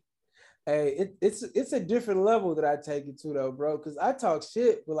really can't. Hey, it's a different level that I take it to though, bro. Cause I talk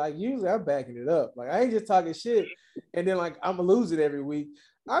shit, but like usually I'm backing it up. Like I ain't just talking shit and then like I'm gonna lose it every week.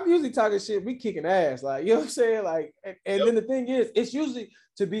 I'm usually talking shit, we kicking ass. Like, you know what I'm saying? Like, and then the thing is, it's usually,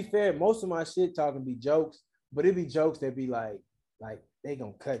 to be fair, most of my shit talking be jokes, but it be jokes that be like they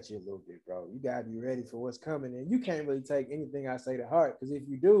gonna cut you a little bit, bro. You gotta be ready for what's coming. And you can't really take anything I say to heart. Cause if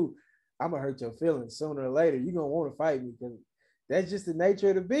you do, I'm gonna hurt your feelings sooner or later. You're gonna want to fight me because that's just the nature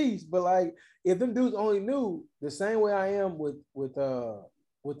of the beast. But like, if them dudes only knew the same way I am with the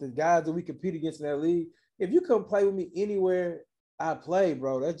guys that we compete against in that league, if you come play with me anywhere I play,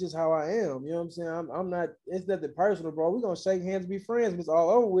 bro. That's just how I am. You know what I'm saying? I'm not, it's nothing personal, bro. We're gonna shake hands and be friends, it's all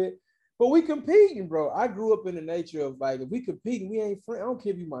over with. But we competing, bro. I grew up in the nature of like, if we competing, we ain't friends. I don't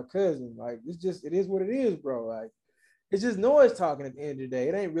care if you my cousin. Like, it's just, it is what it is, bro. Like, it's just noise talking at the end of the day.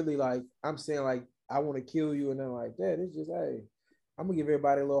 It ain't really like I'm saying like I want to kill you and nothing like that. It's just, hey, I'm gonna give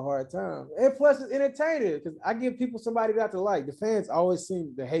everybody a little hard time. And plus it's entertaining because I give people somebody that to like. The fans always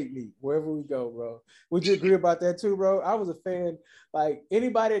seem to hate me wherever we go, bro. Would you agree about that too, bro? I was a fan. Like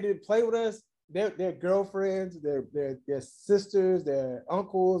anybody that didn't play with us, their girlfriends, their sisters, their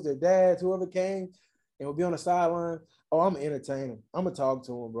uncles, their dads, whoever came and would be on the sideline. Oh, I'm gonna entertain them. I'm gonna talk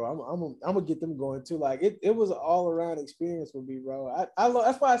to them, bro. I'm gonna get them going too. Like it was an all around experience for me, bro. I love.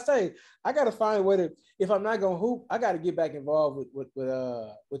 That's why I say I gotta find a way to. If I'm not gonna hoop, I gotta get back involved with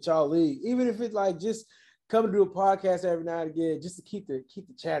y'all league, even if it's like just coming to do a podcast every now and again, just to keep the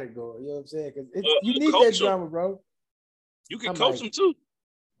chatter going. You know what I'm saying? Because you need that drama, bro. You can coach them too.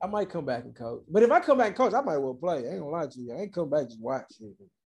 I might come back and coach, but if I come back and coach, I might well play. I ain't gonna lie to you. I ain't come back just watch shit.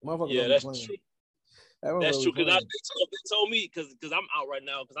 Yeah, that's true. That's true, because they told me because I'm out right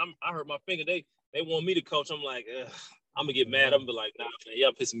now because I hurt my finger. They want me to coach. I'm like, I'm gonna get mad. I'm gonna be like, nah, man,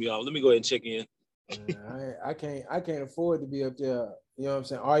 y'all pissing me off. Let me go ahead and check in. I can't afford to be up there. You know what I'm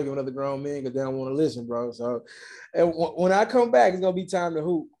saying? Arguing with other grown men because they don't want to listen, bro. So, and when I come back, it's gonna be time to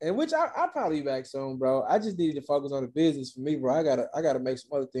hoop, and which I'll probably be back soon, bro. I just needed to focus on the business for me, bro. I gotta make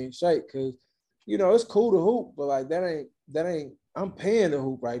some other things shake because, you know, it's cool to hoop, but like that ain't. I'm paying to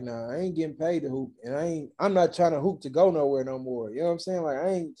hoop right now. I ain't getting paid to hoop, and I'm not trying to hoop to go nowhere no more. You know what I'm saying?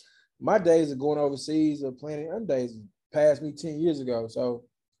 Like my days of going overseas or playing them days passed me 10 years ago. So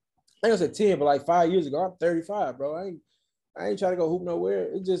I ain't gonna say 10, but like 5 years ago, I'm 35, bro. I ain't trying to go hoop nowhere.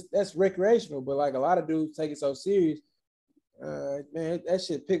 It just that's recreational, but like a lot of dudes take it so serious. Man, that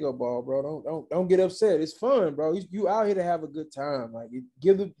shit pickup ball, bro. Don't get upset. It's fun, bro. You out here to have a good time. Like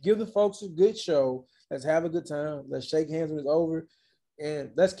give the folks a good show. Let's have a good time. Let's shake hands when it's over,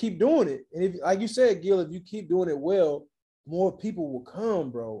 and let's keep doing it. And if, like you said, Gill, if you keep doing it well, more people will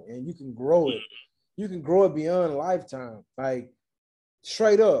come, bro, and you can grow it. You can grow it beyond lifetime. Like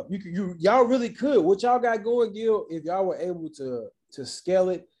straight up, y'all really could. What y'all got going, Gill, if y'all were able to scale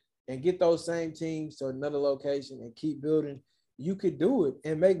it and get those same teams to another location and keep building, you could do it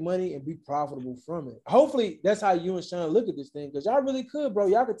and make money and be profitable from it. Hopefully, that's how you and Sean look at this thing because y'all really could, bro.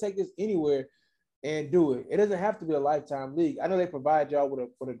 Y'all could take this anywhere and do it. It doesn't have to be a lifetime league. I know they provide y'all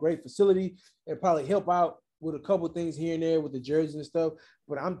with a great facility and probably help out with a couple things here and there with the jerseys and stuff.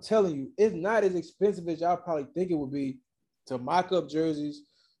 But I'm telling you, it's not as expensive as y'all probably think it would be to mock up jerseys,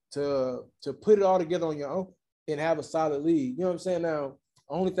 to put it all together on your own and have a solid league. You know what I'm saying? Now,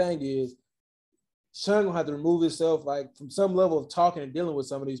 only thing is, Sean gonna have to remove himself like from some level of talking and dealing with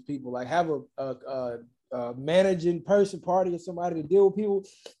some of these people. Like have a managing person party or somebody to deal with people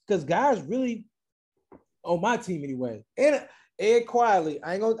because guys really on my team anyway. And quietly,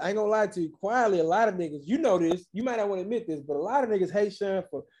 I ain't gonna lie to you. Quietly, a lot of niggas, you know this, you might not want to admit this, but a lot of niggas hate Sean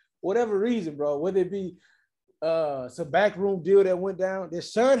for whatever reason, bro. Whether it be some backroom deal that went down that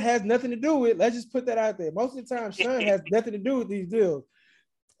Sean has nothing to do with. Let's just put that out there. Most of the time, Sean has nothing to do with these deals.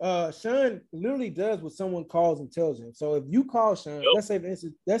 Sean literally does what someone calls and tells him. So if you call Sean, let's say for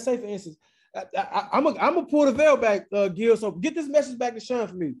instance, I'm gonna pull the veil back, Gill. So get this message back to Sean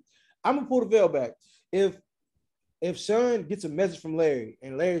for me. I'm gonna pull the veil back. If Sean gets a message from Larry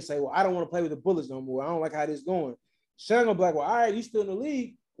and Larry say, "Well, I don't want to play with the Bullets no more. I don't like how this is going." Sean gonna be like, "Well, all right, you still in the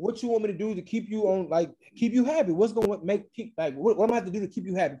league. What you want me to do to keep you on, like, keep you happy? What's going to what am I have to do to keep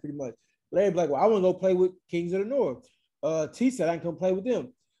you happy, pretty much?" Larry be like, "Well, I want to go play with Kings of the North." T said I can come play with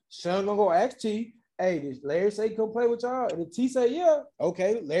them. Sean gonna go ask T, "Hey, did Larry say come play with y'all?" And if T say, "Yeah,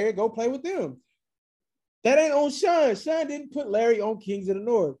 okay, Larry, go play with them." That ain't on Sean. Sean didn't put Larry on Kings of the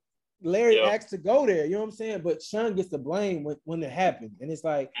North. Larry asked to go there, you know what I'm saying? But Sean gets the blame when it happened. And it's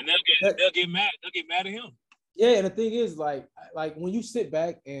like, and they'll get mad. They'll get mad at him. Yeah, and the thing is, like when you sit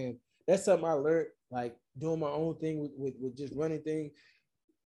back, and that's something I learned, like doing my own thing with just running things.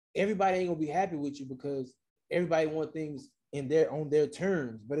 Everybody ain't gonna be happy with you because everybody want things on their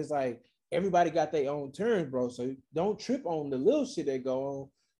terms. But it's like everybody got their own terms, bro. So don't trip on the little shit that go on.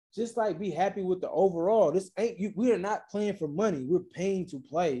 Just like be happy with the overall. This ain't you. We are not playing for money. We're paying to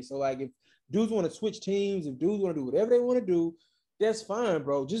play. So like if dudes want to switch teams, if dudes want to do whatever they want to do, that's fine,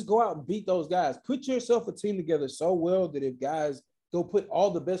 bro. Just go out and beat those guys. Put yourself a team together so well that if guys go put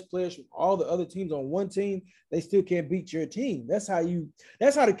all the best players from all the other teams on one team, they still can't beat your team. That's how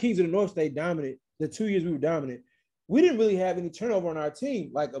the Kings of the North stayed dominant. The 2 years we were dominant, we didn't really have any turnover on our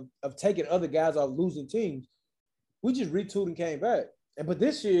team, like of taking other guys off losing teams. We just retooled and came back. But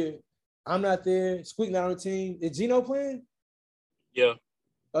this year, I'm not there. Squeak not on the team. Is Gino playing? Yeah.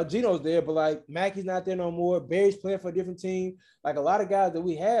 Gino's there, but like Mackey's not there no more. Barry's playing for a different team. Like a lot of guys that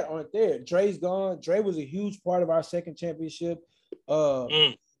we had aren't there. Dre's gone. Dre was a huge part of our second championship.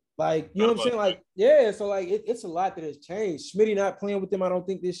 Mm. Like, you know Not what I'm about saying? Like, yeah, so like it's a lot that has changed. Smitty not playing with them, I don't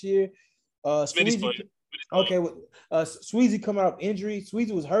think, this year. Smitty's Sweezy, playing. Smitty's playing. okay, with Sweezy coming out of injury.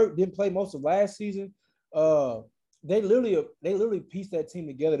 Sweezy was hurt, didn't play most of last season. Uh they literally pieced that team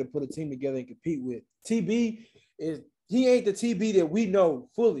together to put a team together and compete with. TB is he ain't the TB that we know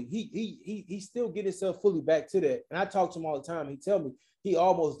fully. He's still getting himself fully back to that. And I talk to him all the time. He tell me he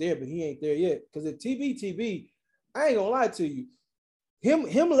almost there, but he ain't there yet. Because if TB, I ain't gonna lie to you.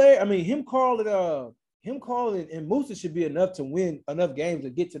 Larry, I mean, him calling and Musa should be enough to win enough games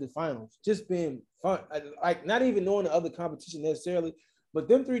to get to the finals. Just being fun, like not even knowing the other competition necessarily, but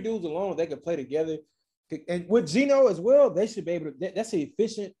them three dudes alone, they could play together. And with Gino as well, they should be able to. That's an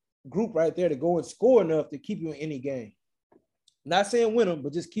efficient group right there to go and score enough to keep you in any game. Not saying win them,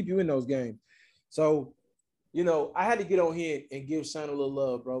 but just keep you in those games. So, I had to get on here and give Sean a little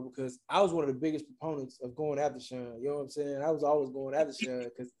love, bro, because I was one of the biggest proponents of going after Sean. You know what I'm saying? I was always going after Sean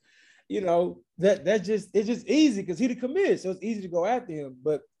because, it's just easy because he the commit, so it's easy to go after him.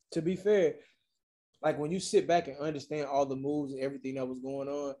 But to be fair, like when you sit back and understand all the moves and everything that was going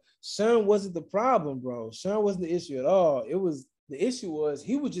on, Sean wasn't the problem, bro. Sean wasn't the issue at all. The issue was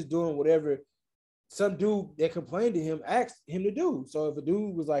he was just doing whatever some dude that complained to him asked him to do. So if a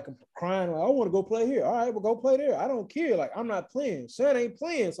dude was like crying, like, I want to go play here. All right, well, go play there. I don't care. Like, I'm not playing. Sean ain't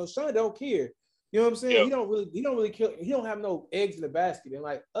playing, so Sean don't care. You know what I'm saying? Yeah. He don't really care. He don't have no eggs in the basket. And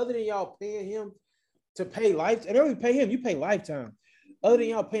like, other than y'all paying him to pay life, and they only pay him, you pay lifetime. Other than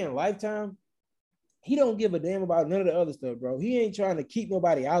y'all paying lifetime, he don't give a damn about none of the other stuff, bro. He ain't trying to keep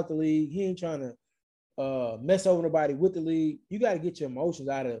nobody out the league. He ain't trying to mess over nobody with the league. You got to get your emotions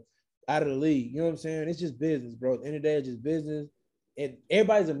out of the league. You know what I'm saying? It's just business, bro. At the end of the day, it's just business. And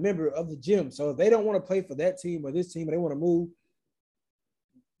everybody's a member of the gym. So if they don't want to play for that team or this team, or they want to move,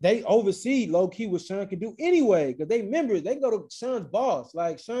 they oversee low key what Sean can do anyway. Because they members, they go to Sean's boss.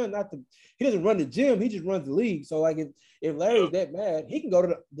 Like Sean, he doesn't run the gym, he just runs the league. So like if Larry's that mad, he can go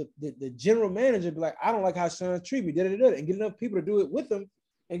to the general manager and be like, I don't like how Sean treat me, and get enough people to do it with him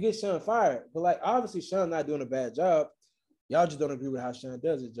and get Sean fired. But like obviously Sean's not doing a bad job. Y'all just don't agree with how Sean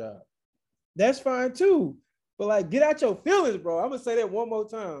does his job. That's fine too. But like, get out your feelings, bro. I'm gonna say that one more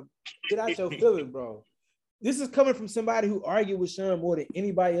time. Get out your feelings, bro. This is coming from somebody who argued with Sean more than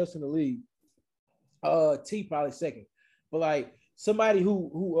anybody else in the league. T probably second, but like somebody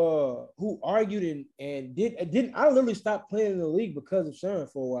who argued and didn't. I literally stopped playing in the league because of Sean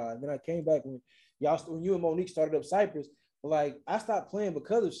for a while. And then I came back when you and Monique started up Cypress. But like I stopped playing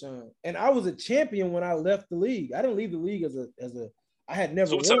because of Sean, and I was a champion when I left the league. I didn't leave the league as a I had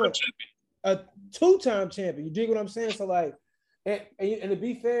never won. A two-time champion. You dig what I'm saying? So like, and to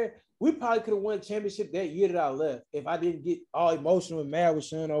be fair, we probably could have won a championship that year that I left if I didn't get all emotional and mad with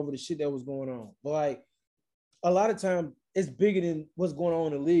Sean over the shit that was going on. But like, a lot of times it's bigger than what's going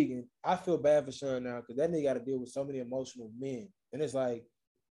on in the league, and I feel bad for Sean now because that nigga got to deal with so many emotional men, and it's like,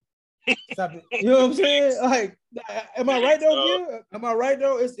 stop it. You know what I'm saying? Like, am I right though, Gill? Am I right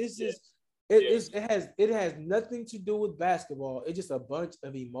though? It's just. It has nothing to do with basketball. It's just a bunch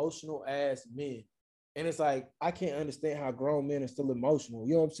of emotional ass men. And it's like I can't understand how grown men are still emotional.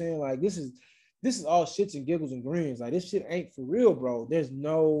 You know what I'm saying? Like this is all shits and giggles and grins. Like this shit ain't for real, bro. There's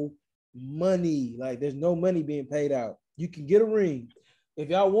no money. Like there's no money being paid out. You can get a ring. If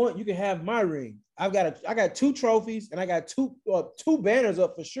y'all want, you can have my ring. I got 2 trophies and I got two banners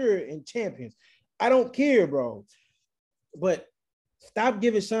up for sure in champions. I don't care, bro. But stop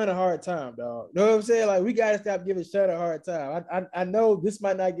giving Sean a hard time, dog. You know what I'm saying? Like, we got to stop giving Sean a hard time. I know this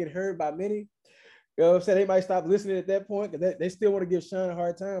might not get heard by many. You know what I'm saying? They might stop listening at that point because they still want to give Sean a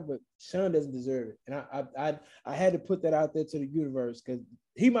hard time, but Sean doesn't deserve it. And I had to put that out there to the universe because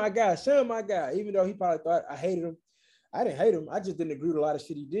he my guy, Sean my guy, even though he probably thought I hated him. I didn't hate him. I just didn't agree with a lot of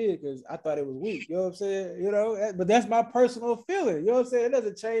shit he did because I thought it was weak. You know what I'm saying? But that's my personal feeling. You know what I'm saying? It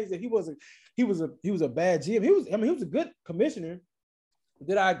doesn't change that he was a bad GM. He was a good commissioner.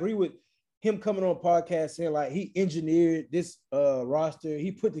 Did I agree with him coming on podcast saying like he engineered this roster,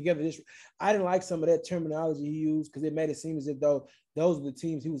 he put together this? I didn't like some of that terminology he used because it made it seem as if though those were the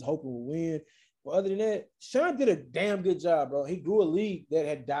teams he was hoping would win. But other than that, Sean did a damn good job, bro. He grew a league that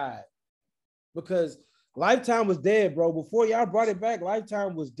had died because Lifetime was dead, bro. Before y'all brought it back,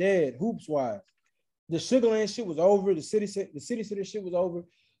 Lifetime was dead, hoops wise. The Sugarland shit was over. The city center shit was over.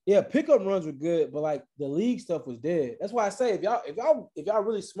 Yeah, pickup runs were good, but like the league stuff was dead. That's why I say if y'all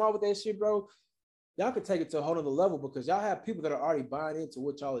really smart with that shit, bro, y'all could take it to a whole other level because y'all have people that are already buying into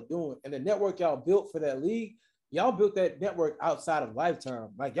what y'all are doing. And the network y'all built for that league, y'all built that network outside of Lifetime.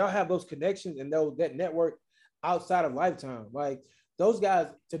 Like y'all have those connections and that network outside of Lifetime. Like those guys,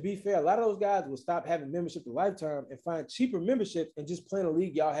 to be fair, a lot of those guys will stop having membership to Lifetime and find cheaper memberships and just play in a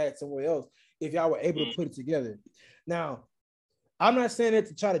league y'all had somewhere else if y'all were able to put it together. Now, I'm not saying that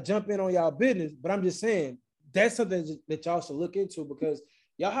to try to jump in on y'all business, but I'm just saying that's something that y'all should look into because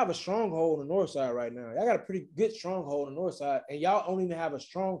y'all have a stronghold on the north side right now. Y'all got a pretty good stronghold on the north side, and y'all only even have a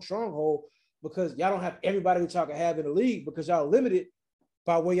strong stronghold because y'all don't have everybody that y'all can have in the league because y'all limited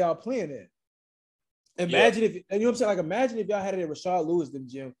by where y'all playing at. Imagine if, and you know what I'm saying? Like, imagine if y'all had it at Rashard Lewis, the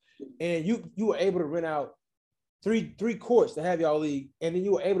gym, and you were able to rent out three courts to have y'all league, and then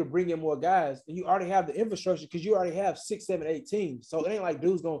you were able to bring in more guys, and you already have the infrastructure because you already have 6, 7, 8 teams. So it ain't like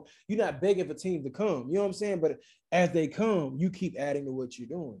dudes going, you're not begging for teams to come. You know what I'm saying? But as they come, you keep adding to what you're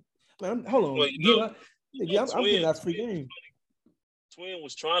doing. Man, hold on. Well, I'm getting that free game. Twin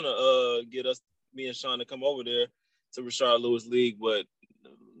was trying to get us, me and Sean, to come over there to Rashard Lewis League, but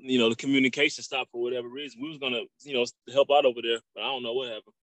the communication stopped for whatever reason. We was gonna, help out over there, but I don't know what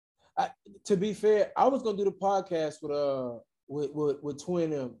happened. To be fair, I was gonna do the podcast with Twin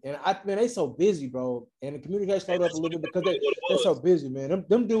them, and they so busy, bro, and the communication slowed up a little bit because they're so busy, man.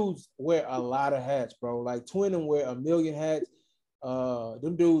 Them dudes wear a lot of hats, bro. Like Twin them wear a million hats.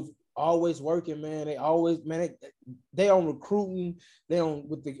 Them dudes always working, man. They always, man, they on recruiting.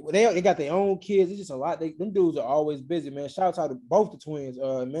 They got their own kids. It's just a lot. Them dudes are always busy, man. Shout out to both the twins,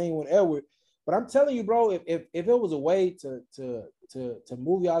 Emmanuel and Edward. But I'm telling you, bro, if it was a way to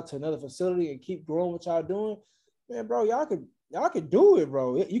move y'all to another facility and keep growing what y'all doing, man, bro, y'all could do it,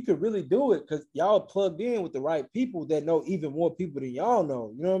 bro. You could really do it because y'all plugged in with the right people that know even more people than y'all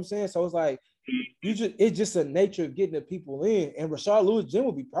know. You know what I'm saying? So it's like it's just a nature of getting the people in. And Rashard Lewis gym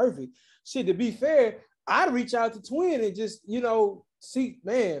would be perfect. Shit, to be fair, I'd reach out to Twin and just, see,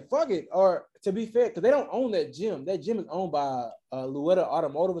 man, fuck it. Or to be fair, because they don't own that gym. That gym is owned by Luetta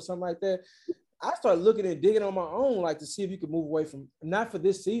Automotive or something like that. I started looking and digging on my own, like to see if you could move away from, not for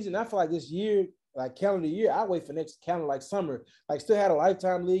this season, not for like this year, like calendar year. I wait for next calendar, like summer, like still had a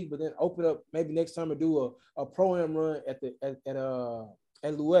Lifetime league, but then open up maybe next summer, do a pro-am run at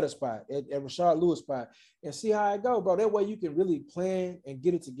Luetta spot, at Rashard Lewis spot, and see how it go, bro. That way you can really plan and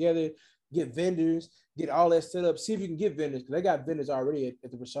get it together, get vendors, get all that set up. See if you can get vendors, because they got vendors already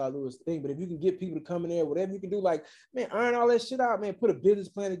at the Rashard Lewis thing. But if you can get people to come in there, whatever you can do, like, man, iron all that shit out, man, put a business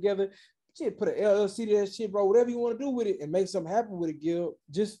plan together, shit, put an LLC to that shit, bro, whatever you want to do with it and make something happen with it, Gill.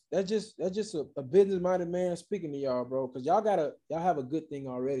 That's just a business-minded man speaking to y'all, bro, because y'all have a good thing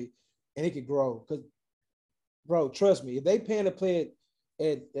already, and it could grow. Because, bro, trust me, if they paying to play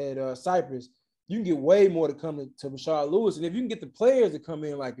at Cypress, you can get way more to come to Rashard Lewis. And if you can get the players to come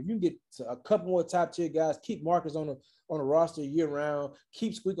in, like if you can get a couple more top tier guys, keep Marcus on the roster year round,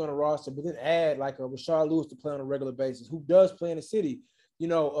 keep Squeak on the roster, but then add like a Rashard Lewis to play on a regular basis, who does play in the city.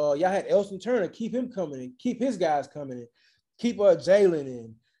 Y'all had Elston Turner, keep him coming in, keep his guys coming in, keep Jalen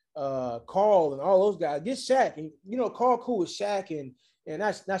and Carl and all those guys. Get Shaq, and Carl cool with Shaq and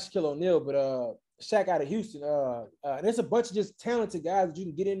not Shaquille O'Neal, but Shaq out of Houston. And there's a bunch of just talented guys that you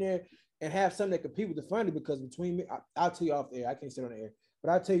can get in there and have something that compete with the funding, because between me, I'll tell you off the air. I can't sit on the air, but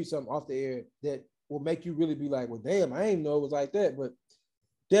I'll tell you something off the air that will make you really be like, well, damn, I didn't know it was like that. But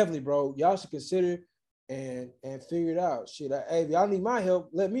definitely, bro, y'all should consider and figure it out. Shit, hey, if y'all need my help,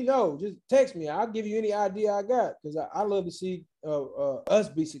 let me know. Just text me. I'll give you any idea I got, because I love to see us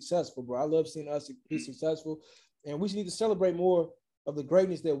be successful, bro. I love seeing us be successful, and we need to celebrate more of the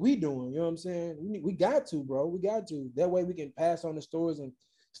greatness that we doing. You know what I'm saying? We got to, bro. We got to. That way we can pass on the stories and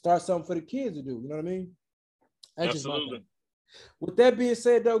start something for the kids to do. You know what I mean? That's just my thing. With that being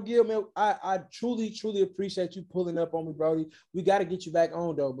said, though, Gill, man, I truly, truly appreciate you pulling up on me, Brody. We got to get you back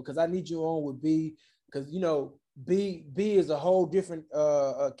on, though, because I need you on with B, because, B is a whole different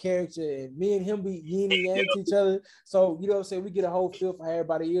character, and me and him be yin and yang to each other. So, you know what I'm saying? We get a whole feel for how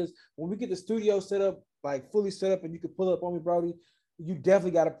everybody is. When we get the studio set up, like fully set up, and you can pull up on me, Brody, you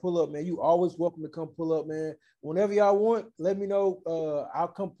definitely got to pull up, man. You always welcome to come pull up, man. Whenever y'all want, let me know. I'll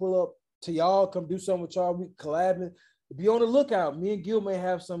come pull up to y'all, come do something with y'all. We collabing. Be on the lookout. Me and Gill may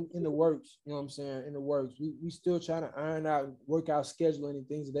have some in the works. You know what I'm saying? In the works. We still trying to iron out, work out scheduling and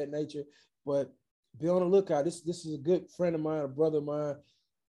things of that nature. But be on the lookout. This is a good friend of mine, a brother of mine.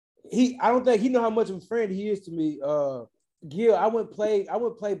 I don't think he know how much of a friend he is to me. Gill, I went play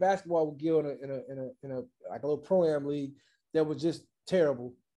basketball with Gill in a like a little pro-am league that was just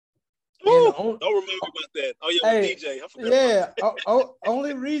terrible. Ooh, don't remember about that. Oh yeah, hey, DJ. I forgot.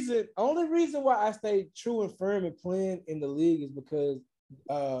 Only reason why I stayed true and firm in playing in the league is because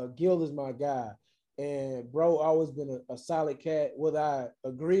Gill is my guy, and bro always been a solid cat. Whether I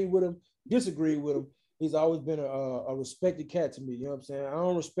agree with him, disagree with him, He's always been a respected cat to me. You know what I'm saying? I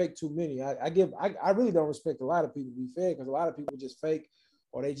don't respect too many. I really don't respect a lot of people, to be fair, because a lot of people just fake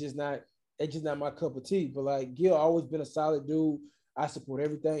or they just not my cup of tea. But like Gill always been a solid dude. I support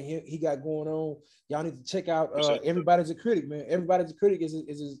everything he got going on. Y'all need to check out Everybody's a Critic, man. Everybody's a Critic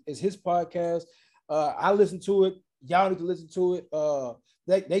is his podcast. I listen to it. Y'all need to listen to it.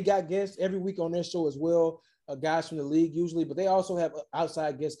 They got guests every week on their show as well. Guys from the league usually, but they also have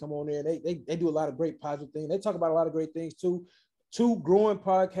outside guests come on there. They do a lot of great positive things. They talk about a lot of great things too. Two growing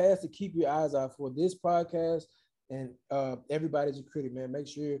podcasts to keep your eyes out for: this podcast and Everybody's a Critic, man. Make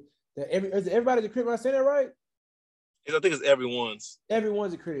sure that everybody's a critic. Am I saying that right? I think it's everyone's.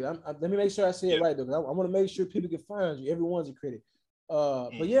 Everyone's a critic. Let me make sure I say it right, though. I want to make sure people can find you. Everyone's a critic.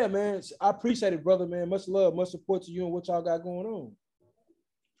 But yeah, man, I appreciate it, brother, man. Much love, much support to you and what y'all got going on.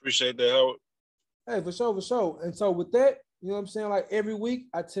 Appreciate that, Howard. Hey, for sure. And so with that, you know what I'm saying? Like every week,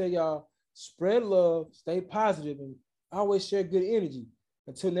 I tell y'all, spread love, stay positive, and always share good energy.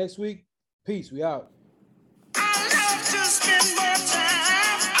 Until next week, peace. We out. I love to spend more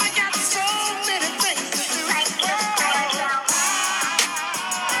time. I got so many things to do. I got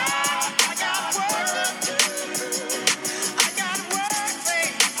work to do. I got work,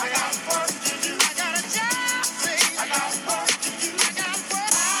 babe. I got work to do. I got a job, babe. I got work to do. I got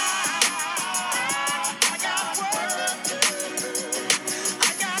work. I got work to do.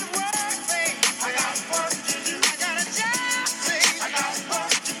 I got work, babe. I got work to do. I got a job, babe. I got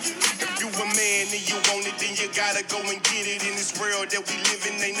work to do. If you a man and you want it, then you gotta go and get it. In this world that we live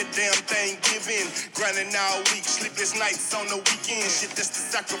in, ain't a damn thing given. Grinding all week, sleepless nights on the weekend. Shit, that's the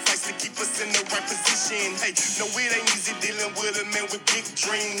sacrifice to keep us in the right position. Hey, no, it ain't easy dealing with a man with big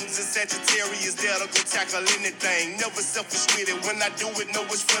dreams. A Sagittarius that'll go tackle anything. Never selfish with it. When I do it, know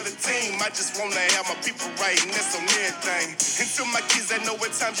it's for the team. I just wanna have my people right, and that's on everything. And to my kids, I know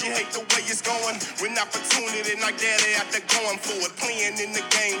at times you hate the way it's going. When opportunity like daddy out there going for it. Playing in the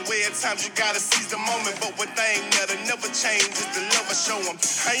game where at times you gotta seize the moment. But one thing that'll never change is the love I show them.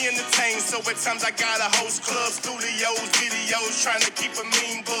 I entertain, so at times I gotta host clubs, studios, videos, trying to keep a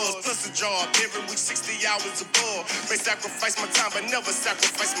mean buzz. Plus a job every week, 60 hours above. May sacrifice my time, but never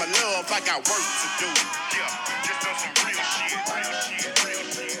sacrifice my love. I got work to do. Yeah, just on some real shit. I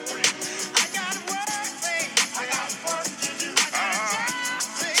got work, babe. I got work to do. I got a job,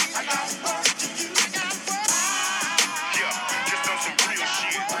 babe. I got work to do. I got work. Yeah, just on some real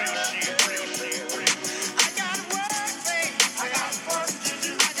shit. I got work, babe. I got work to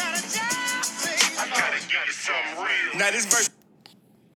do. I got a job, babe. I gotta get some real. Now this verse.